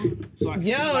shit over. So I can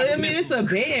Yo, sleep like I mean, missile.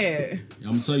 it's a bed. I'm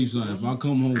gonna tell you something. If I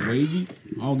come home wavy,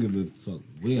 I don't give a fuck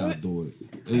where I do it.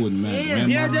 It wouldn't matter. Yeah,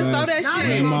 Grandma just bad, throw that shit.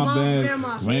 Grandma Mom, bad.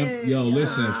 grandma bad. Yo,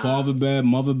 listen. Father bad,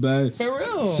 mother bad, For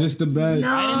real. sister bad. No.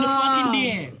 Right in the fucking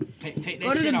den. Take that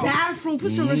Go to shit the off. bathroom.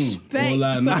 Put some All respect.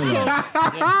 that, no, Go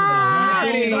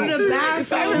to the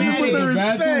bathroom. You in the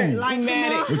bathroom? Like, come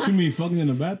on. What you mean, fucking in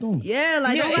the bathroom? Yeah,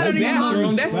 like Yeah, don't in let the her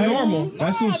bathroom. That's Right? normal.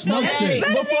 That's some smart Hey, shit.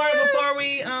 before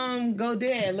we go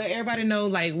dead, let everybody know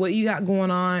like what you got going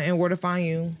on and where to find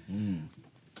you.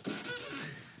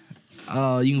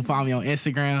 You can find me on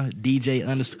Instagram,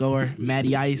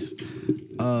 DJ_Matty Ice.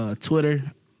 Twitter,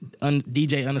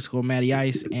 DJ_Matty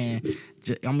Ice. And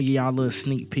I'm gonna give y'all a little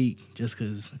sneak peek just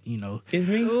cause, you know. It's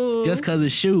me. Just cause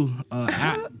it's Shoe.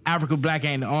 Africa Black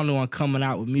ain't the only one coming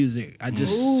out with music. I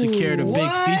just secured a big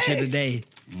What? feature today.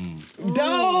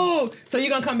 Dope. So you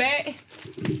gonna come back?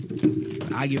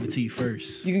 I'll give it to you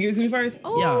first. You can give it to me first?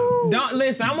 Yeah. Don't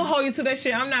listen, I'm gonna hold you to that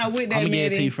shit. I'm not with that. I'm gonna give it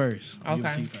to Maddie. you first.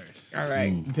 Okay. All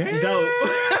right. Dope.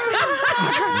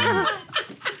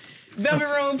 Velvet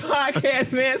Room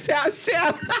Podcast, man. Shout.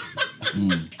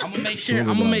 I'm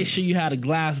gonna make sure you had a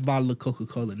glass bottle of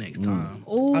Coca-Cola next time.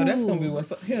 Oh, that's gonna be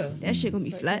what's up here. That shit gonna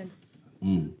be flat.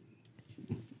 Man,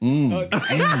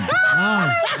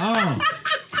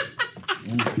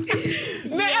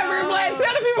 Everett Black,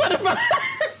 tell the people to find.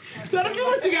 Tell the people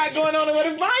what you got going on and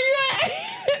where to find you at.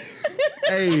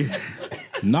 Hey,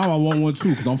 Now I want one too,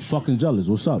 because I'm fucking jealous.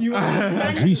 What's up? You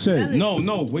want G said,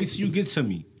 no, wait till you get to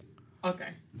me. Okay.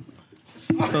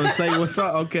 so say what's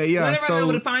up? Okay, yeah. Let everybody know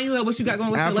where So to find you at. What you got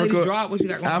going? What's your latest drop? What you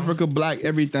got going? Africa Black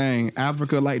everything.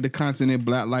 Africa like the continent,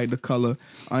 Black like the color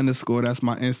 _ That's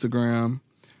my Instagram.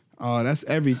 That's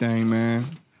everything, man.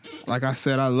 Like I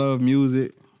said, I love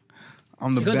music.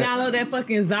 I'm the Go best. download that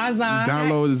fucking Zaza.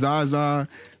 Download Zaza.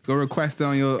 Go request it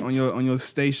on your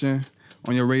station,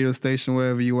 on your radio station,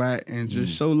 wherever you at, and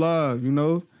just show love. You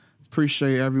know,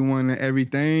 appreciate everyone and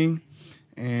everything.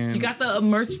 And You got the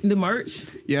merch. The merch.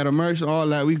 yeah, the merch, all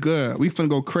that, we good. We finna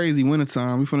go crazy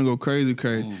wintertime. We finna go crazy.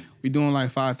 We doing like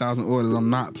 5,000 orders.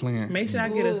 I'm not playing. Make sure I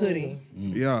get a hoodie.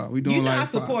 Yeah, we doing You know like I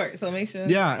support, so make sure.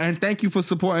 Yeah, and thank you for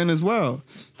supporting as well.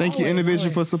 Thank you,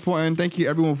 Individual, for supporting. Thank you,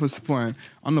 everyone, for supporting.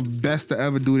 I'm the best to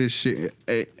ever do this shit,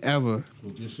 ever.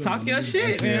 Talk your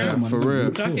shit, man. Yeah, for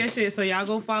real. Talk your shit. So y'all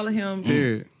go follow him.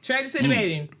 Period. Tragic City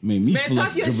Baby. Man,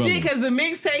 Talk your shit because the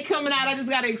mixtape coming out. I just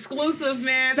got an exclusive,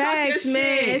 man. Facts, Talk your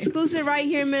man. shit. Exclusive right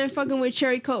here, man. Fucking with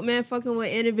Cherry Coke, man. Fucking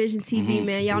with Intervision TV,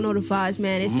 man. Y'all know the vibes,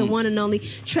 man. It's the one and only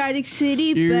Tragic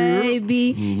City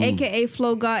Baby, aka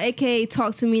Flow God, aka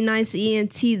Talk to Me Nice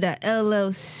ENT, the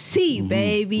LLC,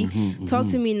 baby. Talk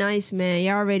to me nice, man.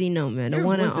 Y'all already know, man. The Your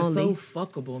one and voice is only. so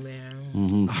fuckable,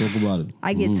 man. Talk about it.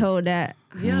 I get told that.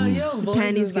 Yo, voice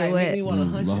panties is get like, wet. make me wanna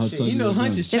hunch Let her your shit. tell You you know, again.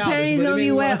 hunch is The childish. panties but it gonna made be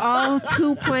me wet wanna- all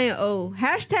 2.0.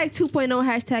 Hashtag 2.0,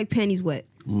 hashtag panties wet.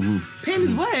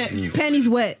 Panties wet. Panties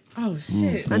wet. Oh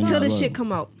shit. Until the shit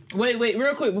come out. Wait,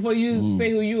 real quick before you say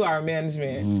who you are,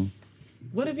 management.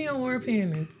 What if you don't wear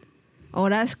panties? Oh,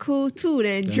 that's cool too.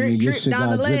 Then That drip mean your drip shit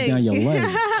down the gotta drip leg. down your leg.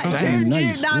 drip Damn, nice.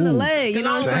 drip down the Ooh. leg. You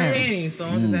know what I'm saying? Panties, so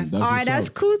I'm just asking. All right, that's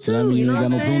cool So that too. mean You you know ain't what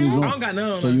got I'm no saying? panties on? I don't got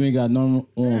none So on. you ain't got none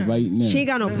on right now. She ain't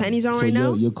got no panties on so right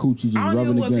now. your coochie just I don't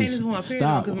rubbing even wear against. panties on my period,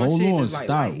 Stop. 'cause my Hold shit on. is like Stop.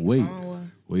 light. Wait. I don't wear-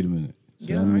 Wait a minute. So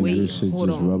Yeah, that mean wait. your shit Hold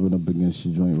just on. rubbing up against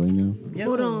your joint right now?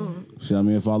 Hold on. See, I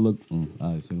mean, if I look, all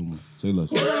right, say no more. Say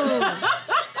less.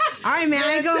 All right, man.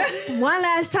 I ain't go one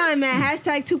last time, man.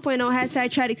 Hashtag 2.0.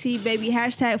 Hashtag Tragic City Baby.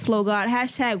 Hashtag Flow God.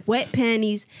 Hashtag wet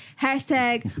panties.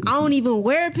 Hashtag I don't even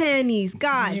wear panties.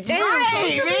 God damn.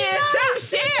 Right, man.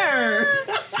 Share.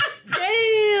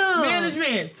 Damn.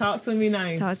 Management, talk to me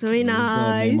nice. Talk to me What's up,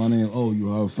 nice. man? My name,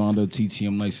 you heard, founder of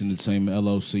TTM Nice Entertainment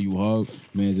LLC. You heard,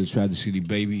 man, the Tragic City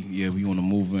Baby. Yeah, we on the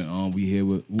movement. We here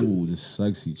with this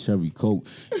sexy Cherry Coke.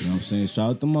 You know what I'm saying? Shout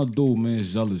out to my dude, man,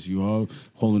 Zealous. You heard,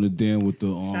 holding it down with the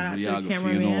out to the videography and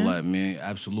cameraman. all that, man.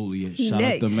 Absolutely. Yeah. Shout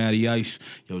out to Matty Ice.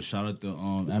 Yo, shout out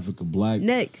to Africa Black.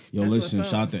 Next. Yo, listen,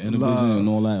 shout out to Intervision and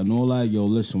all that. Yo,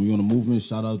 listen, we on the movement.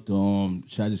 Shout out to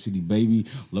Tragic City Baby.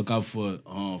 Look out for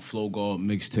Flow God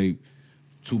mixtape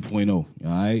 2.0. All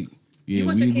right. Yeah,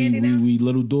 want your candy now? we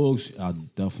little dogs. I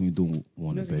definitely do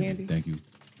want it, your baby. candy? Thank you.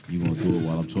 You gonna do it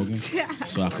while I'm talking,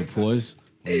 so I can pause.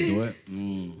 Wanna do it?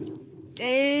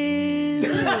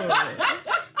 Damn.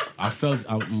 I felt.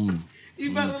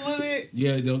 You felt a little bit?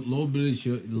 Yeah, the little bit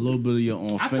of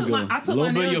your I took finger. my- I took little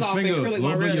my bit of your nails off finger. and acrylic Little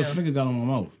my bit of your nails. finger got on my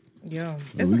mouth. Yeah.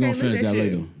 Yeah, we gonna finish that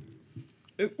later.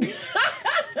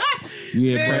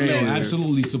 Yeah, but no,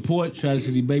 absolutely support Tragic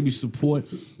City Baby. Support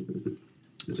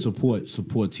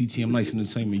TTM Nice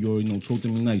Entertainment. You already know. Talk to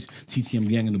me nice. TTM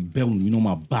gang in the building. You know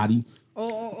my body.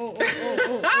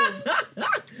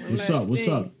 What's up?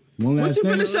 One What last you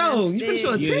thing. finna show? You finna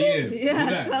show a titty? Yeah,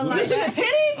 that. so Do like You see a that.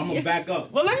 titty? I'm gonna back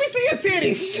up. Well, let me see your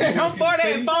titty. Shit, I'm for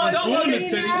that phone. Don't let me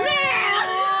see.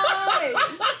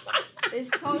 It's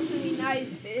Talk to Me Nice,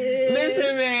 bitch.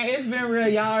 Listen, man, it's been real.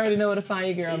 Y'all already know where to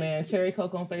find your girl, man. Cherry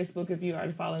Coke on Facebook. If you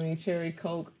already follow me, Cherry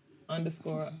Coke _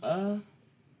 underscore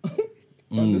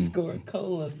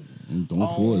cola. Don't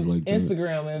pause like that.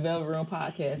 Instagram and Velvet Room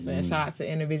Podcast, man. Shout out to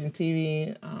Intervision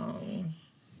TV.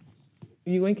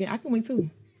 You winking? I can wink too.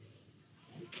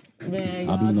 Man,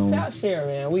 I'll be y'all known. tap share,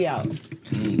 man. We out.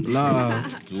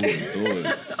 Love. Do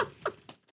it.